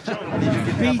fight,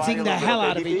 beating the hell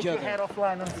out of each other.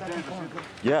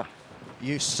 Yeah.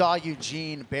 You saw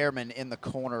Eugene Behrman in the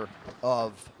corner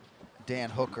of Dan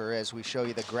Hooker as we show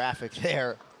you the graphic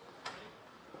there.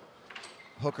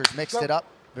 Hooker's mixed it up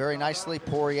very nicely.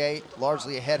 Poirier,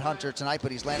 largely a headhunter tonight,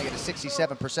 but he's landing at a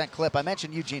 67% clip. I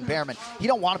mentioned Eugene Behrman. He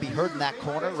don't want to be hurt in that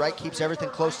corner, right? Keeps everything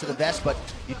close to the vest, but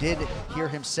you did hear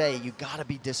him say, you got to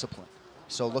be disciplined.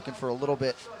 So looking for a little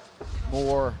bit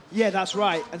more. Yeah, that's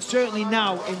right. And certainly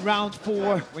now in round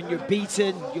 4, when you're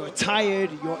beaten, you're tired,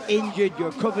 you're injured,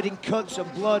 you're covered in cuts and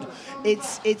blood,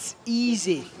 it's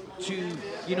easy to,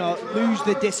 you know, lose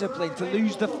the discipline, to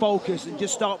lose the focus and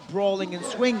just start brawling and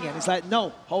swinging. It's like,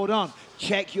 no, hold on,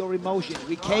 check your emotions.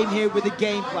 We came here with a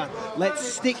game plan. Let's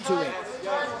stick to it.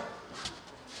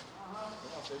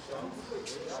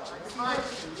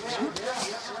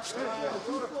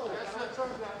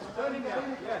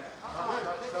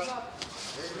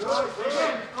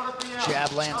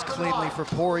 Jab lands cleanly for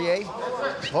Poirier.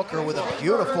 Hooker with a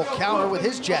beautiful counter with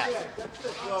his jab.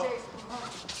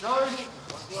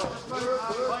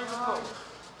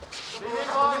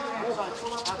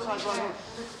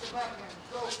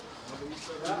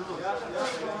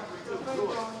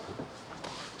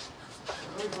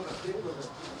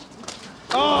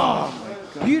 Oh,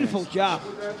 beautiful job.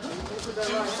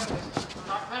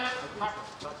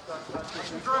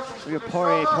 Look at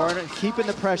Poirier keeping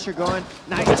the pressure going.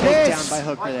 Nice takedown by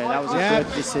Hooker there. That was a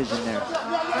good decision there.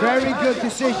 Very good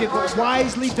decision, but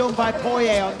wisely done by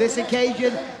Poirier on this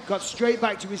occasion. Got straight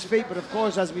back to his feet, but of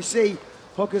course, as we see,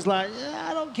 Hooker's like, yeah,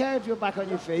 I don't care if you're back on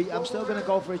your feet. I'm still going to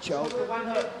go for a choke.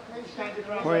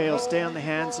 Poirier will stay on the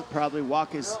hands, probably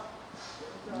walk his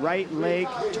right leg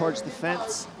towards the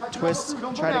fence, twist,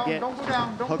 try to get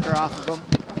Hooker off of him.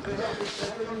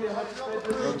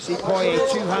 We see Poirier,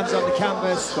 2 hands on the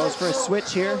canvas. Goes for a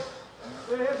switch here.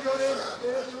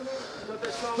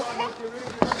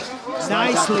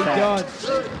 Nicely done.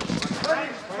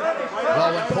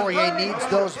 Well, when Poirier needs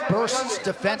those bursts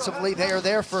defensively, they are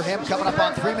there for him. Coming up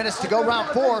on 3 minutes to go, round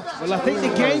 4. Well, I think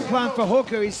the game plan for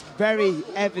Hooker is very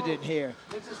evident here.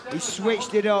 He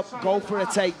switched it up, go for a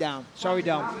takedown. Sorry,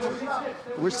 Dom.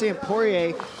 We're seeing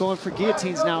Poirier going for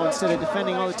guillotines now instead of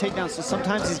defending all the takedowns. So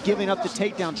sometimes he's giving up the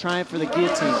takedown, trying for the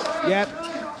guillotine. Yep.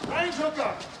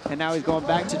 And now he's going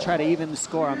back to try to even the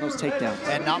score on those takedowns.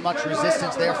 And not much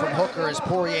resistance there from Hooker as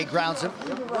Poirier grounds him.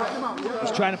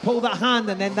 He's trying to pull that hand,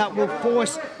 and then that will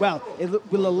force, well, it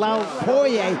will allow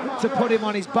Poirier to put him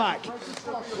on his back.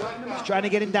 He's trying to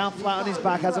get him down flat on his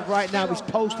back. As of right now, he's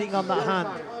posting on that hand.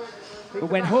 But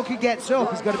when Hooker gets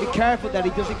up, he's got to be careful that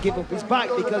he doesn't give up his back,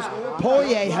 because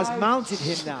Poirier has mounted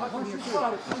him now.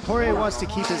 Poirier wants to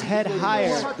keep his head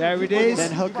higher. There it is.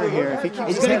 Than Hooker here. If he keeps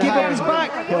he's his going to head give higher, up his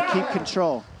back. He'll keep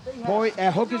control.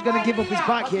 Hooker's going to give up his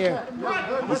back here.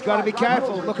 He's got to be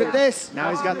careful. Look at this. Now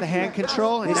he's got the hand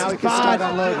control, and this now is he can bad. start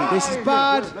unloading. This is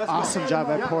bad. Awesome job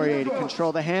by Poirier to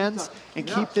control the hands and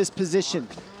keep this position.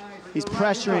 He's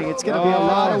pressuring. It's going to be a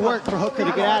lot of work for Hooker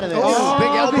to get out of this. Oh, big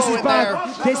elbow this is in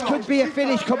bad. there. This could be a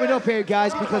finish coming up here,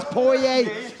 guys, because Poirier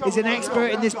is an expert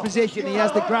in this position. He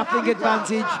has the grappling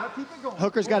advantage.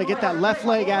 Hooker's got to get that left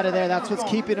leg out of there. That's what's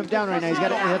keeping him down right now.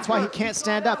 That's why he can't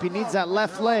stand up. He needs that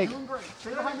left leg.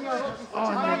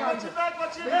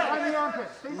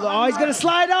 Oh, he's going to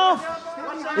slide off.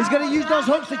 He's going to use those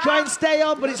hooks to try and stay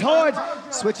on, but it's hard.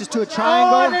 Switches to a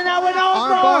triangle. Oh, and then now an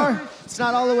armbar. It's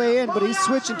not all the way in, but he's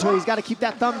switching to it. He's got to keep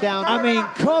that thumb down. I mean,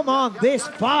 come on, this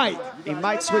fight. He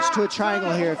might switch to a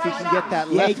triangle here if he can get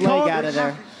that left leg out of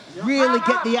there. Really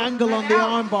get the angle on the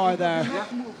armbar there.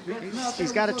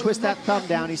 He's got to twist that thumb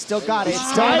down. He's still got it.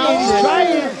 He's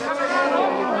trying.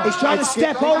 He's trying to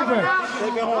step over.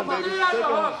 Take it home, baby. Take it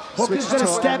home. Hooker's going to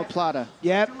step. Omoplata.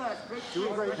 Yep.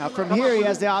 Now from here, he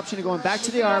has the option of going back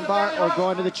to the armbar or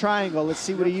going to the triangle. Let's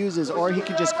see what he uses. Or he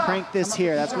can just crank this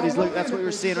here. That's what That's what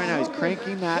we're seeing right now. He's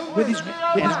cranking that with his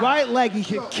right leg. He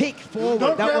should kick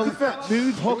forward. That will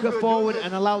move Hooker forward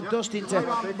and allow Dustin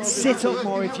to sit up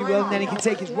more, if you will. And then he can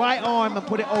take his right arm and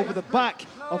put it over the back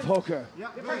of Hooker,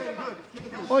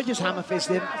 or just hammer fist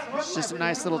him. It's just a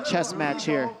nice little chess match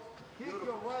here.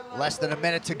 Less than a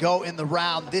minute to go in the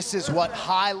round. This is what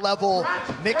high-level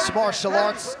mixed martial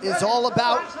arts is all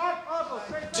about.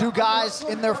 Two guys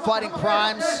in their fighting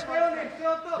primes.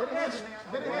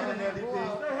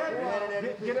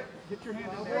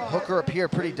 Hooker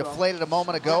appeared pretty deflated a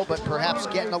moment ago, but perhaps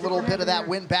getting a little bit of that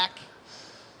win back.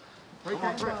 Break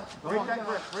that grip. Break that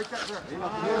grip. Break that grip.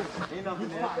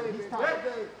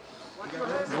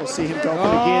 We'll see him go for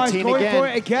the guillotine he's going again. for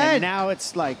it again. And now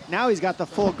it's like, now he's got the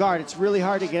full guard. It's really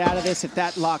hard to get out of this if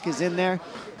that lock is in there.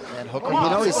 And Hooker, you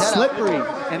know, he's slippery,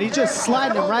 and he's just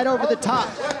sliding him right over the top.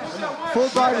 Full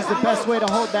guard is the best way to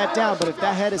hold that down, but if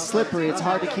that head is slippery, it's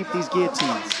hard to keep these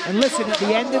guillotines. And listen, at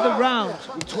the end of the round,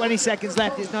 with 20 seconds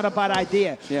left, it's not a bad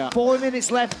idea. Yeah. 4 minutes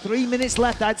left, 3 minutes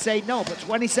left, I'd say no, but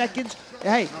 20 seconds,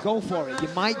 hey, go for it. You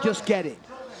might just get it.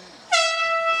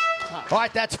 All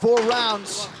right, that's 4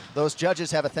 rounds. Those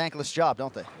judges have a thankless job,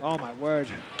 don't they? Oh, my word.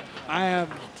 I am,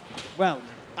 well,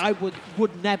 I would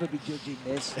never be judging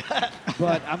this,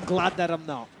 but I'm glad that I'm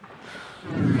not.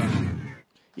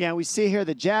 Yeah, we see here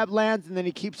the jab lands, and then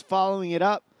he keeps following it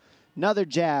up. Another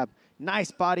jab.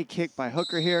 Nice body kick by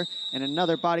Hooker here, and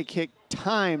another body kick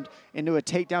timed into a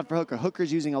takedown for Hooker.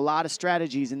 Hooker's using a lot of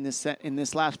strategies in this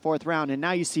last 4th round, and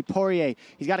now you see Poirier.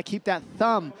 He's got to keep that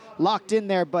thumb locked in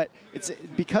there, but it's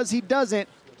because he doesn't,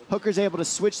 Hooker's able to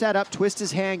switch that up, twist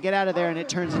his hand, get out of there, and it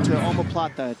turns into an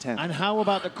omoplata attempt. And how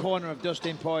about the corner of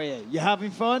Dustin Poirier? You having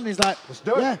fun? He's like, let's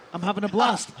do it. Yeah, I'm having a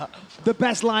blast. The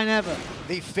best line ever.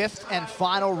 The 5th and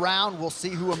final round. We'll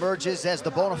see who emerges as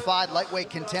the bona fide lightweight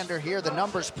contender here. The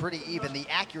number's pretty even. The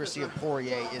accuracy of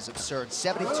Poirier is absurd.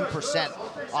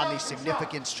 72% on the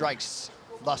significant strikes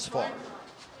thus far.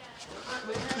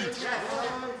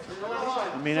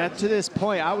 I mean, up to this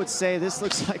point, I would say this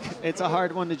looks like it's a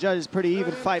hard one to judge. It's a pretty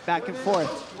even fight back and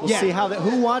forth. We'll see how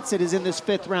who wants it is in this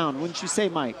 5th round. Wouldn't you say,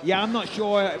 Mike? Yeah, I'm not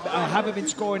sure. I haven't been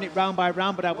scoring it round by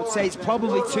round, but I would say it's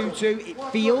probably 2-2. It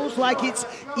feels like it's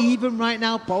even right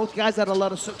now. Both guys had a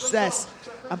lot of success,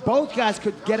 and both guys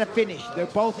could get a finish. They're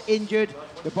both injured.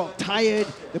 They're both tired.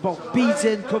 They're both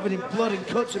beaten, covered in blood and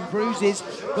cuts and bruises,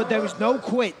 but there is no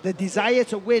quit. The desire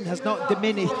to win has not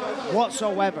diminished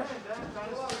whatsoever.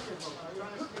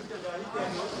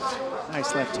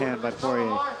 Nice left hand by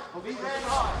Poirier.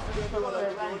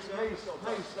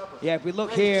 Yeah, if we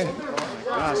look here,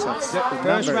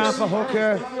 first round for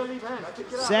Hooker,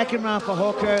 2nd round for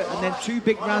Hooker, and then 2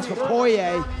 big rounds for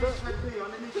Poirier.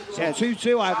 So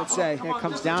 2-2, I would say. Yeah, it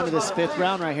comes down to this 5th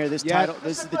round right here. This title,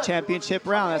 this is the championship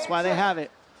round. That's why they have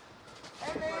it.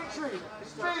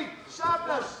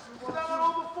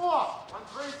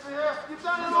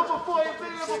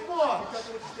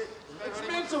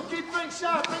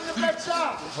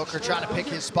 Hooker trying to pick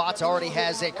his spots, already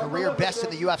has a career best in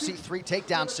the UFC, 3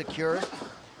 takedowns secured.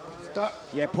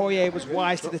 Yeah, Poirier was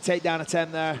wise to the takedown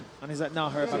attempt there. And he's like, no,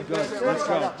 Herb, I'm good. Let's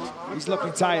go. He's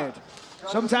looking tired.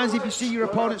 Sometimes if you see your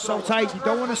opponent so tight, you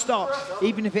don't want to stop.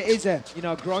 Even if it is a,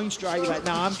 groin strike, you're like,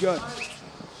 no, I'm good.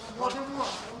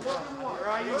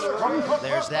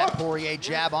 There's that Poirier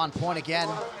jab on point again.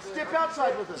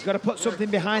 He's got to put something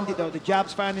behind it, though. The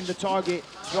jab's finding the target.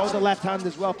 Throw the left hand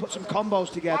as well. Put some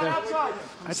combos together.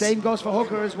 Same goes for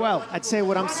Hooker as well. I'd say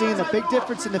what I'm seeing, the big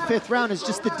difference in the 5th round is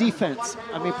just the defense.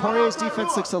 I mean, Poirier's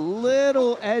defense looks a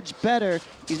little edge better.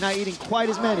 He's not eating quite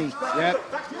as many. Yep.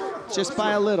 Just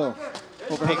by a little.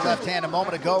 Big left hand a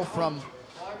moment ago from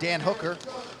Dan Hooker.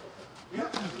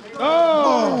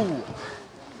 Oh!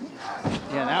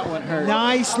 Yeah, that one hurt.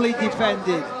 Nicely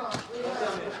defended.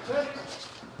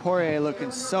 Poirier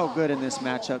looking so good in this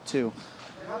matchup, too.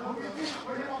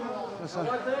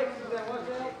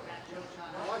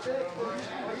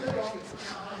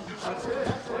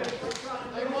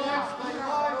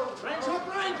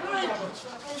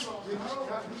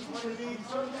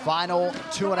 Final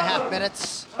 2.5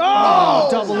 minutes. Oh!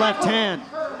 Double left hand.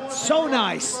 So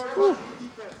nice. Whew.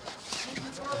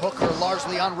 Hooker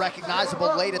largely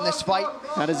unrecognizable late in this fight.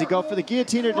 Now, does he go for the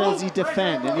guillotine or does he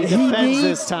defend? And he defends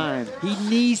this time. He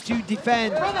needs to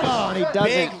defend. Oh, and he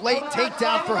doesn't. Big late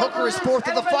takedown for Hooker, his 4th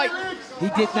of the fight. He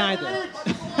did neither.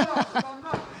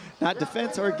 Not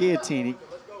defense or guillotine.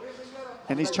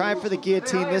 And he's trying for the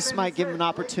guillotine. This might give him an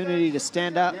opportunity to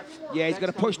stand up. Yeah, he's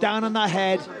going to push down on that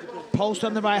head, post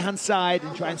on the right-hand side,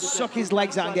 and try and suck his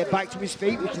legs out and get back to his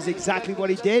feet, which is exactly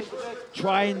what he did.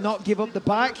 Try and not give up the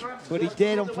back, but he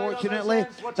did, unfortunately.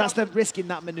 That's the risk in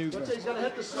that maneuver. He's going to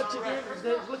hit the switch again. He's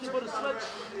looking for the switch.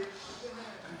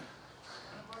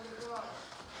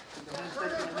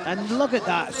 And look at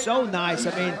that, so nice.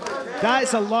 I mean, that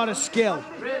is a lot of skill.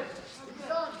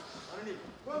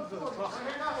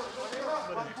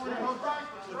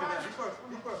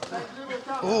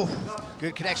 Ooh,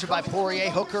 good connection by Poirier.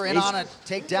 Hooker in on a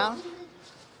takedown.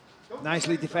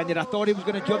 Nicely defended. I thought he was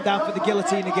going to jump down for the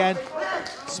guillotine again.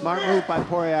 Smart move by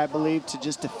Poirier, I believe, to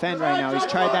just defend right now. He's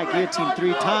tried that guillotine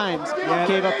 3 times,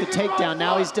 gave up the takedown.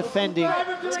 Now he's defending.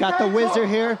 He's got the whizzer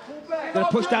here. Going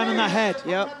to push down on that head.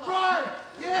 Yep.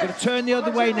 Going to turn the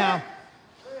other way now.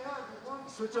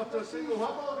 Switch up to a single.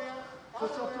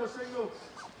 Switch up to a single.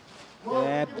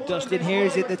 Yeah, Dustin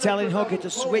hears it. They're telling Hooker to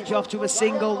switch off to a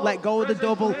single, let go of the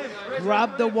double,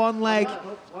 grab the one leg.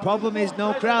 Problem is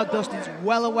no crowd. Dustin's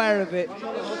well aware of it.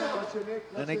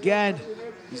 And again,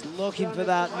 he's looking for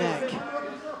that neck.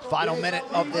 Final minute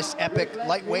of this epic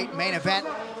lightweight main event.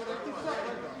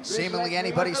 Seemingly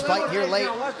anybody's fight here late.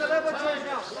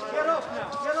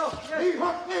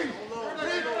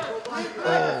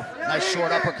 Oh, nice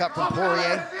short uppercut from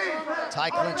Poirier. Tie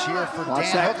clinch here for Dan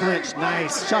Hooker. That clinch,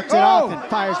 nice. Chucked it off and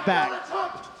fires back.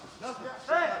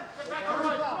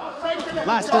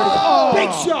 Last 30. Oh,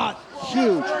 big shot.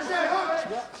 Huge.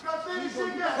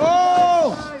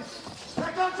 Oh!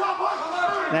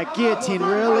 That guillotine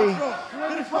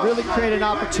really created an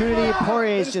opportunity.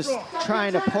 Poirier is just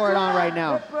trying to pour it on right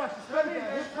now.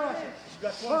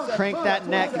 Crank that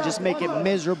neck and just make it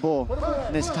miserable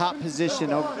in this top position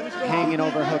hanging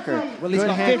over Hooker. Well, he's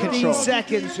got 15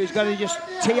 seconds, so he's got to just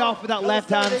tee off with that left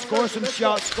hand, score some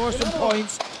shots, score some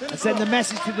points, and send the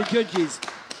message to the judges.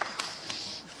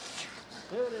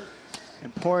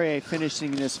 And Poirier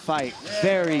finishing this fight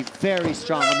very, very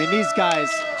strong. I mean, these guys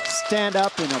stand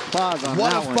up and applause on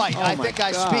what that a fight. one. I think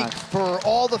I speak for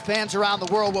all the fans around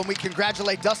the world when we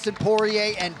congratulate Dustin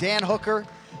Poirier and Dan Hooker.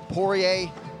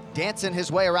 Poirier dancing his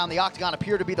way around the octagon,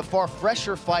 appeared to be the far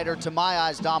fresher fighter to my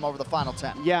eyes, Dom, over the final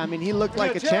 10. Yeah, I mean, he looked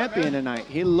like a champion tonight.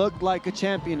 He looked like a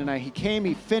champion tonight. He came,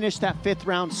 he finished that 5th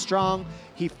round strong.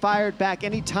 He fired back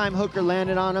anytime Hooker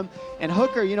landed on him. And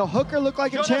Hooker, you know, Hooker looked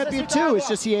like a champion too. It's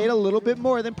just he ate a little bit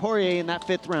more than Poirier in that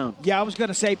 5th round. Yeah, I was going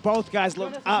to say both guys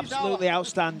looked absolutely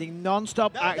outstanding.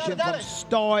 Non-stop action from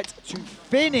start to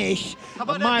finish.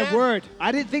 And my word,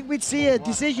 I didn't think we'd see a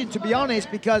decision, to be honest,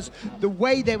 because the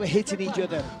way they were hitting each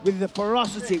other, with the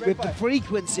ferocity, with the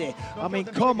frequency. I mean,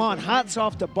 come on, hats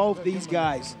off to both these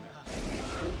guys.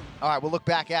 All right, we'll look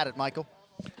back at it, Michael.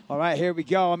 All right, here we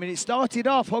go. I mean, it started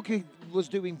off, Hooker was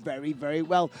doing very, very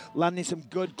well, landing some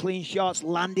good, clean shots,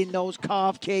 landing those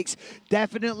calf kicks.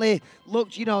 Definitely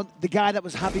looked, you know, the guy that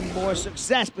was having more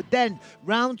success. But then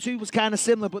round 2 was kind of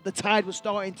similar, but the tide was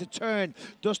starting to turn.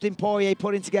 Dustin Poirier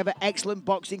putting together excellent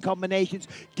boxing combinations,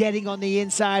 getting on the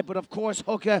inside. But, of course,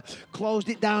 Hooker closed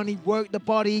it down. He worked the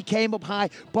body. He came up high.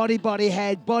 Body, body,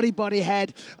 head. Body, body,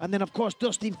 head. And then, of course,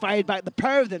 Dustin fired back. The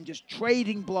pair of them just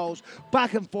trading blows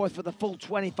back and forth for the full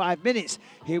 25 minutes.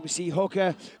 Here we see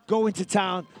Hooker going to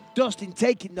town. Dustin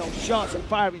taking those shots and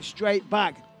firing straight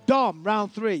back. Dom,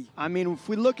 round 3. I mean, if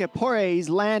we look at Poirier, he's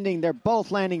landing. They're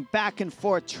both landing back and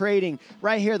forth, trading.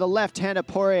 Right here, the left hand of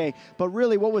Poirier. But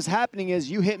really what was happening is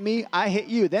you hit me, I hit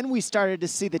you. Then we started to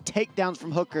see the takedowns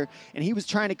from Hooker, and he was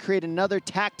trying to create another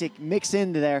tactic mix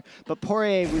into there. But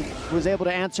Poirier was able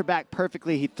to answer back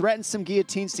perfectly. He threatened some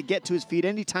guillotines to get to his feet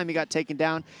anytime he got taken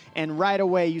down. And right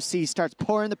away, you see he starts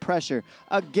pouring the pressure.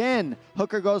 Again,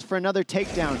 Hooker goes for another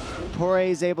takedown.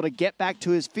 Poirier is able to get back to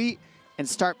his feet and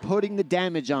start putting the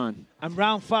damage on. And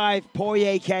round 5,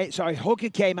 Hooker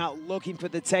came out looking for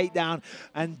the takedown,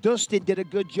 and Dustin did a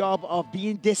good job of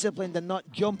being disciplined and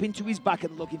not jumping to his back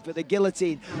and looking for the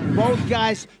guillotine. Both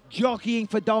guys jockeying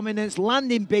for dominance,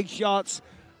 landing big shots.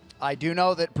 I do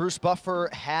know that Bruce Buffer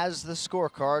has the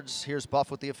scorecards. Here's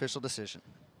Buff with the official decision.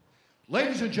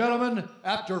 Ladies and gentlemen,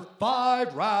 after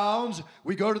 5 rounds,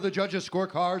 we go to the judges'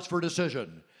 scorecards for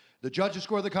decision. The judges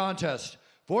score the contest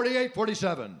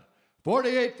 48-47.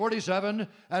 48-47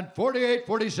 and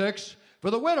 48-46 for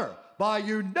the winner by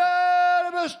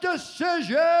unanimous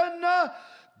decision,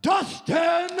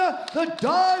 Dustin the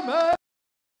Diamond.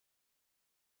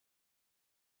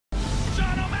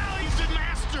 Sean O'Malley's the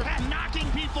master at knocking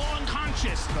people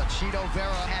unconscious. But Chito Vera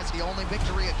has the only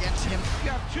victory against him. You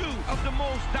have 2 of the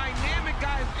most dynamic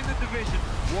guys in the division.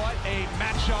 What a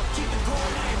matchup.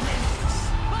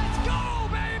 Let's go,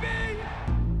 baby!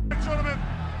 Gentlemen,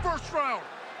 first round.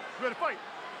 You ready to fight?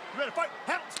 You ready to fight?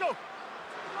 Let's go!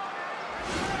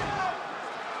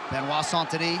 Benoit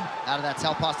Saint-Denis out of that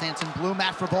Southpaw stance in blue.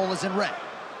 Matt Fravola's in red.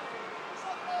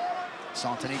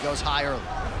 Saint-Denis goes high early.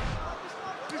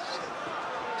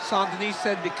 Saint-Denis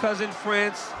said because in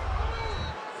France,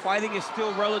 fighting is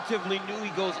still relatively new. He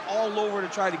goes all over to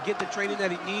try to get the training that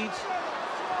he needs.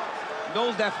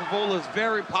 Knows that Fravola is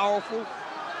very powerful,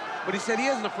 but he said he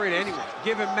isn't afraid of anyone.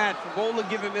 Give him Matt Fravola,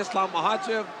 give him Islam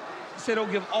Makhachev. He said he'll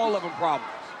give all of them problems.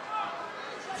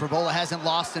 Fravola hasn't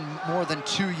lost in more than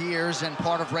 2 years, and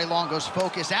part of Ray Longo's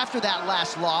focus after that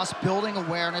last loss, building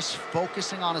awareness,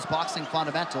 focusing on his boxing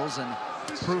fundamentals, and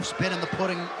proof's been in the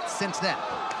pudding since then.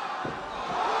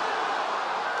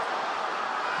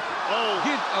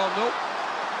 Oh, nope.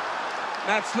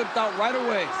 Matt slipped out right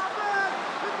away.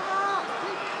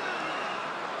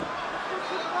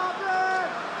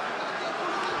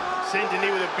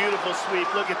 Saint-Denis with a beautiful sweep.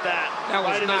 Look at that. That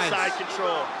was right nice. into side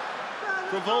control.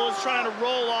 Fravola's trying to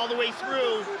roll all the way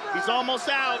through. He's almost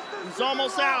out. He's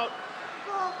almost out.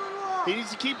 He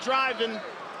needs to keep driving.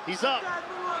 He's up.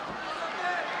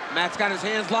 Matt's got his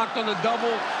hands locked on the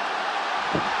double.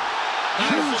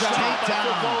 Beautiful Huge job by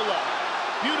takedown. Fravola.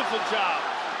 Beautiful job.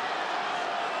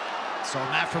 So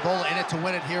Matt Fravola in it to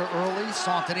win it here early.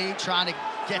 Saint-Denis trying to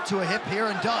get to a hip here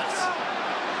and does.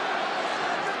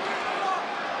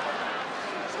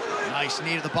 Nice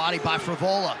knee to the body by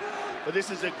Fravola. But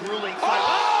this is a grueling fight.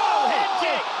 Oh, head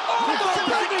kick.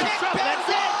 That's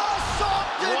it.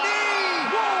 Saint-Denis!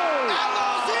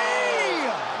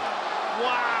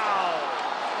 Wow.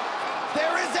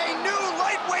 There is a new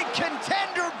lightweight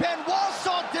contender, Benoit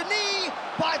Saint-Denis,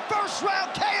 by first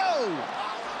round KO.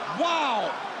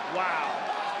 Wow. Wow.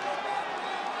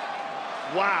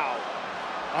 Wow.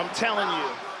 I'm telling you,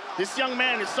 this young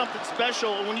man is something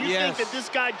special. And when you think that this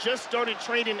guy just started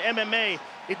training MMA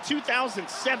in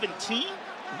 2017,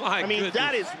 I mean, goodness.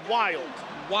 that is wild.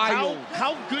 Wild.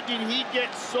 How good did he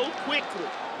get so quickly?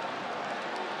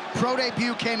 Pro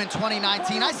debut came in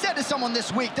 2019. I said to someone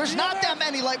this week, there's not that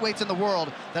many lightweights in the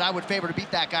world that I would favor to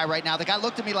beat that guy right now. The guy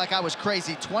looked at me like I was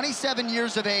crazy. 27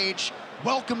 years of age.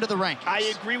 Welcome to the rankings. I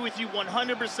agree with you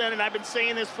 100%, and I've been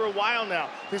saying this for a while now.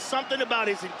 There's something about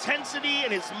his intensity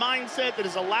and his mindset that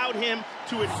has allowed him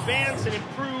to advance and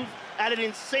improve at an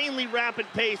insanely rapid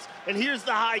pace. And here's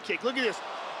the high kick. Look at this.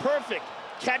 Perfect.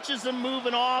 Catches him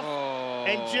moving off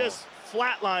and just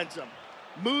flatlines him.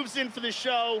 Moves in for the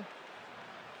show.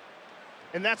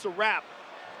 And that's a wrap.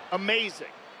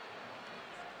 Amazing.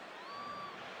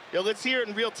 Yo, let's hear it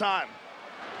in real time.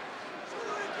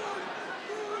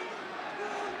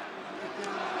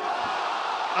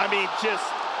 I mean, just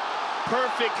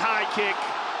perfect high kick.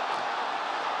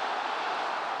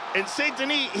 And Saint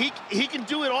Denis, he can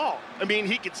do it all. I mean,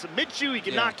 he can submit you, he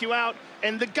can knock you out,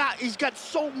 and the guy, he's got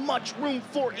so much room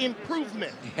for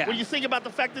improvement. Yeah. When you think about the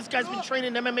fact this guy's been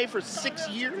training MMA for 6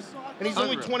 years, and he's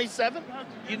only 27,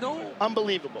 you know,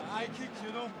 unbelievable.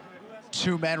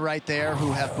 Two men right there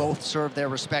who have both served their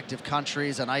respective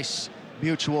countries. A nice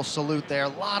mutual salute there. A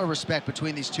lot of respect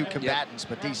between these two combatants.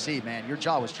 But DC, man, your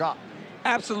jaw was dropped.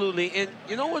 Absolutely. And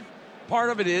you know what part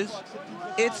of it is?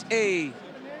 It's a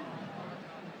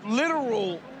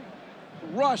literal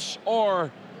rush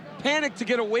or panic to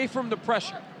get away from the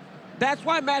pressure. That's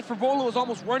why Matt Frevola was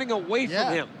almost running away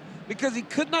from him, because he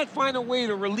could not find a way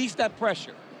to release that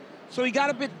pressure. So he got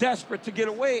a bit desperate to get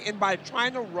away, and by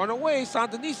trying to run away,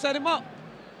 Saint Denis set him up.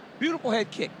 Beautiful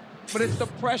head kick. But it's the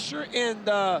pressure and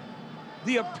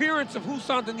the appearance of who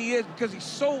Saint Denis is, because he's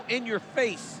so in your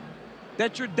face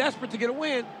that you're desperate to get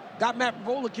away, and got Matt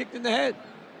Frevola kicked in the head.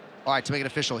 All right, to make it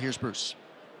official, here's Bruce.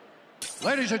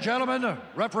 Ladies and gentlemen,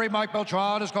 referee Mike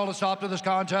Beltran has called a stop to this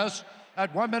contest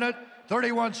at 1 minute,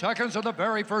 31 seconds of the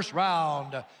very first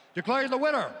round. Declaring the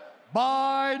winner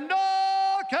by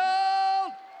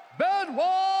knockout,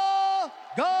 Benoit,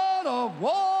 God of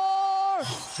War,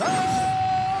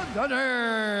 Saint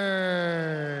Denis.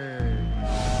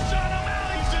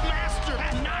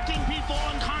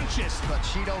 But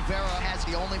Cheeto Vera has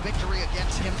the only victory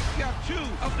against him. You have two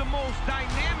of the most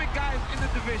dynamic guys in the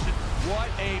division. What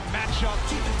a matchup.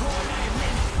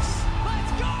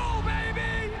 let's go,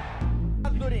 baby!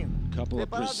 A couple of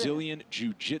Brazilian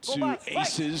Jiu-Jitsu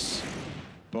aces,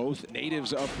 both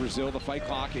natives of Brazil. The fight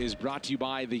clock is brought to you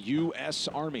by the U.S.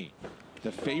 Army.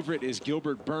 The favorite is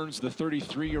Gilbert Burns, the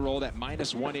 33-year-old, at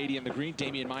 -180 in the green.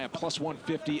 Damian Maia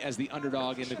 +150 as the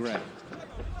underdog in the gray.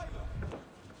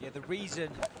 Yeah, the reason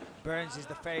Burns is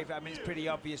the favorite, I mean, it's pretty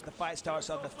obvious. The fight starts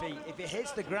on the feet. If it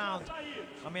hits the ground,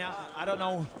 I mean, I don't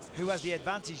know who has the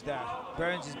advantage there.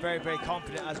 Burns is very, very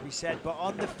confident, as we said, but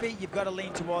on the feet, you've got to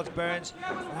lean towards Burns.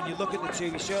 And when you look at the two,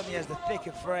 he certainly has the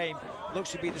thicker frame, looks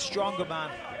to be the stronger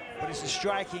man, but it's a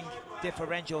striking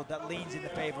differential that leans in the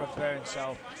favor of Burns.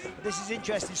 So this is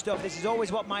interesting stuff. This is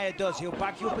always what Maia does. He'll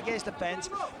back you up against the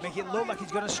fence, make it look like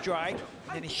he's going to strike,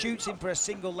 and then he shoots him for a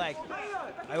single leg.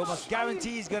 I almost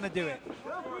guarantee he's going to do it,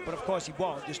 but of course he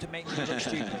won't, just to make me look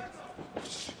stupid.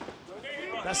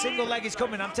 That single leg is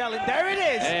coming, I'm telling. There it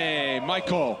is. Hey,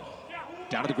 Michael.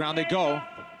 Down to the ground they go.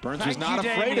 Burns was not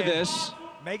afraid of this.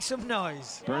 Make some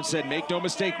noise. Burns said, make no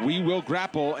mistake, we will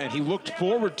grapple, and he looked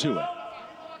forward to it.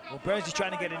 Well, Burns is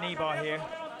trying to get a knee bar here.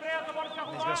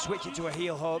 And he's going to switch it to a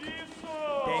heel hook.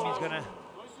 Damian's going to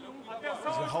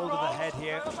hold of the head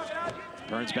here.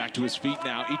 Burns back to his feet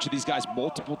now. Each of these guys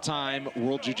multiple-time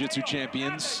World Jiu-Jitsu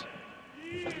champions.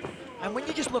 And when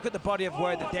you just look at the body of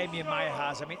work that Damian Maia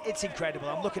has, I mean, it's incredible.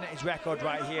 I'm looking at his record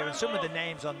right here, and some of the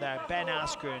names on there: Ben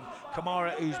Askren,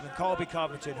 Kamaru Usman, Colby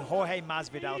Covington, Jorge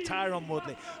Masvidal, Tyron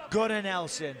Woodley, Gunnar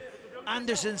Nelson,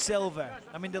 Anderson Silva.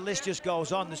 I mean, the list just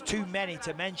goes on. There's too many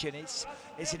to mention. It's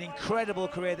an incredible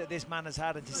career that this man has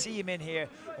had, and to see him in here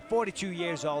at 42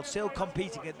 years old, still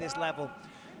competing at this level,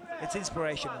 it's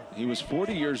inspirational. He was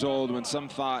 40 years old when some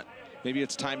thought maybe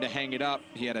it's time to hang it up.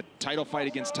 He had a title fight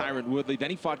against Tyron Woodley, then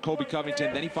he fought Colby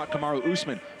Covington, then he fought Kamaru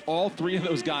Usman. All three of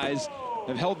those guys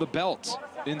have held the belt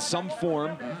in some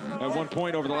form at one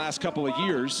point over the last couple of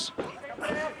years.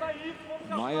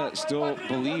 Maia still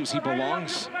believes he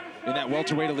belongs in that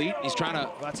welterweight elite. He's trying to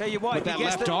I'll tell you what, put that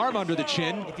left arm under the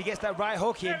chin. If he gets that right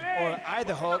hook in, or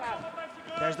either hook,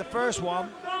 there's the first one.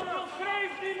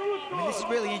 I mean, this is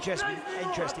really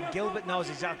interesting. Gilbert knows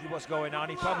exactly what's going on.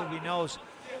 He probably knows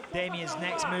Damian's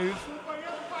next move.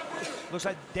 Looks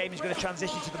like Damian's going to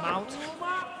transition to the mount.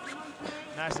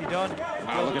 Nicely done.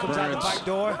 Wow, look at comes out the Burns. back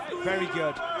door. Very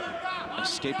good.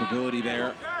 Escapability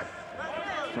there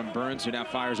from Burns, who now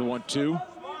fires a 1-2.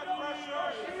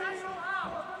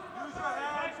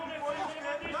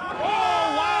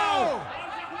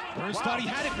 Burns thought he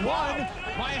had it won.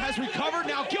 Maia has recovered.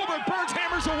 Now Gilbert Burns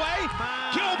hammers away.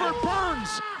 Gilbert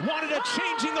Burns wanted a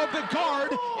changing of the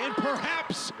guard, and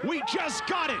perhaps we just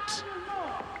got it.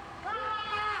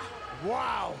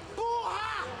 Wow.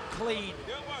 Clean.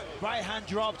 Right hand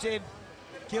dropped him.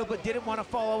 Gilbert didn't want to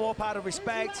follow up out of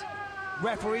respect.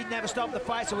 Referee never stopped the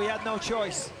fight, so he had no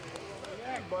choice.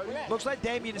 Looks like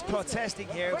Damian is protesting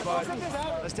here, but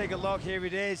let's take a look. Here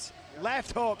it is.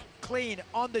 Left hook, clean,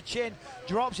 on the chin,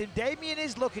 drops him. Damian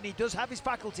is looking, he does have his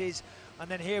faculties. And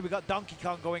then here we got Donkey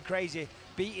Kong going crazy,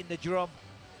 beating the drum.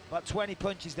 About 20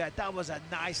 punches there. That was a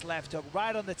nice left hook,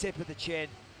 right on the tip of the chin.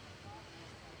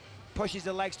 Pushes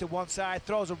the legs to one side,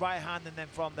 throws a right hand, and then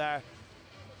from there,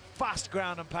 fast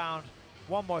ground and pound.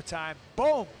 One more time,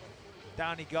 boom,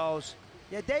 down he goes.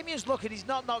 Yeah, Damian's looking, he's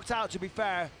not knocked out, to be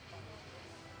fair.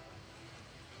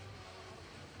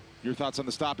 Your thoughts on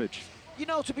the stoppage? You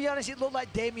know, to be honest, it looked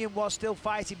like Damian was still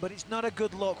fighting, but it's not a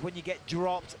good look when you get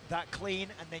dropped that clean,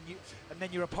 and then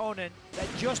your opponent that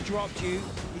just dropped you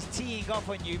is teeing off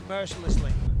on you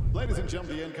mercilessly. Ladies and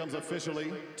gentlemen, the end comes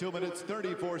officially. 2 minutes,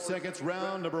 34 seconds.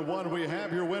 Round number 1. We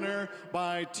have your winner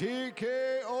by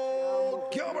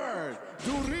TKO Gilbert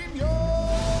Durinho.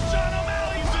 John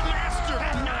O'Malley's a master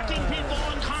at knocking people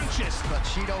unconscious. But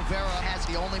Chito Vera has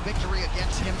the only victory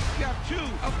against him. You have two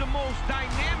of the most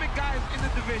dynamic guys in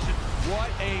the division.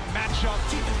 What a matchup.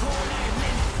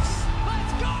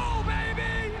 Let's go,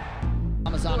 baby!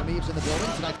 Ramazan Amib's in the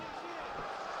building tonight.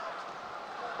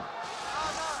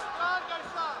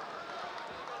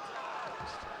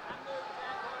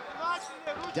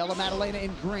 Della Maddalena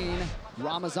in green,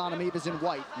 Ramazan Amib is in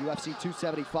white. UFC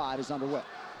 275 is underway.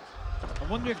 I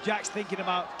wonder if Jack's thinking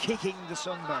about kicking the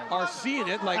sunburn. Or seeing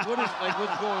it, like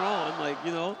what's going on, like,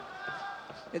 you know.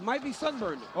 It might be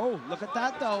sunburned. Oh, look at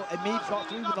that though. Amib got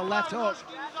through with the left hook.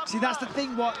 See, that's the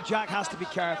thing what Jack has to be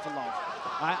careful of.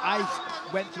 I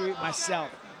went through it myself.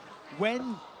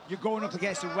 When you're going up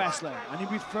against a wrestler, and he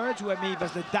referred to Amib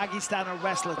as the Dagestani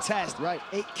wrestler test, right?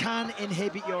 It can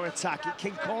inhibit your attack. It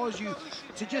can cause you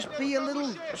to just be a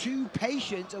little too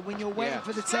patient, and when you're waiting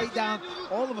for the takedown,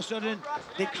 all of a sudden,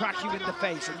 they crack you in the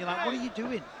face, and you're like, what are you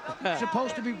doing? You're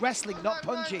supposed to be wrestling, not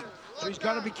punching. So he's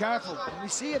got to be careful. And we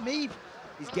see Amib,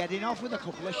 he's getting off with a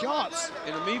couple of shots.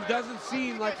 And Amib doesn't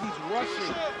seem like he's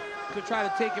rushing to try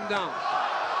to take him down.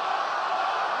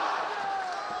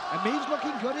 Amib's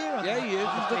looking good here. Yeah, he is.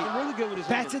 He's looking really good with his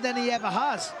better than he ever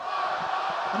has.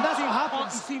 And that's what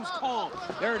happens. He seems calm.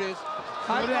 There it is.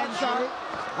 High crotch shot.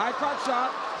 High crotch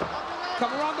shot.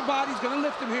 Come around the body. He's going to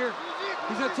lift him here.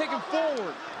 He's going to take him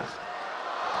forward.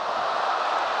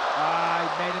 He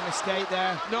made a mistake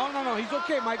there. No. He's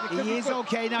okay, Mike. He is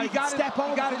okay now. He can step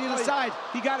over to the other side.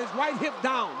 He got his right hip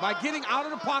down. By getting out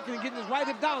of the pocket and getting his right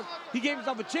hip down, he gave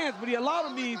himself a chance, but he allowed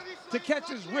Amib to catch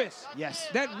his wrist. Yes.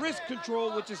 That wrist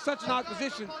control, which is such an odd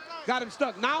position, got him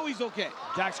stuck. Now he's okay.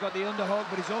 Jack's got the underhook,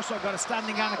 but he's also got a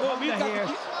standing anaconda here.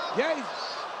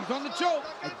 He's on the choke.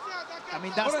 I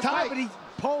mean, that's tight, but he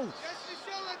pulled.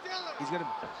 He's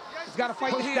got to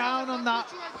fight push down on that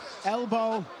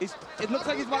elbow. It looks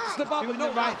like he's about to slip up, but no,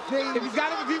 the right thing. If he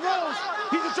rolls,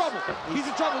 he's in trouble. He's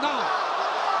in trouble now.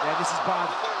 Yeah, this is bad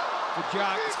for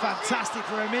Jack. It's fantastic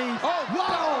for Amib. Oh,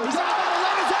 wow! He's out.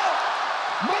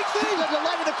 Makes the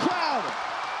delight of the crowd.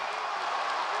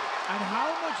 And how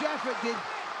much effort did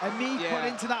Amib put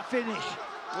into that finish?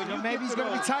 Maybe he's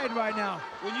going to be tired right now.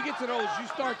 When you get to those, you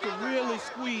start to really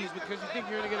squeeze because you think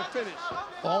you're going to get a finish.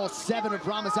 All 7 of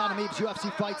Ramazan Amib's UFC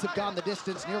fights have gone the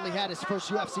distance. Nearly had his first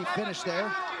UFC finish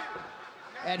there.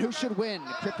 And who should win?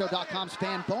 Crypto.com's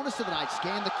fan bonus of the night.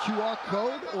 Scan the QR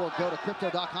code or go to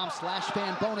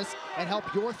Crypto.com/fan bonus and help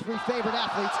your 3 favorite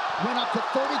athletes win up to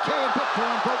 $30K in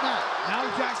Bitcoin. Vote now. Now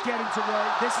Jack's getting to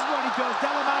work. This is what he does.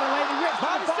 Della Maddalena rips the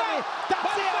body.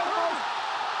 That's it.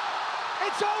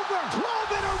 It's over.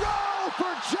 12 in a row for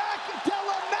Jack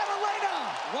Della Maddalena.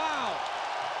 Wow.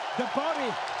 The body.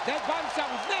 That body shot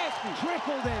was nasty.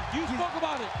 Crippled him. You spoke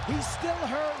about it. He's still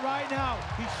hurt right now.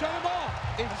 He shut him off.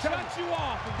 It shuts you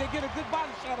off if they get a good body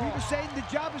shot off. We were saying the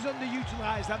jab is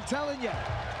underutilized. I'm telling you.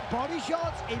 Body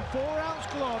shots in 4-ounce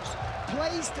gloves,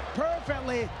 placed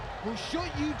perfectly, will shut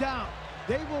you down.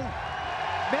 They will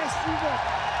mess you up.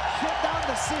 Shut down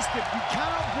the system. You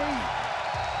cannot breathe.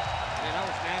 Man, that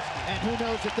was nasty. And who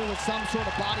knows if there was some sort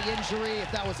of body injury,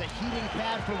 if that was a heating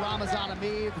pad for Ramazan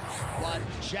Amib. But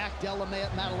Jack Della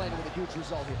Maddalena with a huge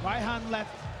result here. Right hand,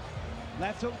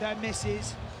 left hook there,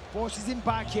 misses. Forces him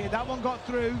back here. That one got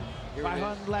through. Right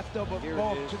hand, left up, but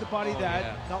to the body there.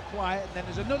 Yeah. Not quite. And then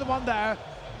there's another one there.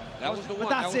 That was the one. But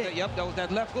that's it. Yep, that was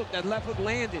that left hook. That left hook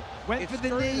landed. Went for the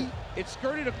knee. It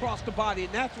skirted across the body,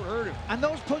 and that's what hurt him. And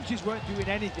those punches weren't doing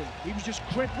anything. He was just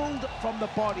crippled from the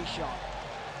body shot.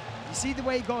 You see the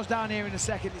way he goes down here in a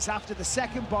second. It's after the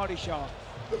second body shot.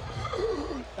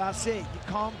 That's it. You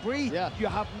can't breathe. Yeah. You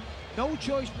have no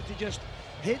choice but to just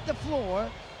hit the floor,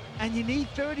 and you need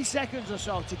 30 seconds or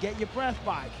so to get your breath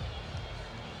back.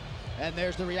 And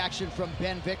there's the reaction from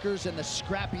Ben Vickers and the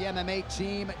scrappy MMA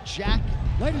team. Jack.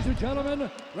 Ladies and gentlemen,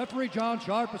 referee John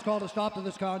Sharp has called a stop to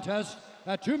this contest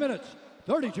at 2 minutes,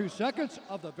 32 seconds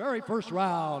of the very first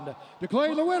round.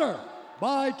 Declaring the winner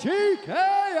by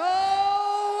TKO,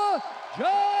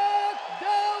 Jack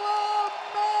Della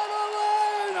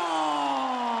Maddalena.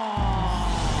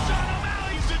 John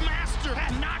O'Malley's the master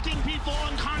at knocking people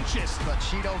unconscious. But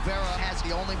Chito Vera has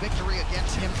the only victory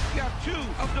against him. You have two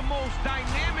of the most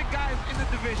dynamic guys in the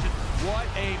division. What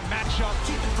a matchup.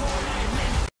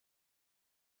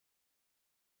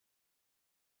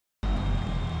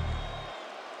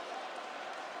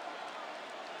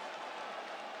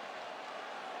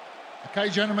 Okay,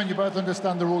 gentlemen, you both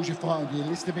understand the rules you're fighting. You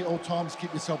listen to me at all times,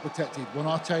 keep yourself protected. When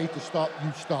I tell you to stop,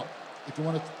 you stop. If you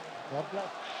want to...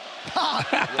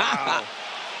 Wow.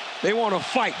 They want to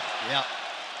fight. Yeah.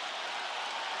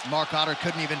 Mark Otter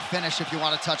couldn't even finish if you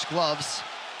want to touch gloves.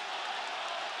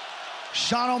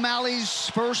 Sean O'Malley's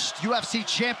first UFC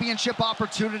championship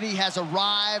opportunity has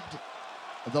arrived.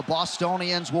 The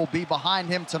Bostonians will be behind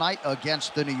him tonight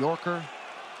against the New Yorker,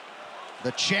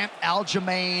 the champ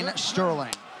Aljamain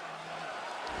Sterling.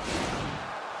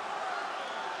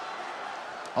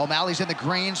 O'Malley's in the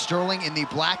green, Sterling in the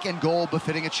black and gold,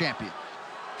 befitting a champion.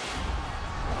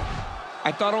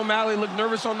 I thought O'Malley looked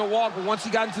nervous on the walk, but once he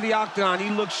got into the octagon, he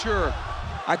looked sure.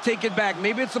 I take it back.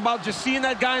 Maybe it's about just seeing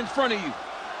that guy in front of you.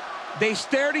 They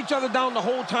stared each other down the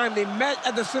whole time. They met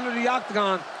at the center of the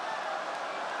octagon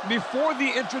before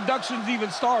the introductions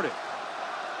even started.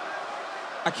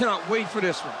 I cannot wait for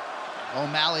this one.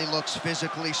 O'Malley looks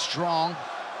physically strong.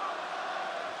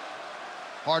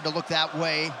 Hard to look that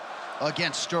way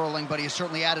against Sterling, but he has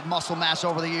certainly added muscle mass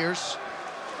over the years.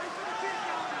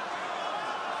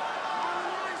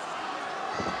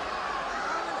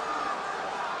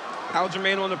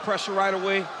 Aljamain under pressure right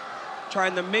away,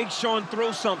 trying to make Sean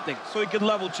throw something so he could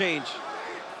level change.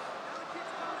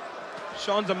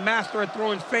 Sean's a master at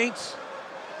throwing feints.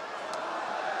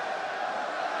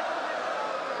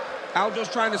 Aljo's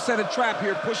trying to set a trap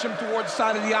here, push him towards the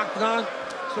side of the octagon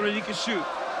so that he can shoot.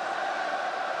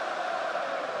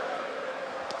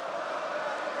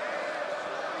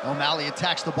 O'Malley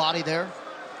attacks the body there.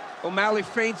 O'Malley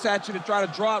feints at you to try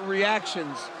to draw out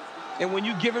reactions. And when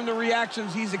you give him the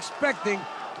reactions he's expecting,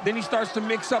 then he starts to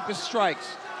mix up his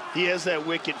strikes. He has that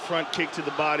wicked front kick to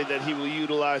the body that he will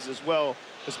utilize as well,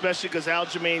 especially because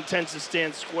Aljamain tends to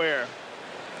stand square.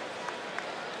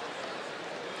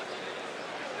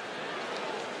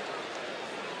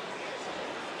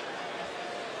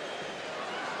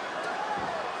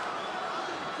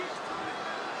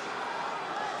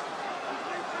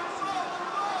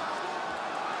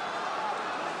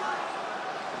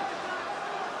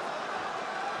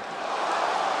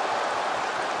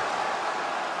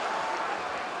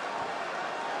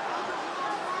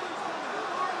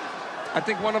 I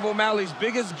think one of O'Malley's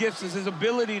biggest gifts is his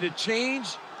ability to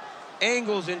change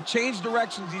angles and change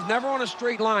directions. He's never on a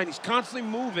straight line. He's constantly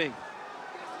moving.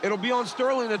 It'll be on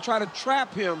Sterling to try to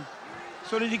trap him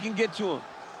so that he can get to him.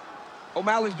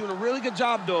 O'Malley's doing a really good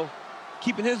job, though,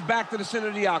 keeping his back to the center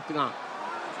of the octagon.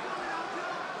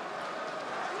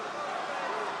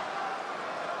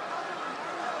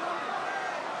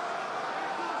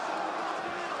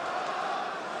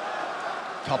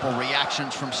 Couple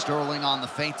reactions from Sterling on the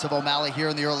feints of O'Malley here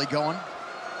in the early going.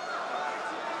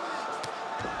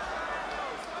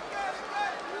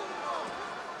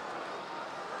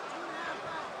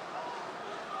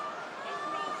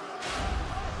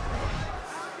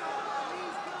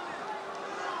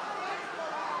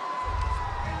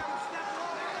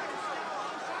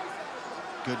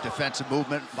 Good defensive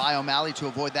movement by O'Malley to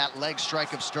avoid that leg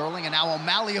strike of Sterling, and now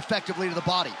O'Malley effectively to the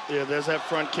body. Yeah, there's that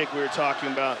front kick we were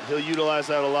talking about. He'll utilize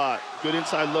that a lot. Good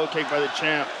inside low kick by the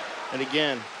champ. And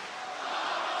again.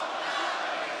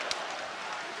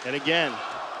 And again.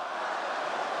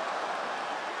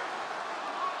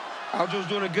 Aljo's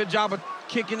doing a good job of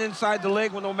kicking inside the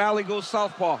leg when O'Malley goes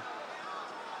southpaw.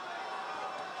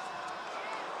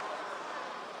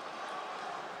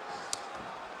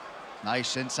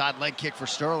 Nice inside leg kick for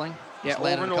Sterling. Yeah, he's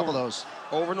landed a couple of those.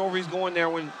 Over and over he's going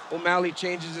there when O'Malley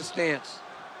changes his stance.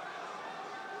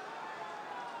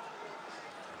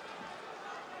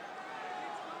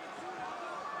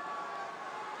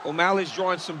 O'Malley's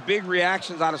drawing some big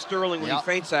reactions out of Sterling when he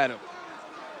feints at him.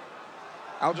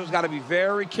 Aljo's got to be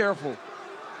very careful.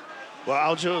 Well,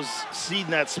 Aljo's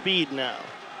seeing that speed now.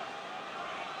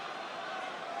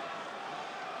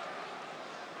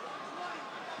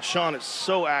 Sean is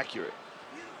so accurate.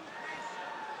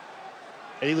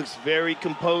 And he looks very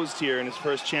composed here in his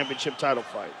first championship title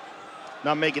fight.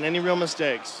 Not making any real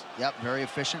mistakes. Yep, very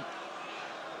efficient.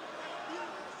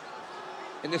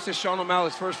 And this is Sean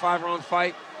O'Malley's first 5-round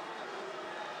fight.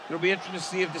 It'll be interesting to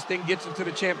see if this thing gets into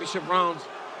the championship rounds.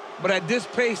 But at this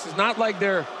pace, it's not like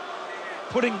they're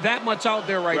putting that much out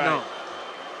there right now.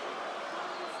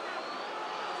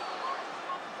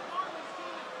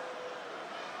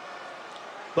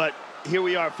 But here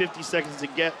we are, 50 seconds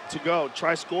to go.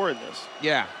 Try scoring this.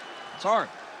 Yeah, it's hard.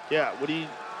 Yeah, what do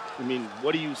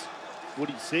you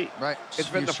see? Right. It's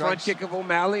been the front kick of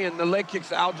O'Malley and the leg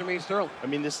kicks of Aljamain Sterling. I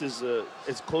mean, this is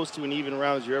as close to an even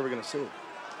round as you're ever going to see.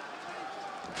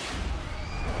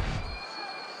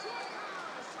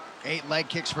 8 leg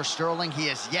kicks for Sterling. He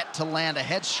has yet to land a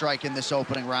head strike in this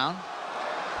opening round.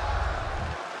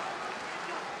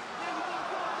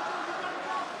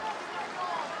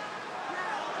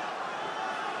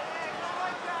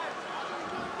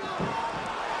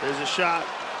 There's a shot.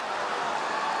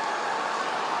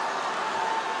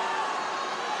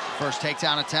 First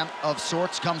takedown attempt of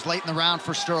sorts comes late in the round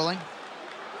for Sterling.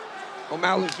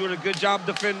 O'Malley's doing a good job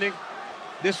defending.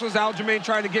 This was Aljamain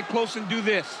trying to get close and do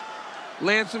this.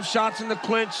 Land some shots in the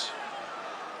clinch.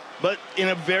 But in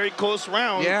a very close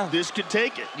round, yeah, this could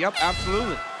take it. Yep,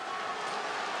 absolutely.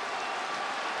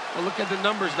 Well, look at the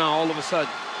numbers now all of a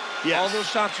sudden. Yes. All those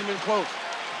shots have been close.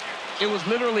 It was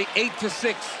literally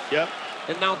 8-6. Yep.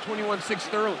 And now 21-6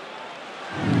 Sterling.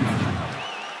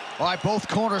 All right, both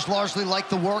corners largely like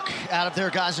the work out of their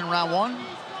guys in round one.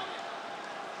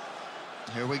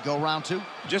 Here we go, round two.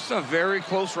 Just a very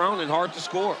close round and hard to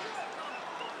score.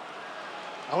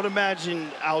 I would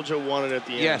imagine Aljo won it at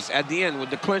the end. Yes, at the end with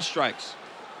the clinch strikes.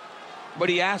 But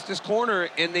he asked his corner,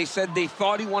 and they said they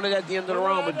thought he won it at the end of the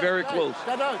round, but very close.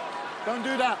 Don't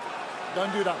do that.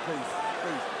 Don't do that,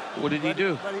 please. What did he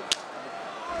do? Ready.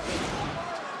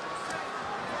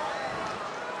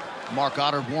 Mark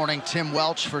Goddard warning Tim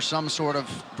Welch for some sort of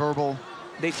verbal.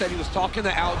 They said he was talking to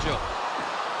Aljo.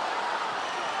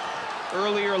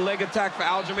 Earlier, a leg attack for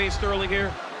Aljamain Sterling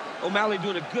here. O'Malley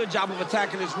doing a good job of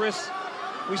attacking his wrists.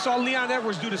 We saw Leon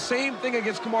Edwards do the same thing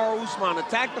against Kamaru Usman.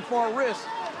 Attack the far wrist,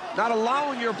 not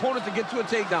allowing your opponent to get to a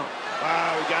takedown.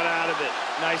 Wow, we got out of it.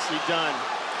 Nicely done.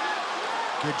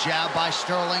 Good jab by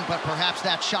Sterling, but perhaps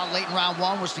that shot late in round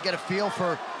one was to get a feel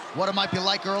for what it might be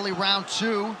like early round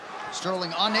two.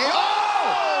 Sterling unable.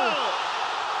 Oh!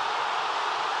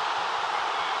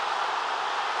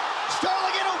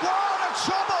 Sterling in a world of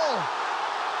trouble.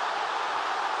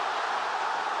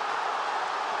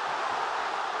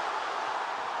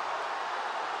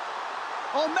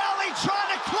 O'Malley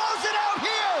trying to close it out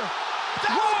here.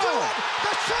 That will do it.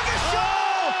 The Sugar Show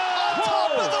on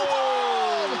top of the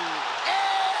world.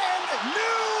 And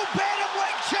new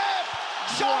bantamweight champ,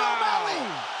 Sean O'Malley.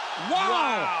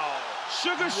 Wow.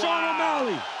 Sugar Sean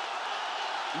O'Malley.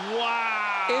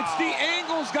 Wow. It's the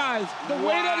angles, guys. The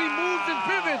way that he moves and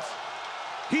pivots.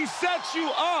 He sets you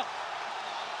up.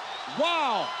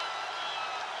 Wow.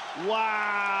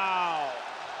 Wow.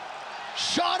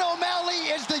 Sean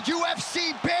O'Malley is the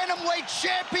UFC bantamweight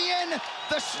champion.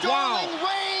 The Sterling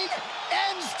reign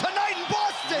ends tonight in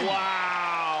Boston.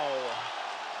 Wow.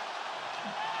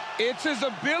 It's his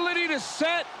ability to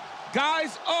set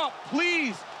guys up.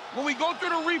 Please, when we go through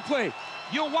the replay,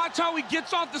 you'll watch how he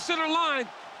gets off the center line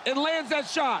and lands that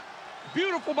shot.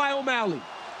 Beautiful by O'Malley.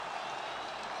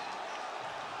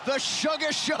 The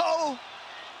Sugar Show.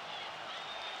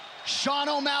 Sean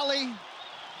O'Malley.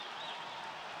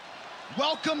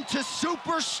 Welcome to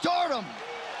superstardom.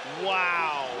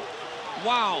 Wow.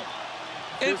 Wow.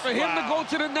 And Just for him to wow. go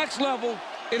to the next level,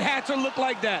 it had to look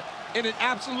like that. And it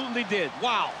absolutely did.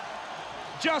 Wow.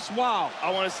 Just wow. I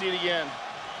want to see it again.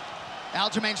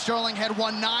 Aljamain Sterling had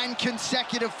won 9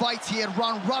 consecutive fights. He had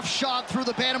run roughshod through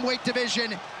the bantamweight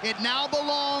division. It now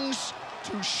belongs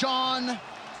to Sean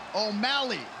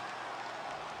O'Malley.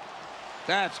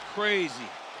 That's crazy.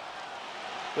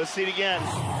 Let's see it again.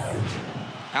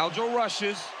 Aljo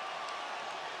rushes.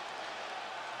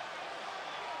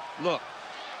 Look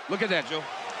at that, Joe.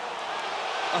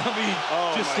 I mean,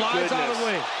 just slides out of the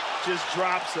way. Just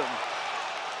drops him.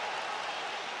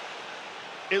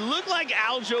 It looked like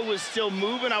Aljo was still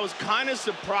moving. I was kind of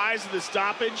surprised at the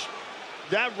stoppage.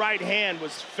 That right hand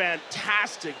was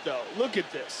fantastic, though. Look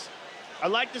at this.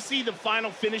 I'd like to see the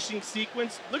final finishing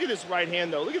sequence. Look at this right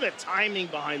hand, though. Look at the timing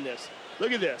behind this.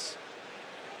 Look at this.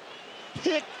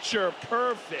 Picture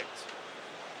perfect.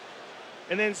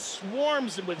 And then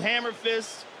swarms him with hammer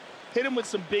fists. Hit him with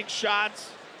some big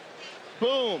shots.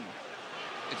 Boom.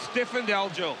 It stiffened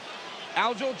Aljo.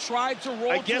 Aljo tried to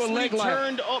roll I guess to a leg when he lock.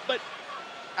 turned, but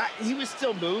he was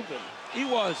still moving. He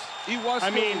was. I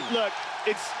mean, look,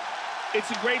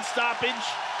 it's a great stoppage,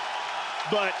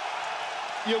 but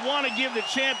you want to give the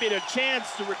champion a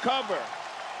chance to recover.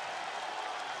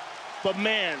 But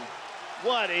man,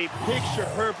 what a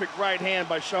picture-perfect right hand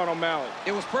by Sean O'Malley.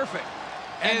 It was perfect.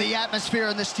 And the atmosphere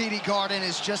in this TD Garden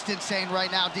is just insane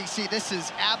right now, DC. This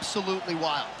is absolutely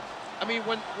wild. I mean,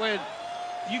 when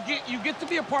you get to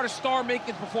be a part of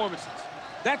star-making performances,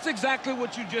 that's exactly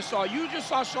what you just saw. You just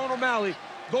saw Sean O'Malley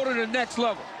go to the next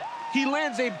level. He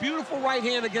lands a beautiful right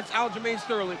hand against Aljamain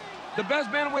Sterling, the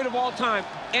best bantamweight of all time,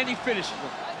 and he finishes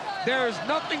him. There is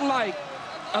nothing like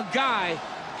a guy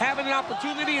having an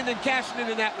opportunity and then cashing it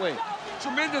in that way.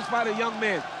 Tremendous by the young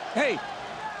man. Hey,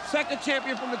 second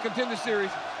champion from the Contender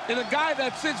Series, and a guy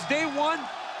that since day one,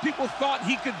 people thought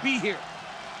he could be here.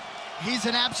 He's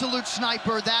an absolute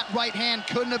sniper. That right hand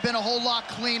couldn't have been a whole lot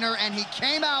cleaner, and he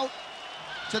came out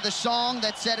to the song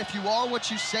that said, if you are what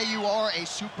you say you are, a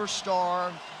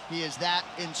superstar. He is that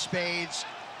in spades.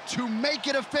 to make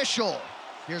it official.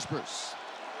 Here's Bruce.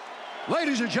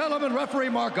 Ladies and gentlemen, referee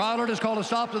Mark Goddard has called a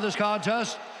stop to this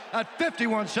contest at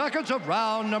 51 seconds of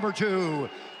round number 2.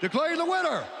 Declaring the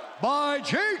winner by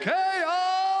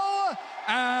TKO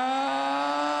and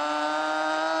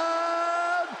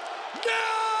new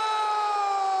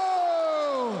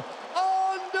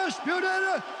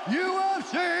undisputed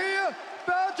UFC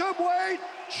bantamweight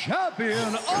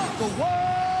champion of the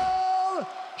world,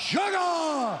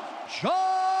 Sugar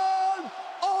Sean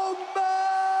O'Malley.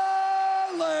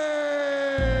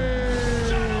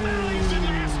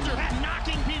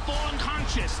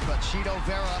 But Chito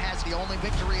Vera has the only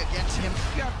victory against him.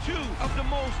 You have two of the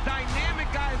most dynamic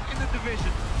guys in the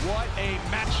division. What a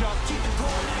matchup.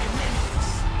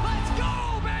 Let's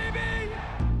go, baby!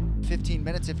 15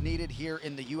 minutes if needed here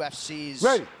in the UFC's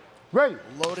ready,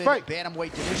 loaded fight.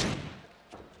 bantamweight division.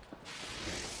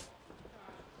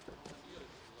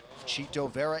 Chito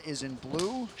Vera is in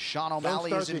blue. Sean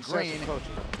O'Malley is in green.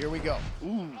 Here we go.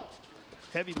 Ooh,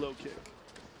 heavy low kick.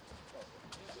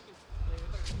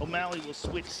 O'Malley will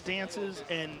switch stances,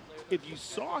 and if you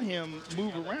saw him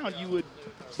move around, you would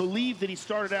believe that he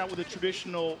started out with a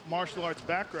traditional martial arts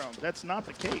background. That's not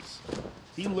the case.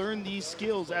 He learned these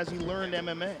skills as he learned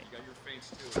MMA.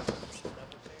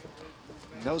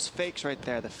 Those fakes right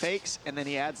there, the fakes, and then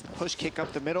he adds the push kick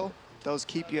up the middle. Those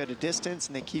keep you at a distance,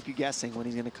 and they keep you guessing when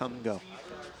he's going to come and go.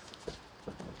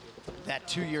 That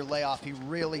 2-year layoff, he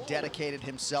really dedicated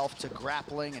himself to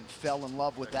grappling and fell in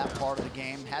love with that part of the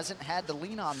game. Hasn't had to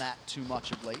lean on that too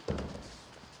much of late.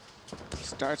 He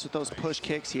starts with those push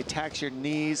kicks. He attacks your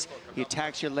knees. He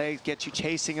attacks your legs, gets you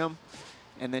chasing him.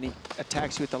 And then he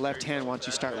attacks you with the left hand once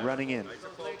you start running in.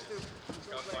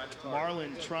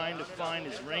 Marlon trying to find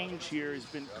his range here. Has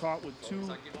been caught with 2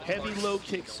 heavy low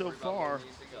kicks so far.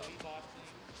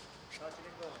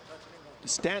 The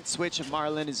stance switch of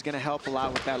Marlon is going to help a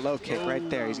lot with that low kick right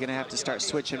there. He's going to have to start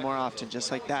switching more often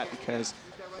just like that because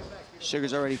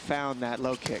Sugar's already found that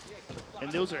low kick.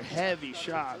 And those are heavy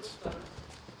shots.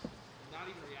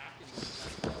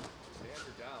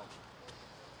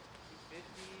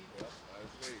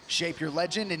 Shape Your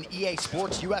Legend in EA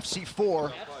Sports UFC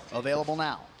 4, available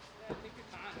now.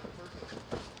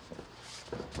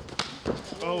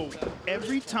 Oh,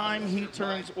 every time he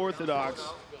turns orthodox,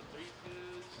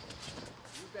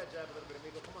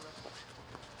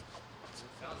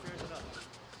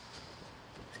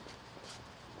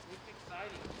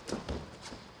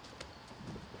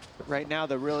 Right now,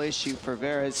 the real issue for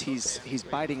Vera is he's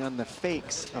biting on the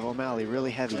fakes of O'Malley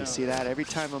really heavy. You see that? Every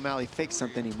time O'Malley fakes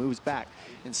something, he moves back.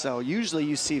 And so usually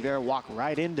you see Vera walk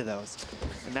right into those.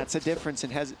 And that's a difference,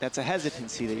 that's a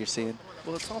hesitancy that you're seeing.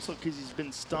 Well, it's also because he's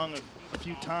been stung a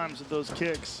few times with those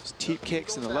kicks. Those teep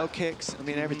kicks and the low kicks. I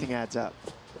mean, everything adds up.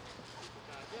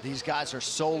 These guys are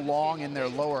so long in their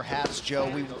lower halves, Joe.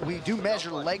 We do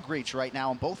measure leg reach right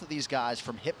now, and both of these guys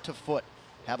from hip to foot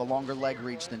have a longer leg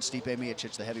reach than Stipe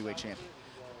Miocic, the heavyweight champion.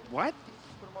 What?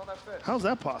 How's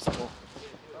that possible?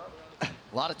 A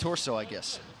lot of torso, I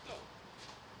guess.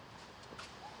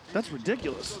 That's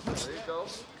ridiculous.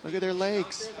 Look at their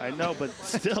legs. I know, but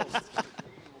still.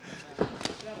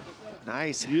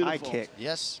 Nice Beautiful. high kick.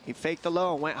 Yes. He faked the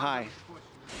low and went high.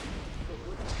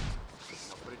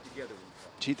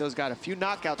 Chito's got a few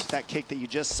knockouts with that kick that you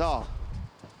just saw.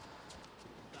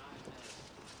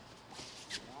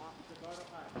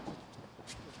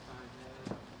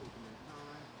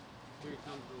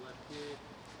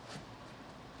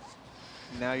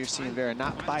 Now you're seeing Vera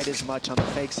not bite as much on the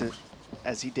fakes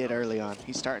as he did early on.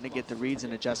 He's starting to get the reads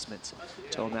and adjustments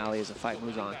to O'Malley as the fight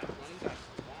moves on.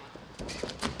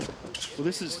 Well,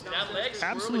 this is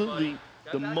absolutely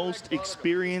the most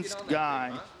experienced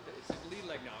guy.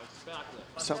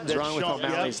 Something's wrong with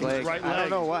O'Malley's leg. Right I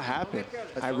don't know what happened.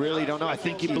 I really don't know. I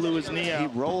think he blew his knee out. He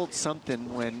rolled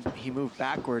something when he moved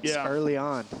backwards early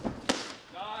on.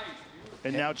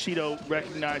 And now Chito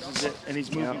recognizes it, and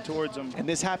he's moving towards him. And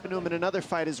this happened to him in another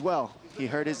fight as well. He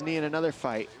hurt his knee in another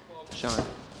fight, Sean.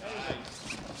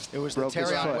 It was the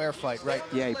Terrion Ware fight, right?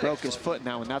 Yeah, he broke his foot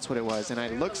now, and that's what it was. And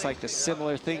it looks like the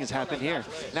similar thing has happened here.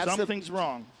 Something's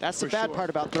wrong. That's the bad part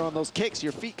about throwing those kicks.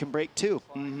 Your feet can break too.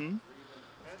 Mm-hmm.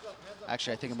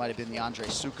 Actually, I think it might have been the Andre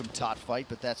Sukumtot fight,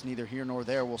 but that's neither here nor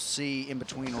there. We'll see in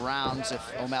between rounds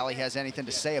if O'Malley has anything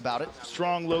to say about it.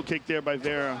 Strong low kick there by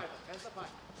Vera.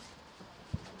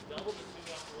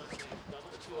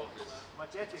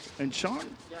 And Sean,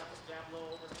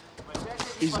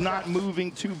 he's not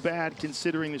moving too bad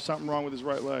considering there's something wrong with his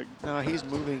right leg. No, he's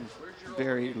moving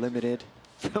very limited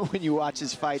when you watch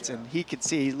his fights, and he can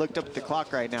see, he looked up at the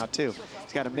clock right now too.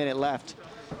 He's got a minute left.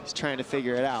 He's trying to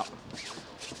figure it out.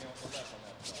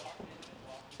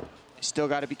 still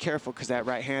got to be careful because that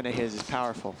right hand of his is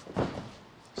powerful.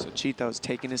 So Chito's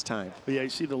taking his time. But yeah, you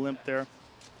see the limp there.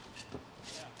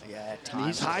 Yeah, at And times.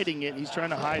 he's hiding it. He's trying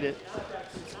to hide it.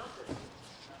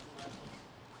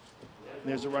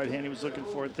 There's the right hand. He was looking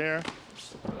for it there.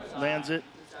 Lands it.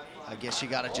 I guess you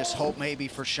got to just hope maybe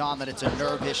for Sean that it's a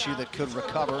nerve issue that could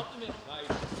recover.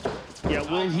 Yeah,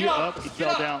 we'll hear up. He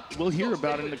fell down. We'll hear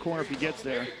about it in the corner if he gets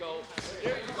there.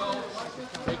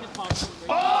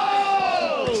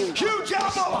 Oh! Huge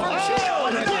elbow from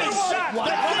Chito.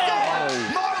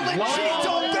 Marlon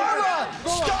Chito Vera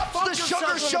stops the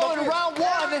Sugar Show in round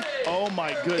 1. Oh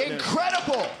my goodness.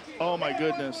 Incredible. Oh my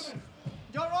goodness.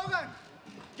 Yo, Rogan.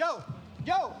 Yo.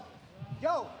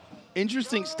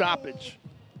 Interesting stoppage.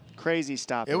 Crazy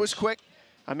stoppage. It was quick.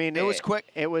 I mean, it was quick.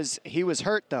 He was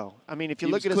hurt though. I mean, if you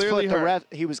He look was at his foot, clearly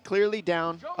he was clearly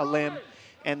down a limb,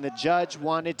 and the judge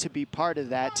wanted to be part of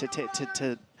that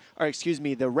or excuse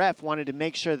me, the ref wanted to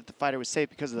make sure that the fighter was safe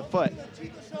because of the foot.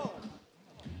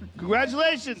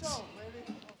 Congratulations.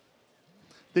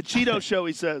 The Cheeto Show,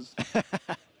 he says.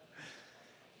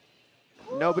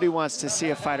 Nobody wants to see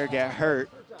a fighter get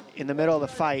hurt in the middle of the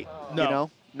fight. No. You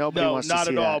know, nobody wants to see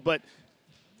that. not at all. But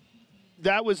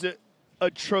that was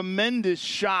a tremendous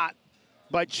shot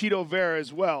by Chito Vera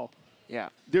as well. Yeah.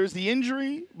 There's the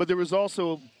injury, but there was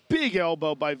also a big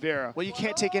elbow by Vera. Well, you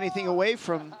can't take anything away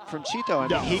from Chito. I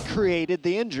mean, he created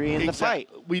the injury in the fight.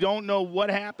 We don't know what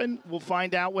happened. We'll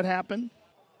find out what happened.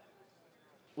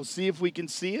 We'll see if we can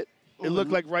see it. It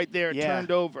looked like right there it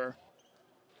turned over.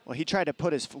 Well, he tried to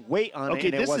put his weight on it,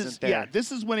 and it wasn't there. Yeah,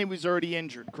 this is when he was already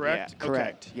injured, correct? Yeah,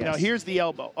 correct. Okay. Yes. Now, here's the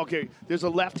elbow. Okay, there's a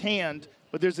left hand,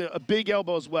 but there's a big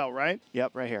elbow as well, right?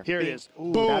 Yep, right here. Here it is.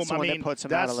 Ooh, Boom. that's the one that puts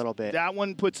him out a little bit. That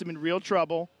one puts him in real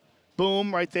trouble.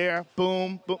 Boom, right there.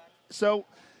 Boom, boom. So,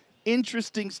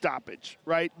 interesting stoppage,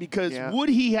 right? Because would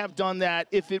he have done that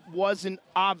if it wasn't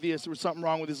obvious there was something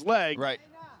wrong with his leg? Right.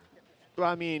 Well,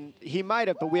 I mean, he might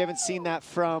have, but we haven't seen that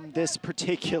from this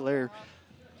particular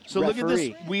So referee. look at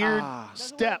this weird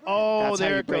step. Oh, that's there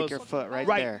how you it break goes. your foot right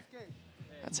there.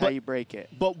 That's how you break it.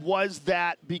 But was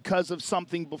that because of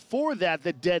something before that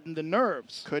that deadened the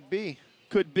nerves? Could be.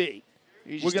 Could be.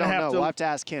 You just don't know. We'll have to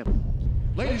ask him.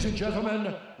 Ladies and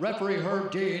gentlemen, referee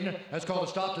Herb Dean has called a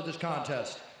stop to this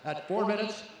contest at 4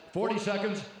 minutes, 40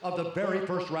 seconds of the very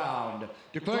first round.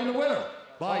 Declaring the winner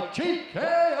by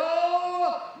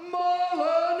TKO,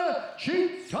 Marlon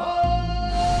Chito.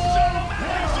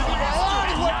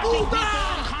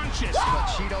 But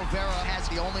Chito Vera has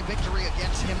the only victory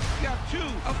against him. You have two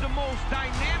of the most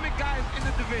dynamic guys in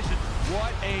the division.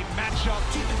 What a matchup.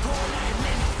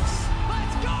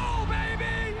 Let's go,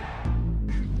 baby!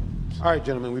 All right,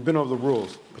 gentlemen, we've been over the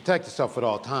rules. Protect yourself at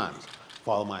all times.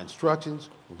 Follow my instructions.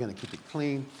 We're going to keep it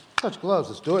clean. Touch gloves.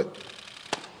 Let's do it.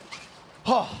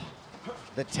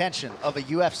 The tension of a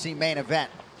UFC main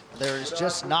event. There is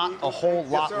just not a whole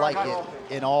lot like it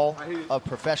in all of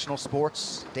professional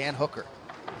sports. Dan Hooker,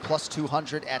 plus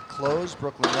 200 at close.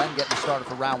 Brooklyn Wren getting started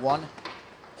for round 1.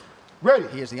 Ready.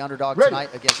 He is the underdog Ready. tonight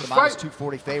against the Let's minus fight.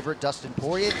 240 favorite, Dustin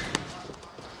Poirier.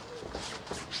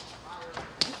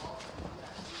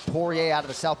 Poirier out of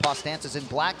the southpaw stance is in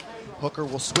black. Hooker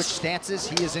will switch stances.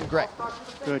 He is in gray.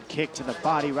 Good kick to the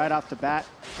body right off the bat.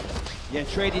 Yeah,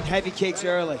 trading heavy kicks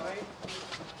early.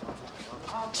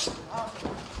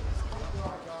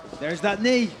 There's that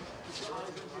knee.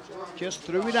 Just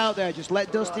threw it out there. Just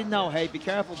let Dustin know, hey, be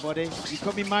careful, buddy. If you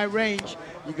come in my range,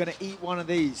 you're going to eat one of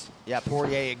these. Yeah,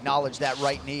 Poirier acknowledged that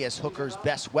right knee as Hooker's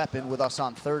best weapon with us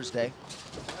on Thursday.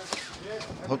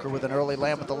 Hooker with an early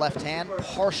land with the left hand.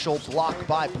 Partial block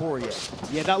by Poirier.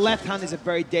 Yeah, that left hand is a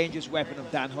very dangerous weapon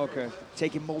of Dan Hooker.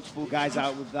 Taking multiple guys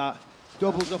out with that.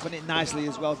 Doubles up on it nicely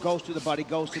as well. Goes to the body,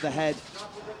 goes to the head.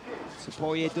 So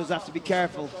Poirier does have to be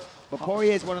careful. But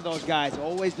Poirier is one of those guys,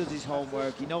 always does his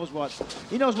homework. He knows what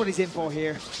he's in for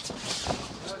here.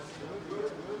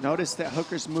 Notice that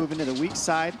Hooker's moving to the weak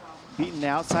side, beating the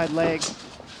outside leg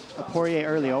of Poirier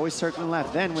early, always circling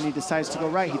left. Then when he decides to go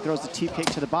right, he throws the teep kick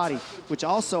to the body, which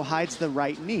also hides the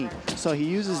right knee. So he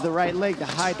uses the right leg to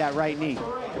hide that right knee.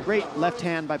 Great left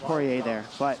hand by Poirier there,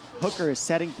 but Hooker is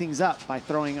setting things up by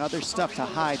throwing other stuff to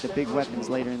hide the big weapons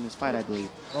later in this fight, I believe.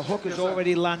 Well, Hooker's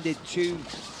already landed 2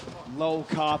 low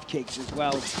calf kicks as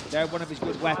well. They're one of his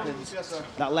good weapons.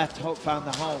 That left hook found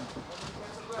the home.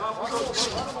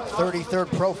 33rd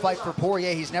pro fight for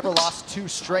Poirier. He's never lost 2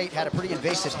 straight. Had a pretty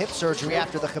invasive hip surgery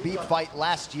after the Khabib fight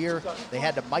last year. They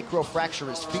had to microfracture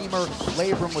his femur.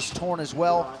 Labrum was torn as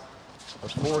well.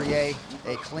 But Poirier,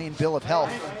 a clean bill of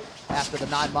health after the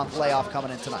 9-month layoff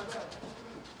coming in tonight.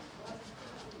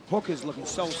 Hooker's looking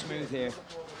so smooth here.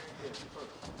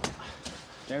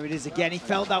 There it is again. He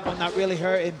felt that one. That really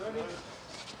hurt him.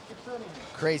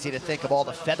 Crazy to think of all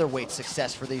the featherweight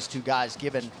success for these two guys,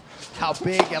 given how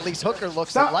big at least Hooker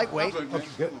looks at lightweight. Okay,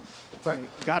 good.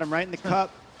 Got him right in the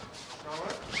cup.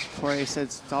 Poirier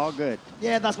says it's all good.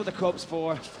 Yeah, that's what the cup's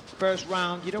for. First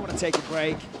round, you don't want to take a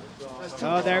break.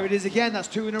 Oh, there it is again. That's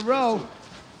 2 in a row.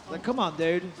 Like, come on,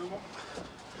 dude.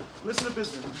 Listen to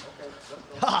business.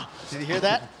 Did you hear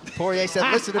that? Poirier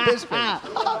said, listen to business.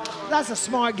 That's a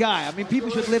smart guy. I mean, people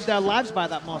should live their lives by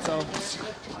that motto.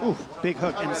 Ooh, big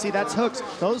hook. And see, that's hooks.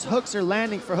 Those hooks are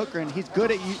landing for Hooker, and he's good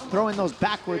at throwing those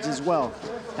backwards as well.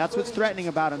 That's what's threatening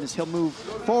about him, is he'll move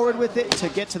forward with it to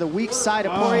get to the weak side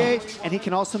of Poirier, and he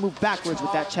can also move backwards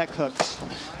with that check hook.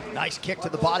 Nice kick to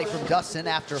the body from Dustin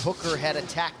after Hooker had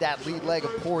attacked that lead leg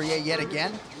of Poirier yet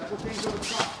again.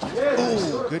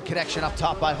 Ooh, good connection up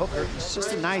top by Hooker. It's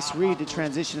just a nice read to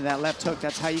transition to that left hook.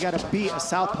 That's how you got to beat a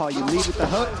southpaw. You lead with the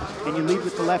hook, and you lead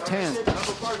with the left hand.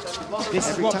 This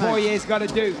is what Poirier's got to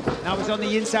do. Now he's on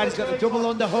the inside. He's got the double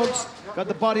underhooks, got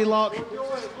the body lock.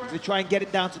 To try and get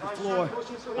it down to the floor.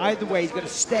 Either way, he's got to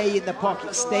stay in the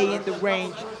pocket, stay in the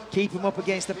range, keep him up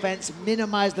against the fence,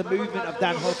 minimize the movement of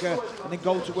Dan Hooker, and then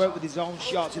go to work with his own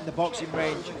shots in the boxing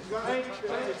range.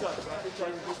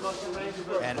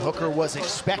 And Hooker was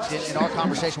expectant in our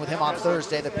conversation with him on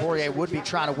Thursday that Poirier would be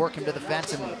trying to work him to the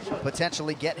fence and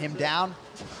potentially get him down.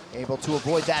 Able to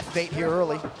avoid that fate here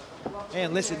early.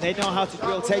 And listen, they know how to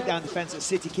drill takedown defense at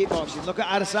City Kickboxing. Look at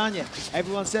Adesanya.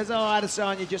 Everyone says, oh,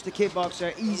 Adesanya, just a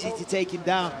kickboxer, easy to take him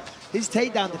down. His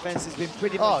takedown defense has been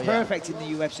pretty much perfect in the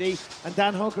UFC, and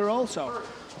Dan Hooker also.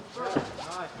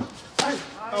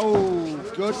 Oh,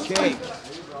 good kick.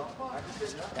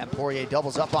 And Poirier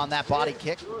doubles up on that body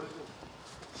kick.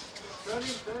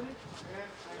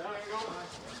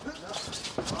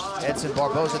 Edson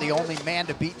Barboza, the only man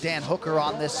to beat Dan Hooker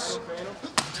on this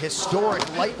historic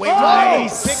lightweight.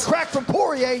 Nice! Big crack from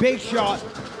Poirier. Big shot.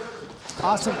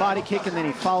 Awesome body kick, and then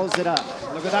he follows it up.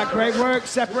 Look at that great work.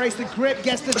 Separates the grip,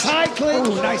 gets the tie clinch.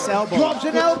 Ooh, nice elbow. Drops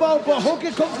an elbow, but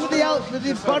Hooker comes with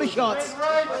the body shots.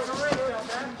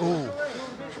 Ooh.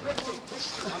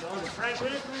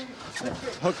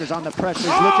 Hooker's on the pressure. He's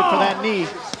looking for that knee.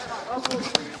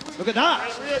 Look at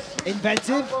that.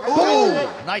 Inventive.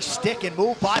 Ooh. Nice stick and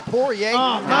move by Poirier.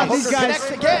 Oh, man, Hooker these guys.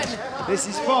 connects again. This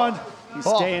is fun. He's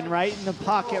staying right in the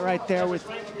pocket right there with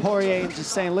Poirier and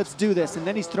just saying, let's do this. And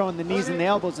then he's throwing the knees and the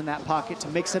elbows in that pocket to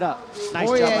mix it up. Nice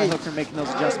job by Hooker making those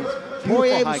adjustments.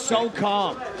 Poirier was so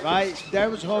calm, right? There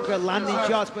was Hooker landing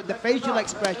shots, but the facial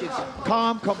expression,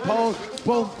 calm, composed,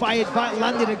 boom, fired back,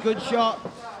 landed a good shot.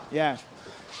 Yeah.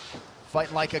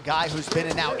 Fighting like a guy who's been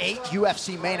in now 8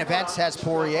 UFC main events, has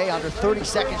Poirier. Under 30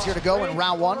 seconds here to go in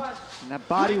round 1. And that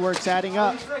body work's adding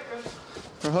up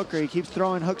for Hooker. He keeps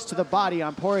throwing hooks to the body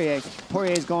on Poirier.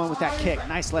 Poirier's going with that kick.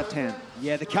 Nice left hand.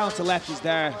 Yeah, the counter left is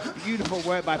there. Beautiful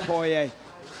work by Poirier.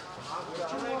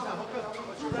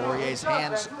 Poirier's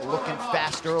hands looking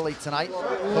fast early tonight.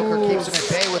 Hooker keeps him at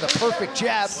bay with a perfect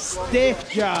jab. Stiff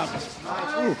jab.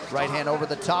 Ooh, right hand over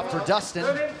the top for Dustin.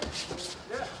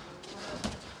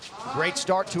 Great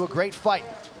start to a great fight.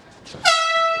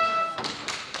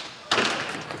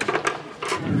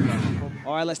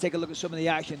 All right, let's take a look at some of the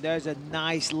action. There's a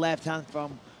nice left hand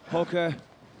from Hooker.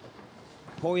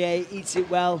 Poirier eats it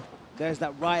well. There's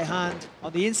that right hand.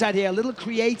 On the inside here, a little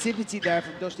creativity there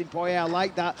from Dustin Poirier. I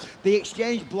like that. The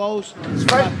exchange blows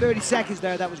for about 30 seconds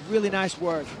there. That was really nice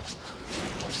work.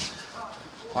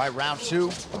 All right, round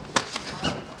 2.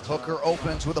 Hooker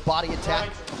opens with a body attack.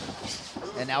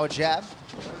 And now a jab.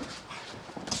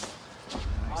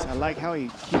 Nice. I like how he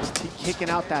keeps kicking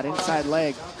out that inside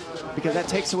leg, because that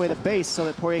takes away the base so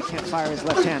that Poirier can't fire his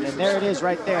left hand. And there it is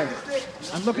right there.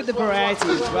 And look at the variety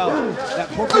as well. That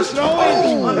Hooker's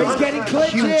throwing. He's getting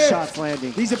clipped Huge here. shots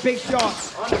landing. These are big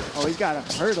shots. Oh, he's got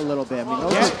to hurt a little bit. I mean,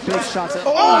 those are big shots. They're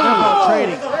both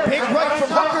trading. Big right from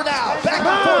Hooker now. Back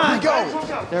and forth we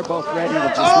go. They're both ready to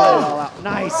just let it all out.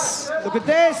 Nice. Look at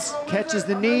this. Catches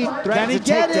the knee, threatens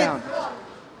a takedown.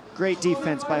 Great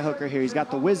defense by Hooker here. He's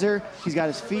got the whizzer. He's got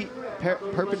his feet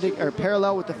perpendicular or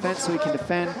parallel with the fence so he can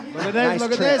defend. Look at this. Nice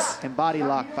Look at trick. this. And body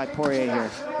lock by Poirier here.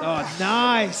 Oh,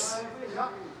 nice.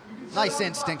 Nice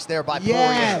instincts there by Poirier.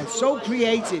 Yeah, so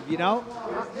creative, you know?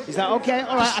 He's like, okay,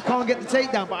 all right, I can't get the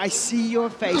takedown, but I see your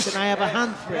face and I have a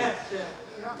hand for it.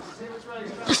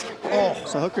 Oh,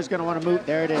 so Hooker's going to want to move.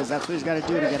 There it is. That's what he's got to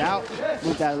do to get out.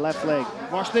 Move that left leg.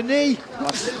 Watch the knee.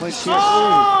 Watch the clinch here.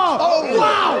 Oh,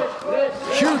 wow.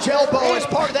 Huge elbow as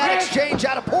part of that exchange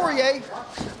out of Poirier.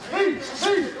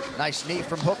 Nice knee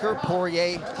from Hooker.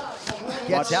 Poirier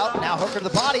Gets out, now Hooker to the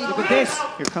body. Look at this.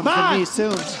 Here comes the knee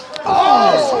soon.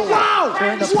 Oh! Wow!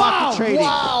 They're in the pocket trading.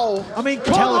 Wow! I mean,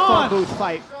 come Telephone on! booth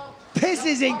fight. This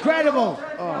is incredible.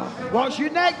 Watch your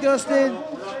neck, Dustin.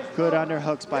 Good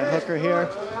underhooks by Hooker here.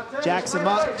 Jacks him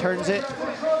up, turns it.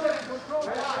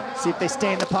 See if they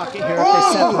stay in the pocket here, if they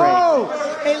separate.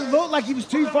 Oh! It looked like he was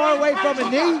too far away from a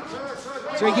knee.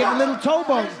 So he gave him a little toe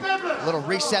bone. A little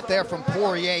reset there from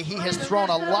Poirier. He has thrown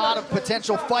a lot of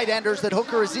potential fight enders that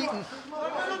Hooker has eaten.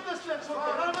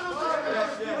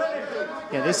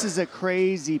 Yeah, this is a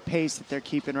crazy pace that they're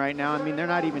keeping right now. I mean, they're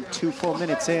not even 2 full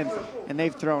minutes in, and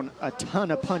they've thrown a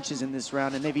ton of punches in this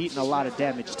round, and they've eaten a lot of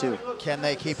damage, too. Can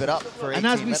they keep it up for 18 And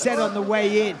as we minutes? said on the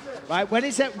way in, right, when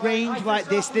it's at range like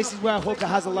this is where Hooker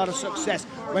has a lot of success.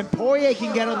 When Poirier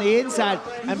can get on the inside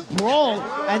and brawl,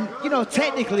 and, you know,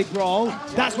 technically brawl,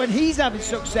 that's when he's having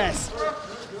success.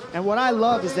 And what I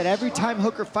love is that every time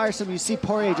Hooker fires something, you see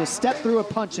Poirier just step through and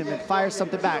punch him and fire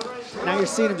something back. Now you're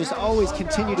seeing him just always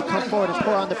continue to come forward and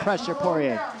pour on the pressure,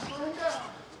 Poirier.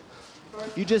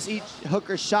 If you just eat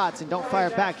Hooker's shots and don't fire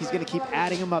back, he's going to keep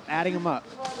adding them up, adding them up.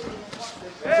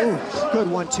 Ooh, good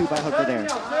 1-2 by Hooker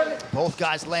there. Both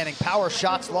guys landing power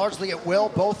shots largely at will,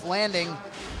 both landing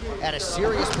at a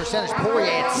serious percentage.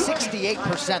 Poirier at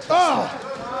 68%.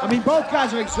 I mean, both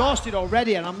guys are exhausted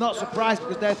already, and I'm not surprised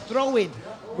because they're throwing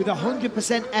with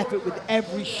 100% effort with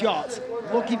every shot,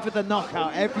 looking for the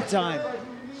knockout every time.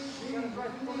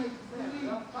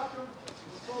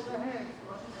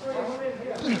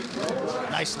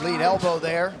 Nice lead elbow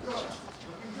there.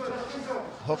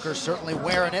 Hooker certainly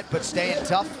wearing it, but staying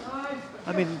tough.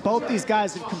 I mean, both these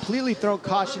guys have completely thrown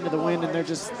caution to the wind, and they're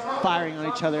just firing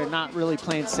on each other and not really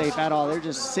playing safe at all. They're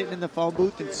just sitting in the phone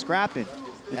booth and scrapping.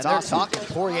 It's they're awesome. talking.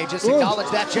 Poirier just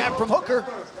acknowledged that jab from Hooker.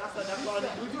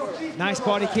 Nice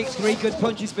body kick, 3 good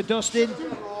punches for Dustin.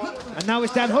 And now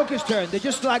it's Dan Hooker's turn. They're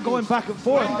just like going back and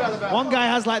forth. One guy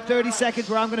has like 30 seconds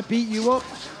where I'm going to beat you up,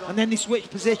 and then they switch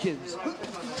positions.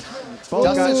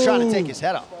 Dustin's trying to take his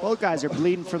head off. Both guys are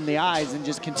bleeding from the eyes and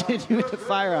just continuing to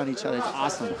fire on each other. It's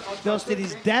awesome. Dustin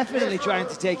is definitely trying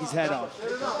to take his head off.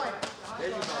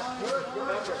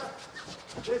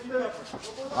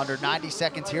 Under 90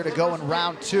 seconds here to go in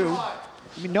round 2.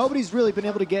 I mean, nobody's really been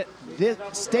able to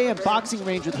stay in boxing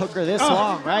range with Hooker this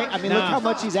long, right? I mean, look how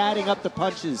much he's adding up the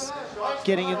punches,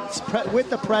 getting in with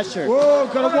the pressure. Whoa,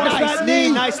 gotta watch that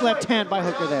knee. Nice left hand by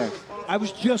Hooker there. I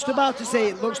was just about to say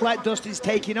it looks like Dustin's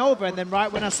taking over, and then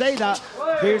right when I say that,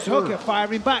 here's Hooker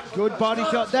firing back. Good body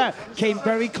shot there. Came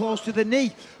very close to the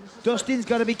knee. Dustin's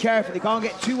got to be careful. He can't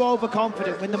get too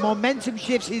overconfident. When the momentum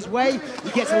shifts his way, he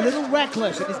gets a little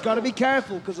reckless, and he's got to be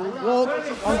careful because he'll walk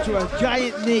onto a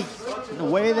giant knee. And the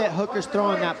way that Hooker's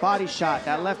throwing that body shot,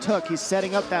 that left hook, he's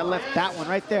setting up that one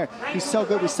right there. He's so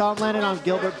good. We saw him landing on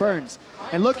Gilbert Burns.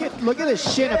 And look at the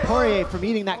shin of Poirier from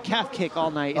eating that calf kick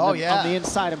all night on the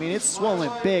inside. I mean, it's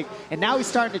swollen big. And now he's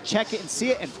starting to check it and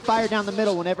see it and fire down the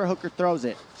middle whenever Hooker throws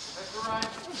it.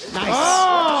 Nice.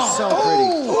 Oh! So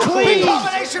pretty. Clean. Big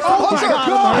combination from Hooker.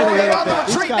 Poirier on the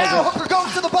retreat now. Hooker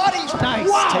goes to the body. Nice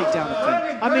takedown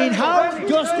attempt. I mean, how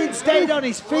Dustin stayed on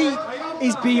his feet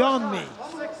is beyond me.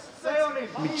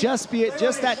 I mean, just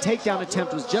that takedown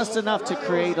attempt was just enough to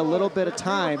create a little bit of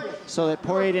time so that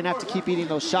Poirier didn't have to keep eating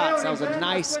those shots. That was a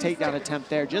nice takedown attempt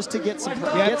there, just to get some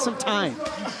time.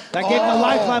 That gave him a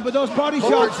lifeline, but those body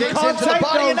shots, you can't into the take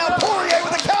body, those. and now Poirier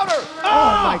with a counter.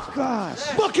 Oh my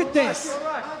gosh! Look at this!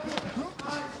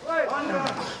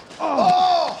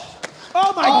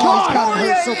 Oh my God!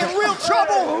 Poirier in real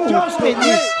trouble. Dustin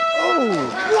is.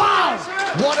 Wow!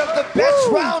 One of the best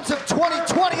rounds of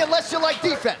 2020, unless you like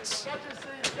defense.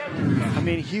 I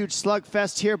mean, huge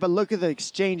slugfest here, but look at the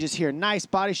exchanges here. Nice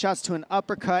body shots to an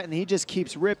uppercut, and he just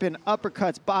keeps ripping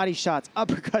uppercuts, body shots,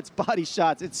 uppercuts, body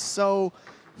shots. It's so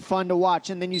fun to watch.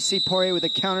 And then you see Poirier with a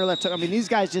counter left hook. I mean, these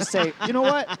guys just say, you know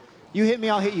what? You hit me,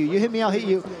 I'll hit you. You hit me, I'll hit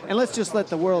you. And let's just let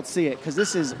the world see it, because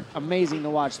this is amazing to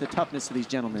watch, the toughness of these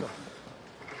gentlemen.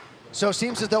 So it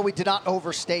seems as though we did not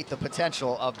overstate the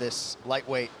potential of this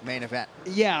lightweight main event.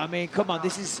 Yeah, I mean, come on.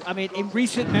 This is, I mean, in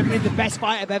recent memory, the best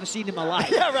fight I've ever seen in my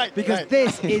life. Yeah, right. Because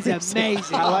this is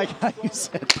amazing. I like how you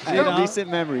said that. In recent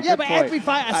memory. Yeah, Good but point. every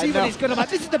fight I see when it's good, I'm like,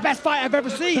 this is the best fight I've ever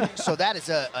seen. So that is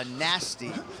a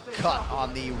nasty cut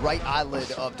on the right eyelid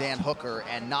of Dan Hooker,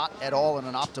 and not at all in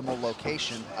an optimal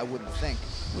location, I wouldn't think.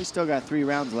 We still got 3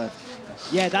 rounds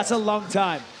left. Yeah, that's a long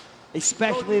time,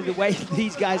 especially the way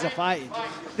these guys are fighting.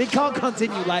 They can't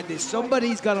continue like this.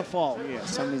 Somebody's going to fall. Yeah,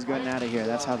 somebody's getting out of here.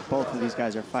 That's how both of these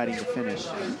guys are fighting to finish.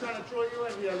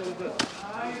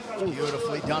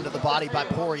 Beautifully done to the body by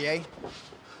Poirier.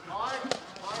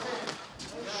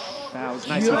 That was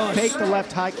nice. He faked the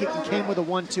left high kick and came with a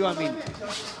 1-2. I mean,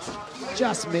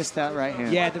 just missed that right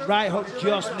hand. Yeah, the right hook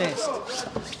just missed.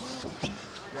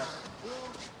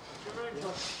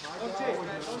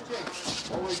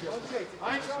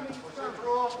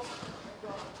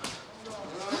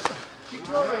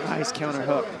 Nice counter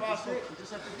hook.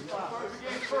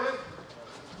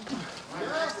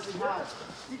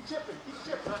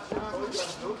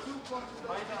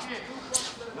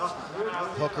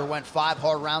 Hooker went 5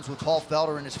 hard rounds with Paul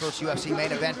Felder in his first UFC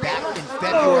main event back in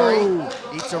February.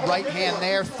 Eats a right hand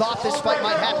there. Thought this fight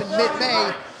might happen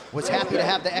mid-May. Was happy to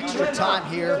have the extra time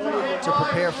here to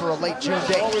prepare for a late June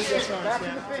date.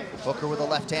 Hooker with a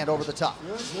left hand over the top.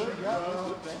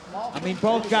 I mean,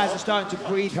 both guys are starting to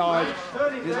breathe hard.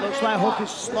 It looks like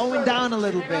Hooker's slowing down a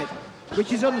little bit,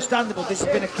 which is understandable. This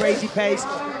has been a crazy pace.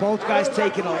 Both guys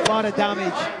taking a lot of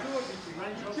damage.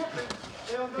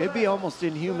 It'd be almost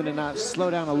inhuman to not slow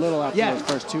down a little after those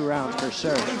first 2 rounds for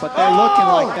sure. But they're looking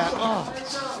like that.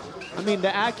 Oh. I mean,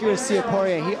 the accuracy of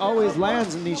Poirier, he always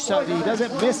lands in these shots. He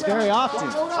doesn't miss very often.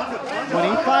 When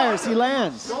he fires, he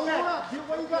lands.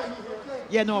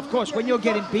 Yeah, no, of course, when you're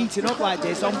getting beaten up like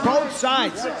this, on both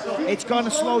sides, it's going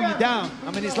to slow you down.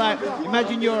 I mean, it's like,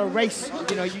 imagine you're a race,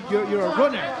 you know, you're a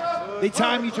runner. They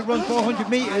time you to run 400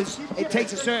 meters, it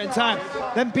takes a certain time.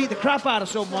 Then beat the crap out of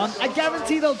someone, I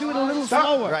guarantee they'll do it a little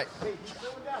slower. Right.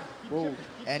 Whoa.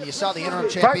 And you saw the interim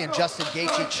champion, Justin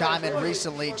Gaethje, chime in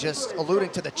recently, just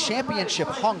alluding to the championship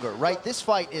hunger, right? This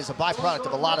fight is a byproduct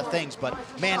of a lot of things, but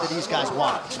man, do these guys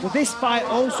want it. Well, this fight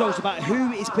also is about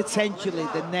who is potentially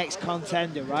the next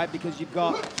contender, right? Because you've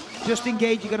got Justin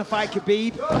Gaethje going to fight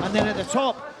Khabib, and then at the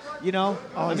top, you know.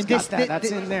 Oh, I mean,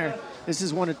 that's in there. This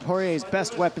is one of Poirier's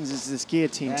best weapons, is this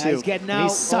guillotine, too. He's getting out.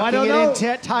 He's sucking it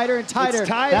in tighter and tighter.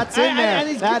 That's in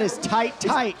there. That is tight,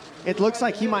 tight. It looks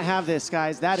like he might have this,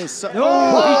 guys. That is so...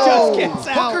 Oh, he just gets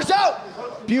out. Hooker's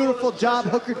out. Beautiful job.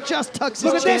 Hooker just tucks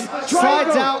Look his at chin, this.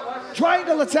 slides out.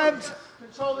 Triangle attempt.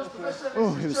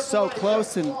 Oh, it was so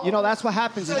close. And, you know, that's what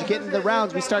happens as you get into the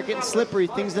rounds. We start getting slippery.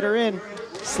 Things that are in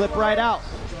slip right out.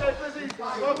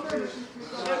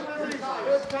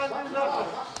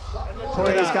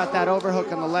 Poirier's got that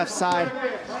overhook on the left side.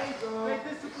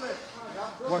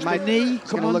 Watch the knee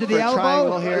come under the elbow.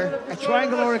 Triangle here. A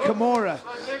triangle or a Kimura.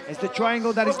 It's the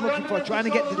triangle that he's looking for, trying to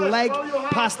get the leg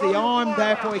past the arm,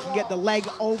 therefore he can get the leg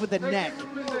over the neck.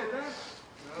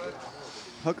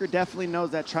 Hooker definitely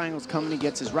knows that triangle's coming. He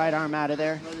gets his right arm out of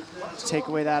there to take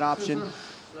away that option.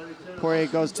 Poirier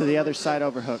goes to the other side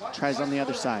overhook, tries on the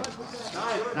other side.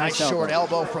 Nice short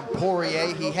elbow from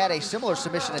Poirier. He had a similar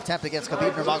submission attempt against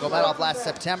Khabib Nurmagomedov last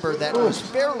September that was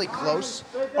fairly close.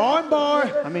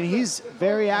 Armbar. I mean, he's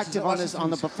very active on his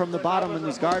from the bottom in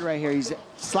his guard right here. He's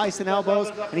slicing elbows,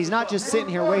 and he's not just sitting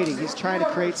here waiting. He's trying to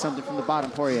create something from the bottom,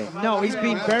 Poirier. No, he's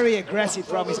been very aggressive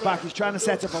from his back. He's trying to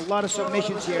set up a lot of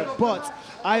submissions here, but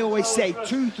I always say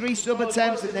 2-3 sub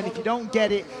attempts, and then if you don't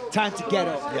get it, time to get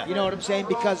up. Yeah. You know what I'm saying?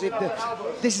 Because if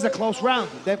this is a close round.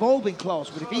 They've all been close,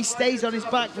 but if he stays on his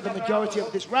back for the majority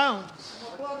of this round,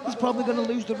 he's probably going to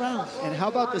lose the round. And how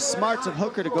about the smarts of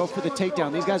Hooker to go for the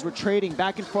takedown? These guys were trading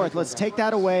back and forth. Let's take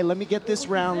that away. Let me get this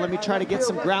round. Let me try to get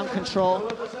some ground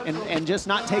control and just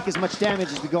not take as much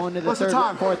damage as we go into the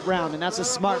third, fourth round. And that's a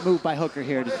smart move by Hooker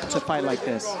here to fight like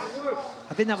this.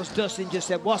 I think that was Dustin just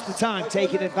said, what's the time?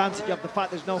 Taking advantage of the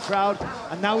fact there's no crowd.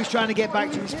 And now he's trying to get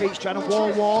back to his feet. He's trying to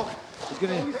wall walk. He's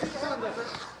going to...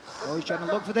 Oh, he's trying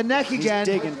to look for the neck again.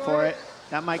 He's digging for it.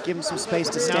 That might give him some space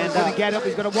to stand up. He's going to get up.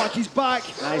 He's going to watch his back.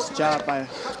 Nice job by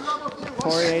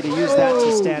Poirier to use that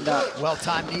to stand up.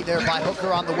 Well-timed knee there by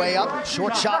Hooker on the way up.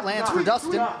 Short shot lands for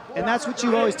Dustin. And that's what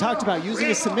you always talked about, using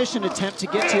a submission attempt to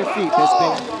get to your feet,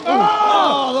 Bisping.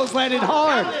 Oh, those landed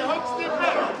hard.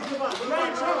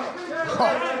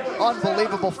 Oh,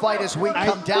 unbelievable fight as we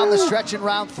come down the stretch in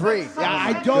round 3. Yeah,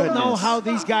 I don't know how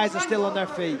these guys are still on their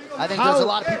feet. I think there's a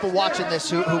lot of people watching this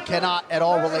who cannot at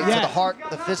all relate to the heart,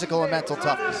 the physical and mental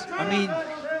toughness. I mean,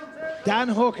 Dan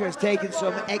Hooker has taken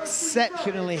some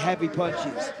exceptionally heavy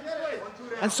punches.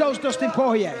 And so's Dustin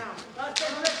Poirier. I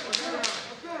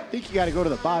think you got to go to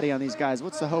the body on these guys.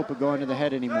 What's the hope of going to the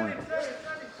head anymore?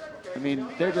 I mean,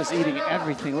 they're just eating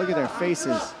everything. Look at their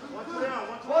faces.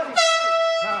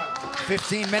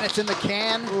 15 minutes in the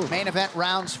can. Main event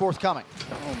rounds forthcoming.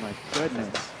 Oh my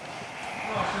goodness.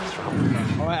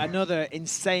 All right, another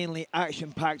insanely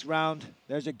action-packed round.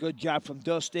 There's a good jab from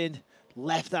Dustin.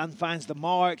 Left hand finds the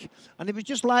mark. And it was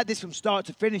just like this from start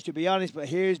to finish, to be honest. But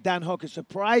here's Dan Hooker.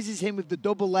 Surprises him with the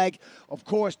double leg. Of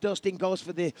course, Dustin goes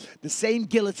for the same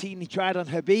guillotine he tried on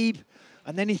Khabib.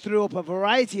 And then he threw up a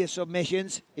variety of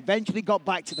submissions. Eventually got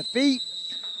back to the feet.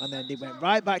 And then they went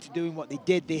right back to doing what they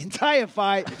did the entire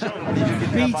fight,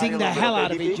 beating the hell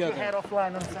out of each other.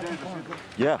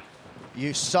 Yeah.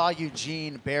 You saw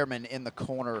Eugene Behrman in the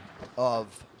corner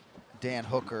of Dan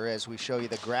Hooker as we show you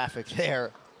the graphic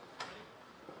there.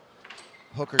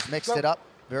 Hooker's mixed it up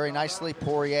very nicely.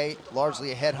 Poirier,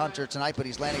 largely a headhunter tonight, but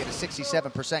he's landing at a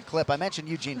 67% clip. I mentioned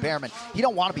Eugene Behrman. He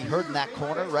don't want to be hurt in that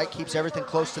corner, right? Keeps everything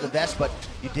close to the vest, but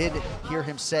you did hear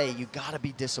him say you got to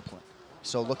be disciplined.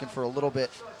 So looking for a little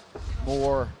bit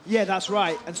more. Yeah, that's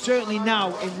right. And certainly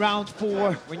now in round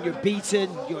 4, when you're beaten,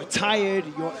 you're tired,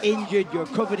 you're injured, you're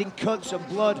covered in cuts and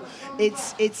blood,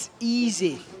 it's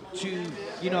easy to,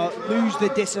 you know, lose the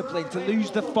discipline, to lose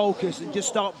the focus and just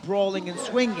start brawling and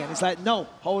swinging. It's like, no,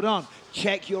 hold on,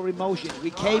 check your emotions.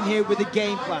 We came here with a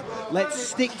game plan. Let's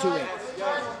stick to it.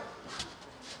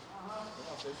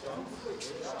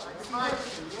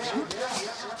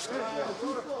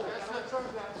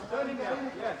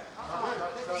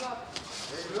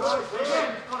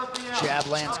 Jab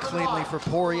lands cleanly for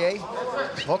Poirier.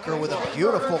 Hooker with a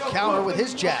beautiful counter with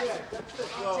his jab.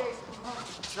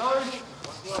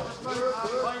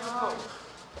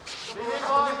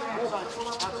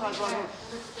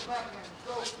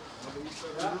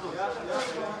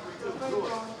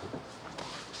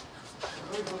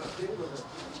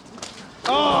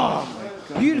 Oh,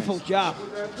 beautiful jab.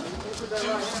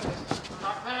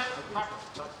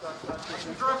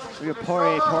 Look at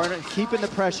Poirier keeping the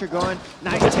pressure going.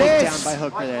 Nice takedown by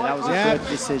Hooker there. That was a good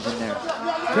decision there.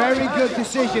 Very good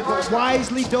decision, but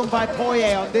wisely done by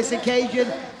Poirier on this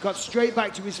occasion. Got straight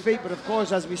back to his feet, but of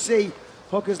course, as we see,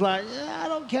 Hooker's like, yeah, I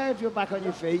don't care if you're back on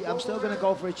your feet. I'm still going to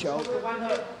go for a choke.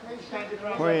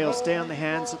 Poirier will stay on the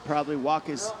hands, probably walk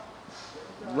his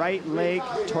right leg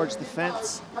towards the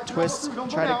fence, twist,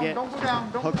 try to get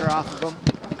Hooker off of him.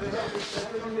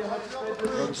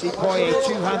 You see Poirier,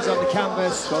 2 hands on the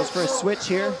canvas. Goes for a switch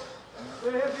here.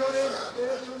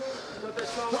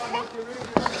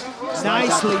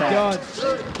 Nicely done.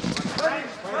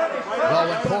 Well,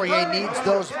 when Poirier needs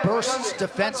those bursts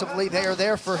defensively, they are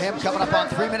there for him. Coming up on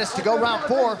 3 minutes to go, round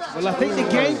 4. Well, I think the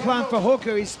game plan for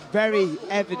Hooker is very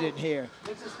evident here.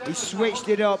 He switched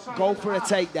it up, go for a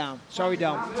takedown. Sorry,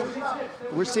 Dom.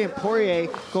 We're seeing Poirier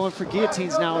going for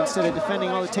guillotines now instead of defending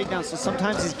all the takedowns. So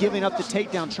sometimes he's giving up the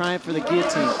takedown, trying for the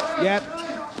guillotine. Yep.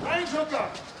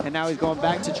 And now he's going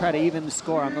back to try to even the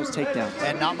score on those takedowns.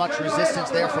 And not much resistance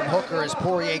there from Hooker as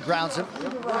Poirier grounds him.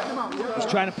 He's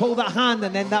trying to pull that hand,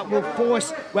 and then that will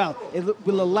force, well, it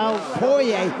will allow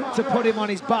Poirier to put him on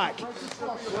his back.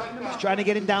 He's trying to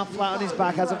get him down flat on his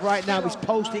back. As of right now, he's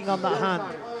posting on that hand.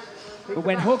 But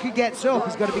when Hooker gets up,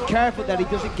 he's got to be careful that he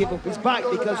doesn't give up his back,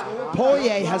 because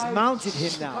Poirier has mounted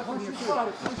him now.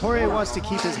 Poirier wants to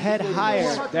keep his head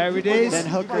higher. There it is. Than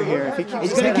Hooker here. If he keeps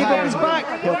he's going to give up his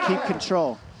back. He'll keep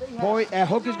control.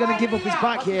 Hooker's going to give up his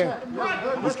back here.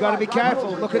 He's got to be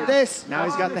careful. Look at this. Now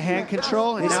he's got the hand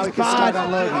control, and this now is he can bad. start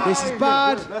unloading. This is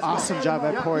bad. Awesome job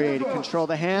by Poirier to control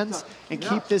the hands and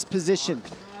keep this position.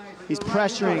 He's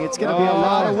pressuring. It's going to be a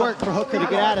lot of work for Hooker to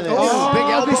get out of this. Oh, big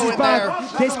elbow this is in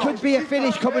bad. there. This could be a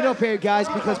finish coming up here, guys,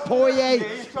 because Poirier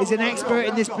is an expert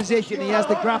in this position. He has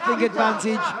the grappling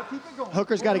advantage.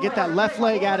 Hooker's got to get that left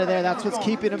leg out of there. That's what's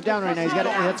keeping him down right now. He's got to,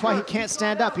 that's why he can't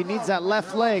stand up. He needs that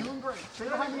left leg.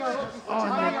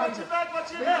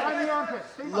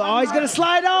 Oh, he's going to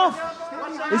slide off.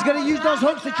 He's going to use those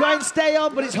hooks to try and stay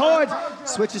on, but it's hard.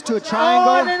 Switches to a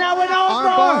triangle. Oh, and then now an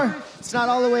armbar. It's not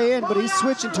all the way in, but he's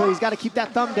switching to it. He's got to keep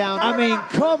that thumb down. I mean,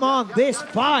 come on, this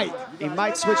fight. He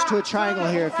might switch to a triangle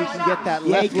here if he can get that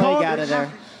left leg out of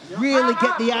there. Really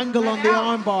get the angle on the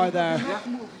armbar there.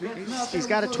 He's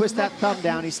got to twist that thumb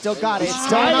down. He's still got it. He's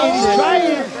trying.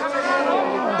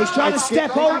 He's trying to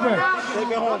step over.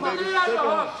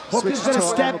 Switches to an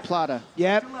omoplata.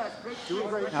 Yep.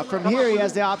 Now from here, he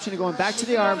has the option of going back to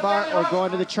the armbar or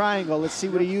going to the triangle. Let's see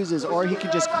what he uses. Or he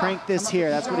can just crank this here.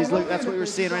 That's what he's looking. That's what we're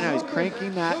seeing right now. He's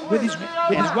cranking that with his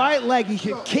right leg. He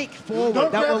should kick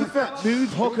forward. That will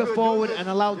move Hooker forward and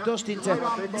allow Dustin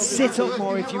to sit up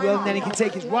more, if you will. And then he can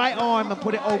take his right arm and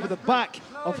put it over the back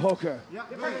of Hooker,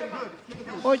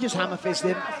 or just hammer fist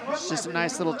him. It's just a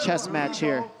nice little chess match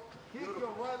here.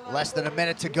 Less than a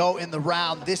minute to go in the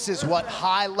round. This is what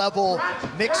high-level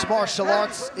mixed martial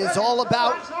arts is all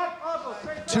about.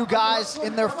 Two guys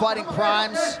in their fighting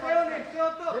primes.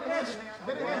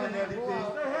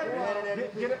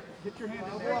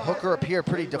 Hooker appeared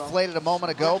pretty deflated a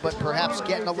moment ago, but perhaps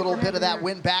getting a little bit of that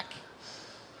win back.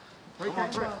 Break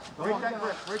that grip. Break that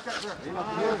grip. Break that grip.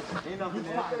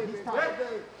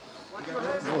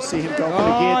 We'll see him go for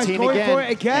the guillotine again. For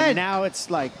it again. And now it's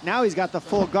like, now he's got the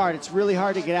full guard. It's really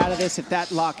hard to get out of this if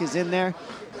that lock is in there.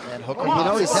 And Hooker, you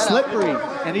know, he's slippery,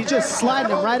 and he's just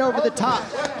sliding him right over the top.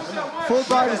 full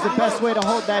guard is the best way to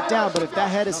hold that down, but if that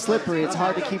head is slippery, it's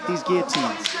hard to keep these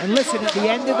guillotines. And listen, at the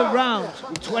end of the round,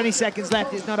 with 20 seconds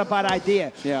left, it's not a bad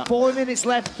idea. Yeah. 4 minutes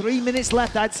left, 3 minutes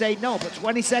left, I'd say no, but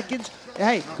 20 seconds,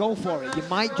 hey, go for it. You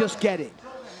might just get it.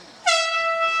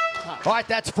 All right,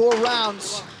 that's 4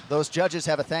 rounds. Those judges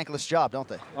have a thankless job, don't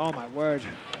they? Oh, my word.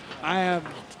 I am,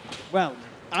 well,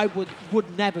 I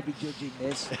would never be judging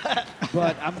this,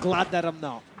 but I'm glad that I'm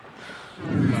not.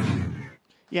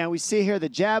 Yeah, we see here the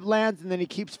jab lands, and then he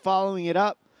keeps following it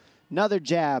up. Another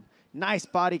jab. Nice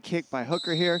body kick by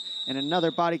Hooker here, and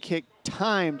another body kick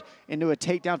timed into a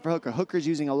takedown for Hooker. Hooker's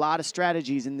using a lot of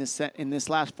strategies in this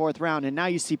last 4th round, and now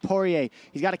you see Poirier.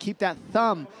 He's got to keep that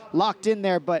thumb locked in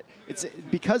there, but it's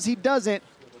because he doesn't,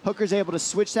 Hooker's able to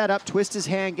switch that up, twist his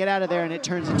hand, get out of there, and it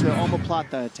turns into an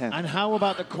omoplata attempt. And how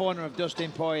about the corner of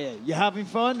Dustin Poirier? You having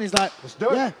fun? He's like, let's do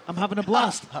it. Yeah, I'm having a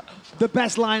blast. The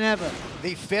best line ever.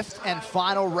 The 5th and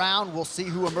final round, we'll see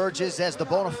who emerges as the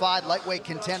bona fide lightweight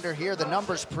contender here. The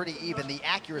number's pretty even. The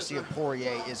accuracy of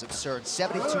Poirier is absurd.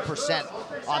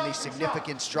 72% on these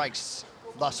significant strikes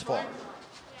thus far.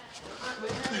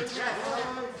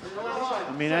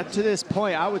 I mean, up to this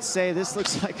point, I would say this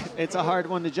looks like it's a hard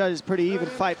one to judge. It's a pretty even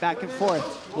fight back and forth.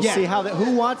 We'll see how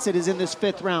who wants it is in this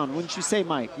 5th round. Wouldn't you say,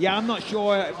 Mike? Yeah, I'm not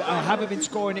sure. I haven't been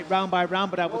scoring it round by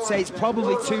round, but I would say it's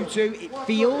probably 2-2. It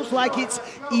feels like it's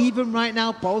even right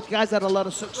now. Both guys had a lot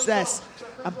of success,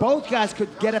 and both guys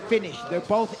could get a finish. They're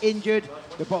both injured.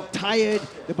 They're both tired,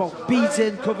 they're both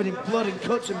beaten, covered in blood and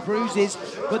cuts and bruises,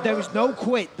 but there is no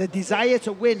quit. The desire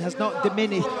to win has not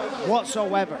diminished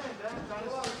whatsoever.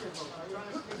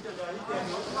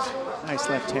 Nice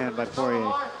left hand by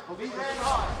Poirier.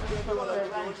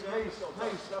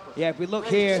 Yeah, if we look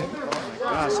here,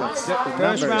 the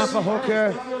first round for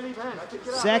Hooker,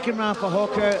 second round for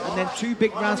Hooker, and then 2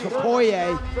 big rounds for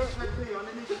Poirier.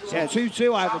 So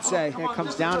 2-2, I would say. It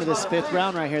comes down to this 5th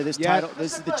round right here. This title,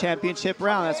 this is the championship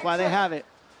round. That's why they have it.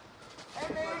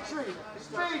 Entry,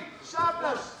 speed,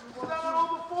 sharpness. You've done it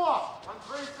all before.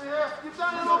 You've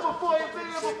done it all before. You've been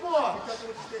here before.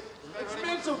 It's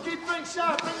mental. Keep things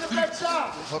sharp. Bring the back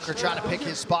sharp. Hooker trying to pick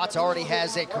his spots. Already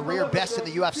has a career best in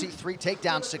the UFC. 3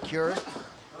 takedowns secured.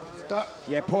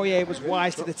 Yeah, Poirier was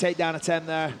wise to the takedown attempt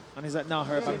there. And he's like, no,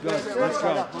 Herb, I'm good. Let's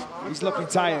go. He's looking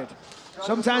tired.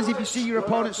 Sometimes if you see your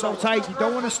opponent so tight, you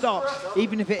don't want to stop.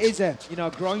 Even if it is a,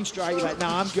 groin strike, you're like, no,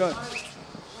 I'm good.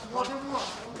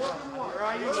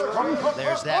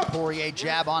 There's that Poirier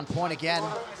jab on point again.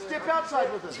 Step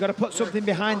outside with it. He's got to put something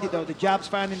behind it, though. The jab's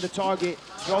finding the target.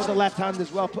 Throw the left hand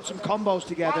as well. Put some combos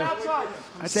together.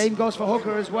 Same goes for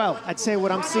Hooker as well. I'd say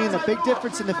what I'm seeing, the big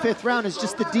difference in the 5th round is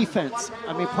just the defense.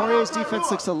 I mean, Poirier's defense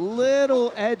looks a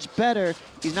little edge better.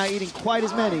 He's not eating quite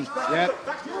as many. Yep.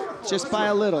 Just by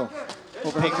a little.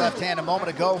 Big left hand a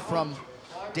moment ago from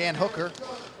Dan Hooker.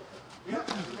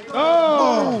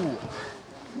 Oh!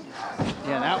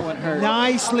 Yeah, that one hurt.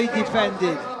 Nicely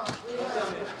defended.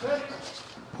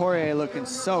 Poirier looking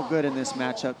so good in this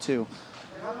matchup, too.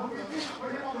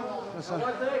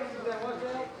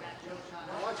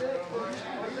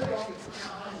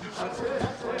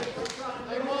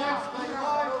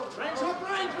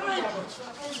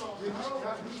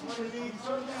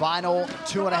 Final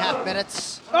 2.5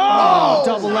 minutes. Oh!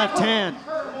 Double left hand.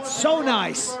 So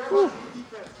nice. Whew.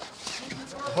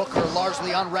 Hooker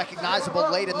largely unrecognizable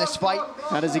late in this fight.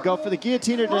 Now, does he go for the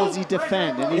guillotine or does he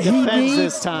defend? And he defends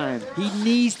this time. He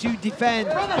needs to defend.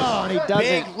 Oh, and he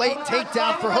doesn't. Big late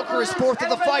takedown for Hooker, his 4th of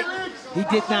the fight. He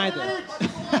did neither.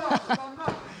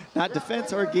 Not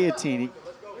defense or guillotine.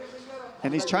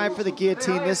 And he's trying for the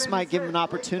guillotine. This might give him an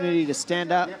opportunity to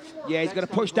stand up. Yeah, he's going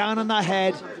to push down on that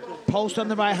head, post on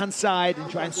the right-hand side, and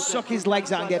try and suck his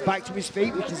legs out and get back to his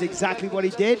feet, which is exactly what he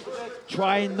did.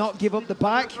 Try and not give up the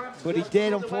back, but he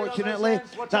did, unfortunately.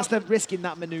 That's the risk in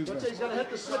that maneuver. He's going to hit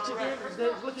the switch again. He's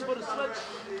looking for the switch.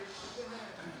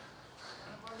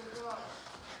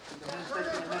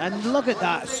 And look at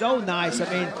that, so nice. I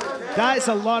mean, that is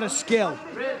a lot of skill.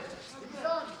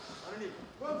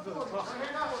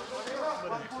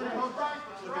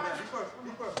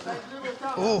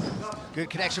 Oh, good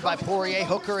connection by Poirier.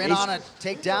 Hooker in on a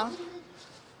takedown.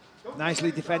 Nicely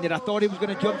defended. I thought he was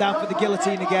going to jump down for the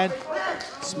guillotine again.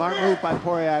 Smart move by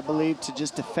Poirier, I believe, to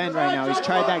just defend right now. He's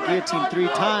tried that guillotine 3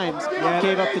 times,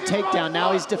 gave up the takedown.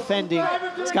 Now he's defending.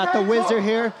 He's got the whizzer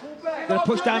here. Going to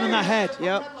push down on that head.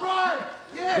 Yep.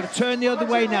 Going to turn the other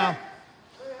way now.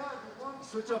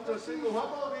 Switch up to a single.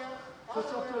 Switch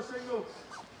up to a single.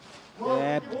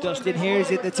 Yeah, Dustin here is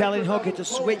it. They're telling Hooker to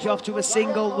switch off to a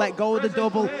single, let go of the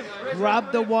double,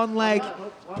 grab the one leg.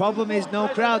 Problem is no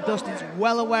crowd. Dustin's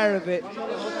well aware of it.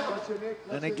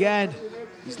 And again,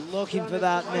 he's looking for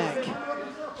that neck.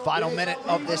 Final minute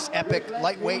of this epic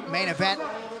lightweight main event.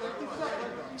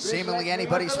 Seemingly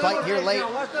anybody's fight here late.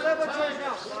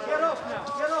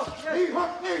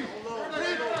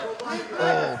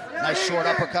 Oh, nice short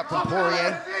uppercut from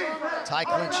Poirier. Tie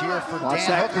clinch here for Watch Dan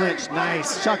that Hooker. clinch,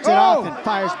 nice. Chucked it off and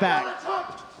fires back.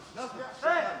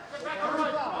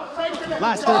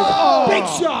 Last 30. Oh, big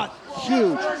shot.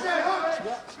 Huge.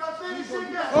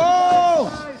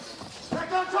 Oh!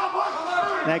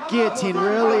 That guillotine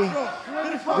really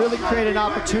created an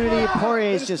opportunity.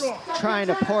 Poirier is just trying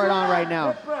to pour it on right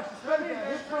now.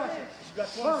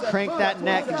 Crank that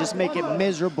neck and just make it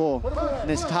miserable in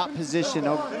this top position,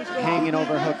 hanging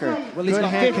over Hooker. Well, he's Good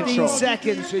got hand 15 control.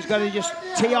 seconds, so he's got to just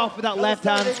tee off with that left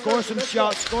hand, score some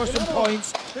shots, score some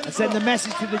points, and send the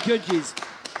message to the judges.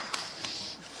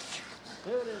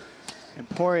 And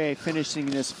Poirier finishing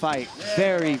this fight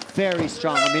very, very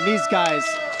strong. I mean, these guys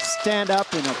stand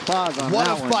up and applause on What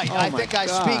that a one. fight. Oh I my think I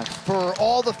God. speak for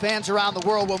all the fans around the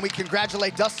world when we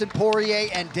congratulate Dustin Poirier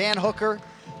and Dan Hooker.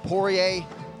 Poirier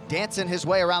dancing his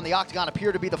way around the octagon,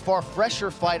 appeared to be the far fresher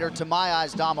fighter to my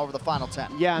eyes, Dom, over the final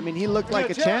 10. Yeah, I mean, he looked like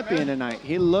a champion tonight.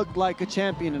 He looked like a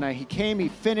champion tonight. He came, he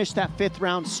finished that 5th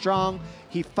round strong.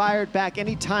 He fired back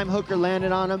anytime Hooker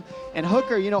landed on him. And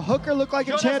Hooker, you know, Hooker looked like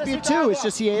a champion too. It's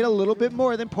just he ate a little bit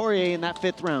more than Poirier in that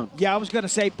 5th round. Yeah, I was going to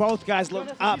say both guys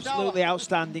looked absolutely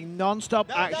outstanding.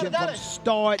 Non-stop action from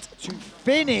start to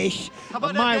finish.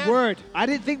 But my word, I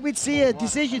didn't think we'd see a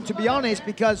decision, to be honest,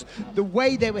 because the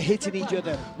way they were hitting each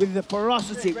other, with the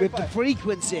ferocity, with the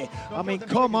frequency. I mean,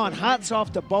 come on, hats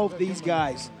off to both these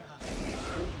guys.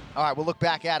 All right, we'll look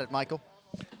back at it, Michael.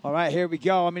 All right, here we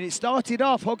go. I mean, it started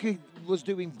off, Hooker was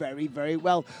doing very, very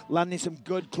well, landing some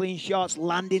good clean shots,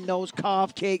 landing those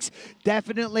calf kicks.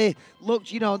 Definitely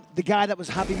looked, you know, the guy that was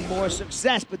having more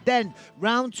success. But then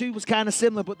round 2 was kind of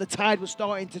similar, but the tide was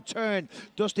starting to turn.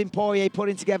 Dustin Poirier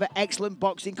putting together excellent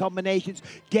boxing combinations,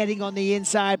 getting on the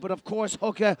inside. But of course,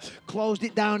 Hooker closed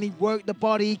it down. He worked the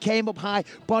body. He came up high,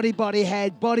 body,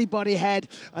 head, body, head.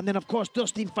 And then, of course,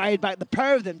 Dustin fired back. The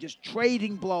pair of them just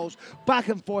trading blows back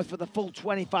and forth for the full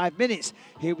 25 minutes.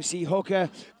 Here we see Hooker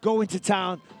going to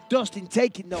town, Dustin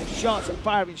taking those shots and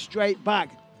firing straight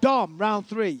back. Dom, round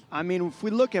 3. I mean, if we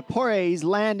look at Poirier, he's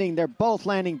landing. They're both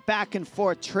landing back and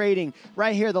forth, trading.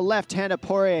 Right here, the left hand of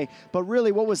Poirier. But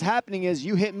really, what was happening is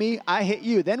you hit me, I hit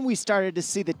you. Then we started to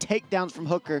see the takedowns from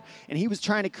Hooker, and he was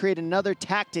trying to create another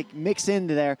tactic mix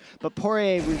into there. But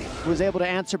Poirier was able to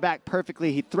answer back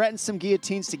perfectly. He threatened some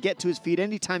guillotines to get to his feet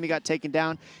anytime he got taken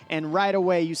down. And right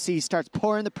away, you see he starts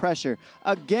pouring the pressure.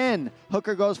 Again,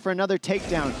 Hooker goes for another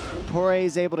takedown. Poirier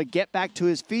is able to get back to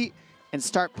his feet and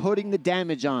start putting the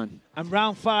damage on. And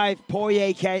round 5,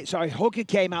 Hooker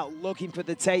came out looking for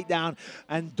the takedown,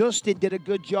 and Dustin did a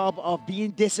good job of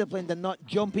being disciplined and not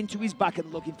jumping to his back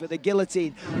and looking for the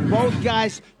guillotine. Both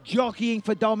guys jockeying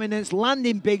for dominance,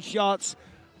 landing big shots.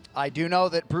 I do know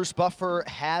that Bruce Buffer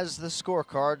has the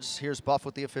scorecards. Here's Buff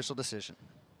with the official decision.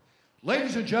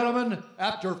 Ladies and gentlemen,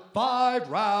 after 5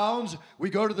 rounds, we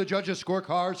go to the judges'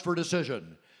 scorecards for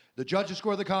decision. The judges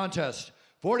score the contest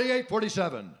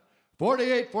 48-47.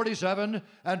 48-47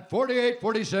 and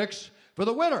 48-46 for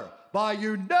the winner by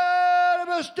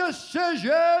unanimous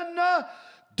decision,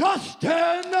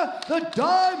 Dustin the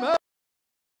Diamond.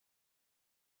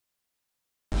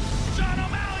 John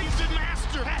O'Malley's the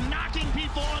master at knocking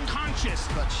people unconscious.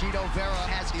 But Chito Vera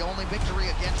has the only victory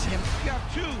against him. You have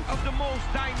 2 of the most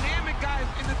dynamic guys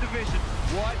in the division.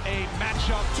 What a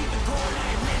matchup.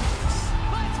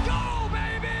 Let's go,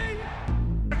 baby!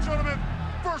 Gentlemen,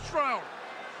 first round.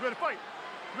 Ready to fight?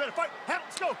 Ready to fight?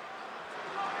 Let's go.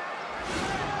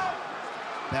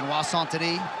 Benoit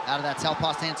Saint-Denis out of that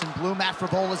Southpaw stance in blue. Matt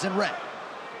Frivola's in red.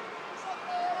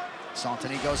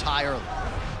 Saint-Denis goes high early.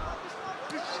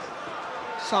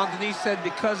 Saint-Denis said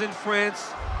because in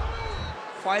France,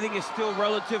 fighting is still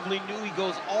relatively new. He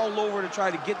goes all over to try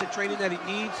to get the training that he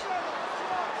needs.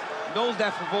 Knows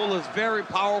that Frivola is very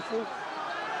powerful,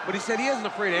 but he said he isn't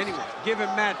afraid of anyone. Give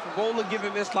him Matt Frivola, give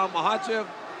him Islam Makhachev.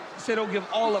 He said he'll give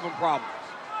all of them problems.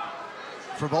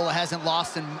 Frivola hasn't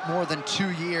lost in more than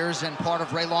 2 years, and part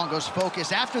of Ray Longo's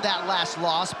focus after that last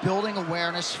loss, building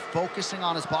awareness, focusing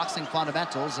on his boxing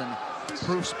fundamentals, and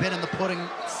proof's been in the pudding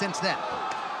since then.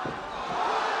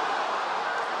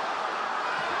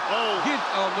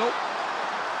 Oh, nope.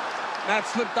 Matt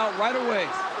slipped out right away.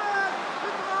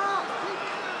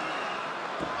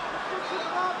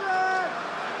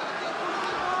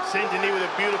 Saint-Denis with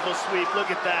a beautiful sweep.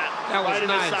 Look at that. That was right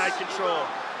nice. into side control.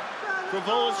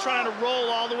 Frivola's trying to roll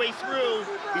all the way through.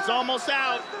 He's almost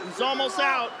out. He's almost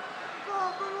out.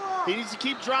 He needs to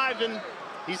keep driving.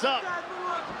 He's up.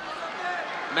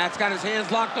 Matt's got his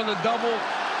hands locked on the double.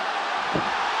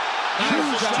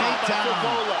 Beautiful job by takedown.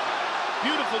 Frevola.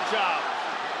 Beautiful job.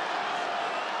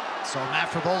 So Matt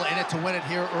Frevola in it to win it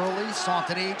here early.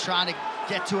 Saint-Denis trying to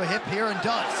get to a hip here and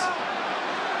does.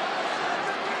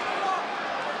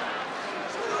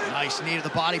 Nice knee to the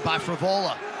body by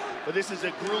Frevola. But this is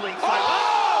a grueling fight.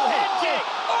 Oh, head kick.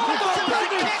 Oh,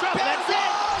 That's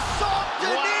it.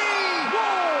 Saint-Denis!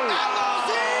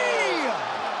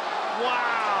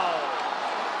 Wow.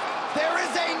 There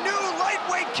is a new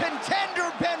lightweight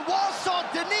contender, Benoit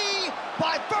Saint-Denis,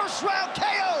 by first round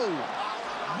KO.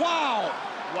 Wow.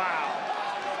 Wow.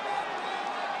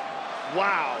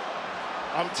 Wow.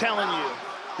 I'm telling you,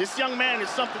 this young man is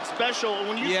something special. And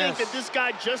when you think that this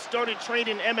guy just started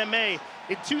training MMA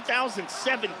in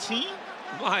 2017,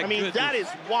 I mean, goodness. that is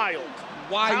wild.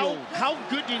 Wild. How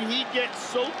good did he get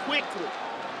so quickly?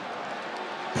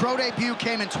 Pro debut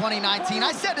came in 2019.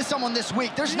 I said to someone this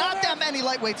week, there's not that many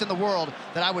lightweights in the world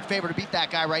that I would favor to beat that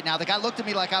guy right now. The guy looked at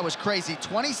me like I was crazy.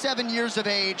 27 years of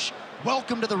age.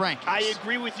 Welcome to the rankings. I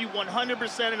agree with you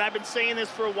 100%, and I've been saying this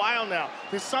for a while now.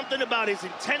 There's something about his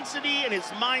intensity and his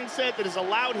mindset that has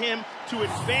allowed him to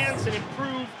advance and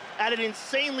improve at an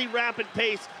insanely rapid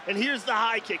pace. And here's the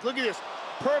high kick. Look at this.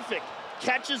 Perfect.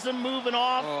 Catches him moving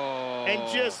off and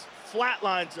just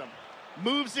flatlines him.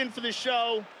 Moves in for the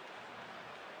show.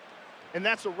 And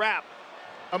that's a wrap.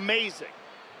 Amazing.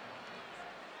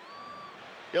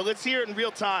 Yo, let's hear it in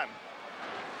real time.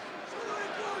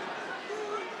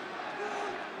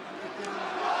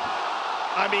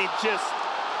 I mean, just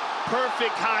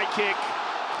perfect high kick.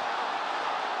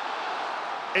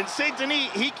 And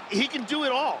Saint-Denis, he can do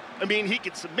it all. I mean, he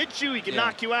can submit you, he can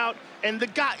knock you out. And the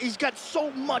guy, he's got so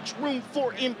much room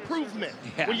for improvement.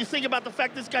 When you think about the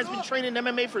fact this guy's been training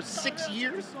MMA for 6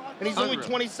 years, and he's only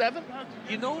 27.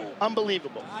 You know,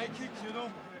 unbelievable.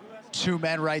 Two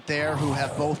men right there who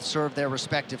have both served their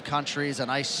respective countries. A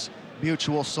nice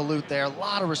mutual salute there. A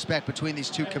lot of respect between these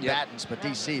two combatants. But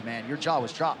DC, man, your jaw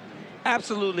was dropped.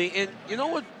 Absolutely. And you know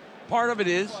what part of it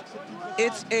is?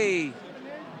 It's a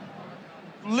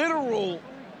literal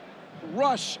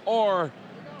rush or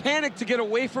panic to get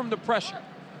away from the pressure.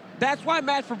 That's why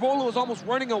Matt Frevola was almost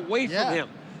running away from him,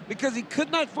 because he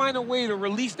could not find a way to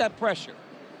release that pressure.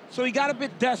 So he got a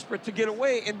bit desperate to get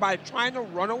away, and by trying to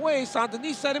run away,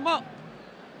 Saint-Denis set him up.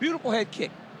 Beautiful head kick.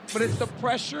 But it's the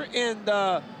pressure and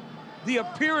the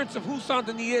appearance of who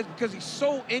Saint-Denis is, because he's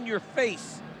so in your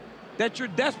face that you're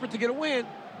desperate to get away, and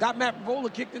got Matt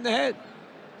Frevola kicked in the head.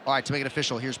 All right, to make it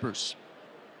official, here's Bruce.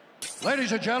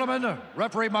 Ladies and gentlemen,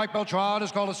 referee Mike Beltran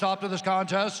has called a stop to this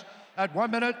contest at 1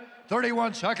 minute,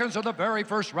 31 seconds of the very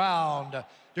first round.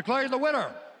 Declaring the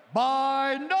winner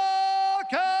by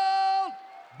knockout,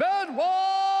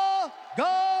 Benoit,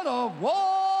 God of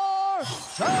War,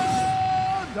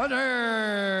 Saint-Denis.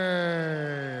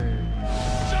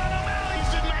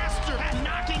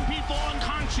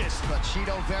 But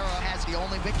Cheeto Vera has the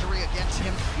only victory against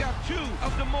him. You have two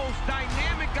of the most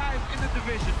dynamic guys in the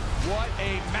division. What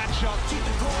a matchup.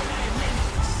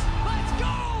 Let's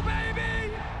go,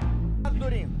 baby!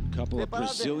 Couple of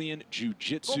Brazilian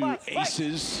Jiu-Jitsu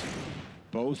aces.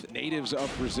 Both natives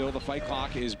of Brazil. The fight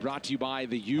clock is brought to you by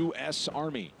the U.S.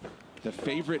 Army. The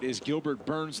favorite is Gilbert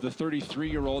Burns, the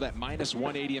 33-year-old, at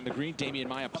 -180 in the green. Damian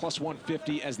Maia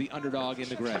 +150 as the underdog in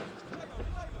the gray.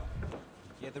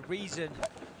 Yeah, the reason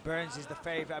Burns is the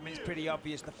favorite, I mean, it's pretty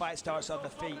obvious. The fight starts on the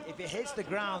feet. If it hits the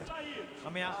ground,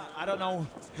 I mean, I don't know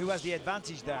who has the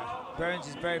advantage there. Burns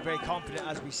is very, very confident,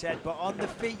 as we said. But on the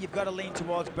feet, you've got to lean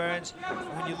towards Burns.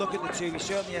 When you look at the two, he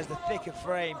certainly has the thicker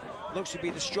frame. Looks to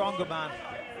be the stronger man.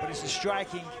 But it's a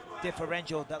striking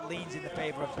differential that leans in the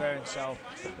favor of Burns. So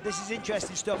this is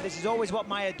interesting stuff. This is always what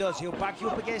Maia does. He'll back you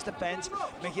up against the fence,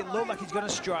 make it look like he's going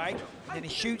to strike, and then he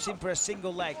shoots him for a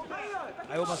single leg.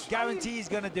 I almost guarantee he's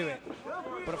going to do it.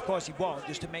 But of course he won't,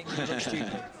 just to make me look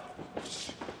stupid.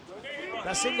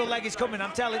 That single leg is coming,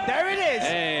 I'm telling. There it is!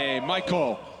 Hey,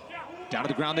 Michael. Down to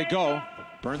the ground they go.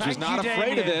 Burns was not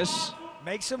afraid of this.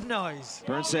 Make some noise.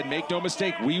 Burns said, make no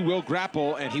mistake, we will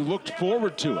grapple, and he looked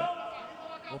forward to it.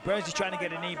 Well, Burns is trying to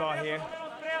get a knee bar here.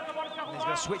 And he's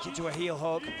going to switch it to a heel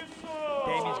hook.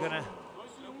 Damian's going to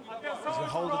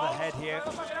hold of the head here.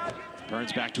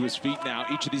 Burns back to his feet now.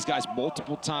 Each of these guys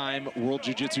multiple-time World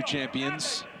Jiu-Jitsu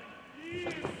champions.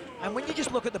 And when you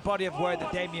just look at the body of work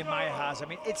that Damian Maia has, I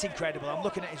mean, it's incredible. I'm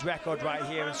looking at his record right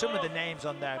here, and some of the names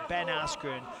on there: Ben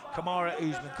Askren, Kamaru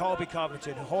Usman, Colby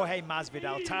Covington, Jorge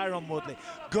Masvidal, Tyron Woodley,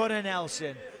 Gunnar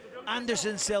Nelson,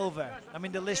 Anderson Silva. I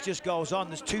mean, the list just goes on.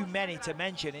 There's too many to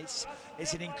mention. It's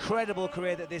an incredible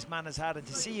career that this man has had, and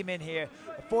to see him in here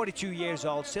at 42 years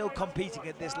old, still competing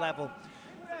at this level,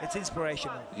 It's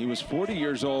inspirational. He was 40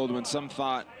 years old when some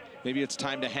thought maybe it's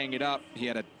time to hang it up. He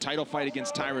had a title fight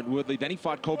against Tyron Woodley. Then he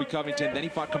fought Colby Covington. Then he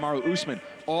fought Kamaru Usman.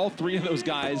 All three of those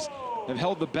guys have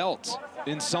held the belt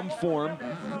in some form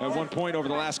at one point over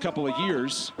the last couple of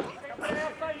years.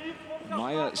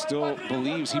 Maia still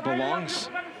believes he belongs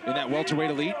in that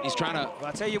welterweight elite. He's trying to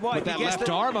I'll tell you what, put that left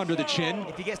arm under the chin.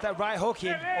 If he gets that right hook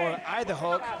in, or either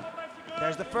hook,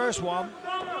 there's the first one.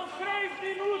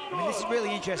 I mean, this is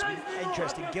really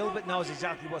interesting. Gilbert knows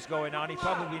exactly what's going on. He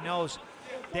probably knows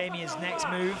Damian's next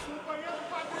move.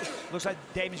 Looks like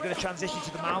Damian's going to transition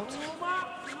to the mount.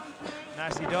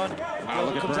 Nicely done. Wow,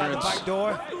 look at comes out the Burns. back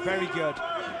door. Very good.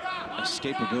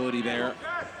 Escapability there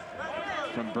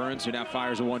from Burns, who now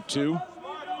fires a 1-2.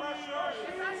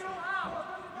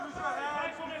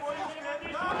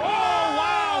 Oh,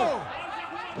 wow!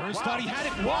 Burns thought he had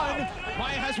it won.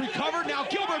 Maia has recovered. Now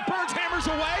Gilbert Burns hammers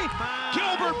away.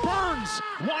 Gilbert Burns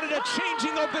wanted a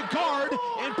changing of the guard,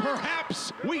 and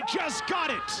perhaps we just got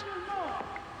it.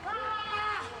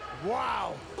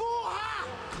 Wow.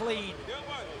 Clean.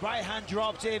 Right hand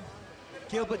dropped him.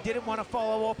 Gilbert didn't want to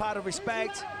follow up out of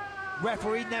respect.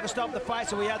 Referee never stopped the fight,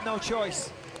 so he had no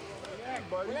choice.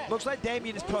 Looks like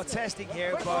Damian is protesting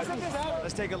here, but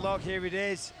let's take a look. Here it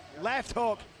is. Left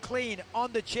hook, clean,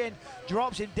 on the chin,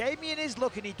 drops him. Damian is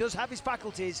looking, he does have his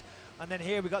faculties. And then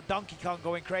here we got Donkey Kong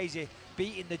going crazy,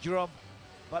 beating the drum.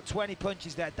 About 20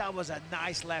 punches there. That was a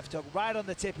nice left hook, right on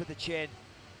the tip of the chin.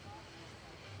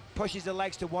 Pushes the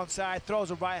legs to one side,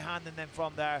 throws a right hand, and then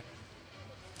from there,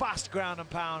 fast ground and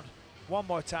pound. One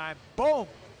more time, boom,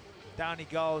 down he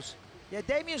goes. Yeah,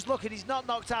 Damian's looking, he's not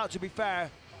knocked out, to be fair.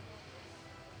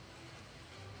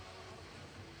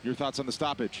 Your thoughts on the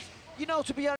stoppage? You know, to be honest,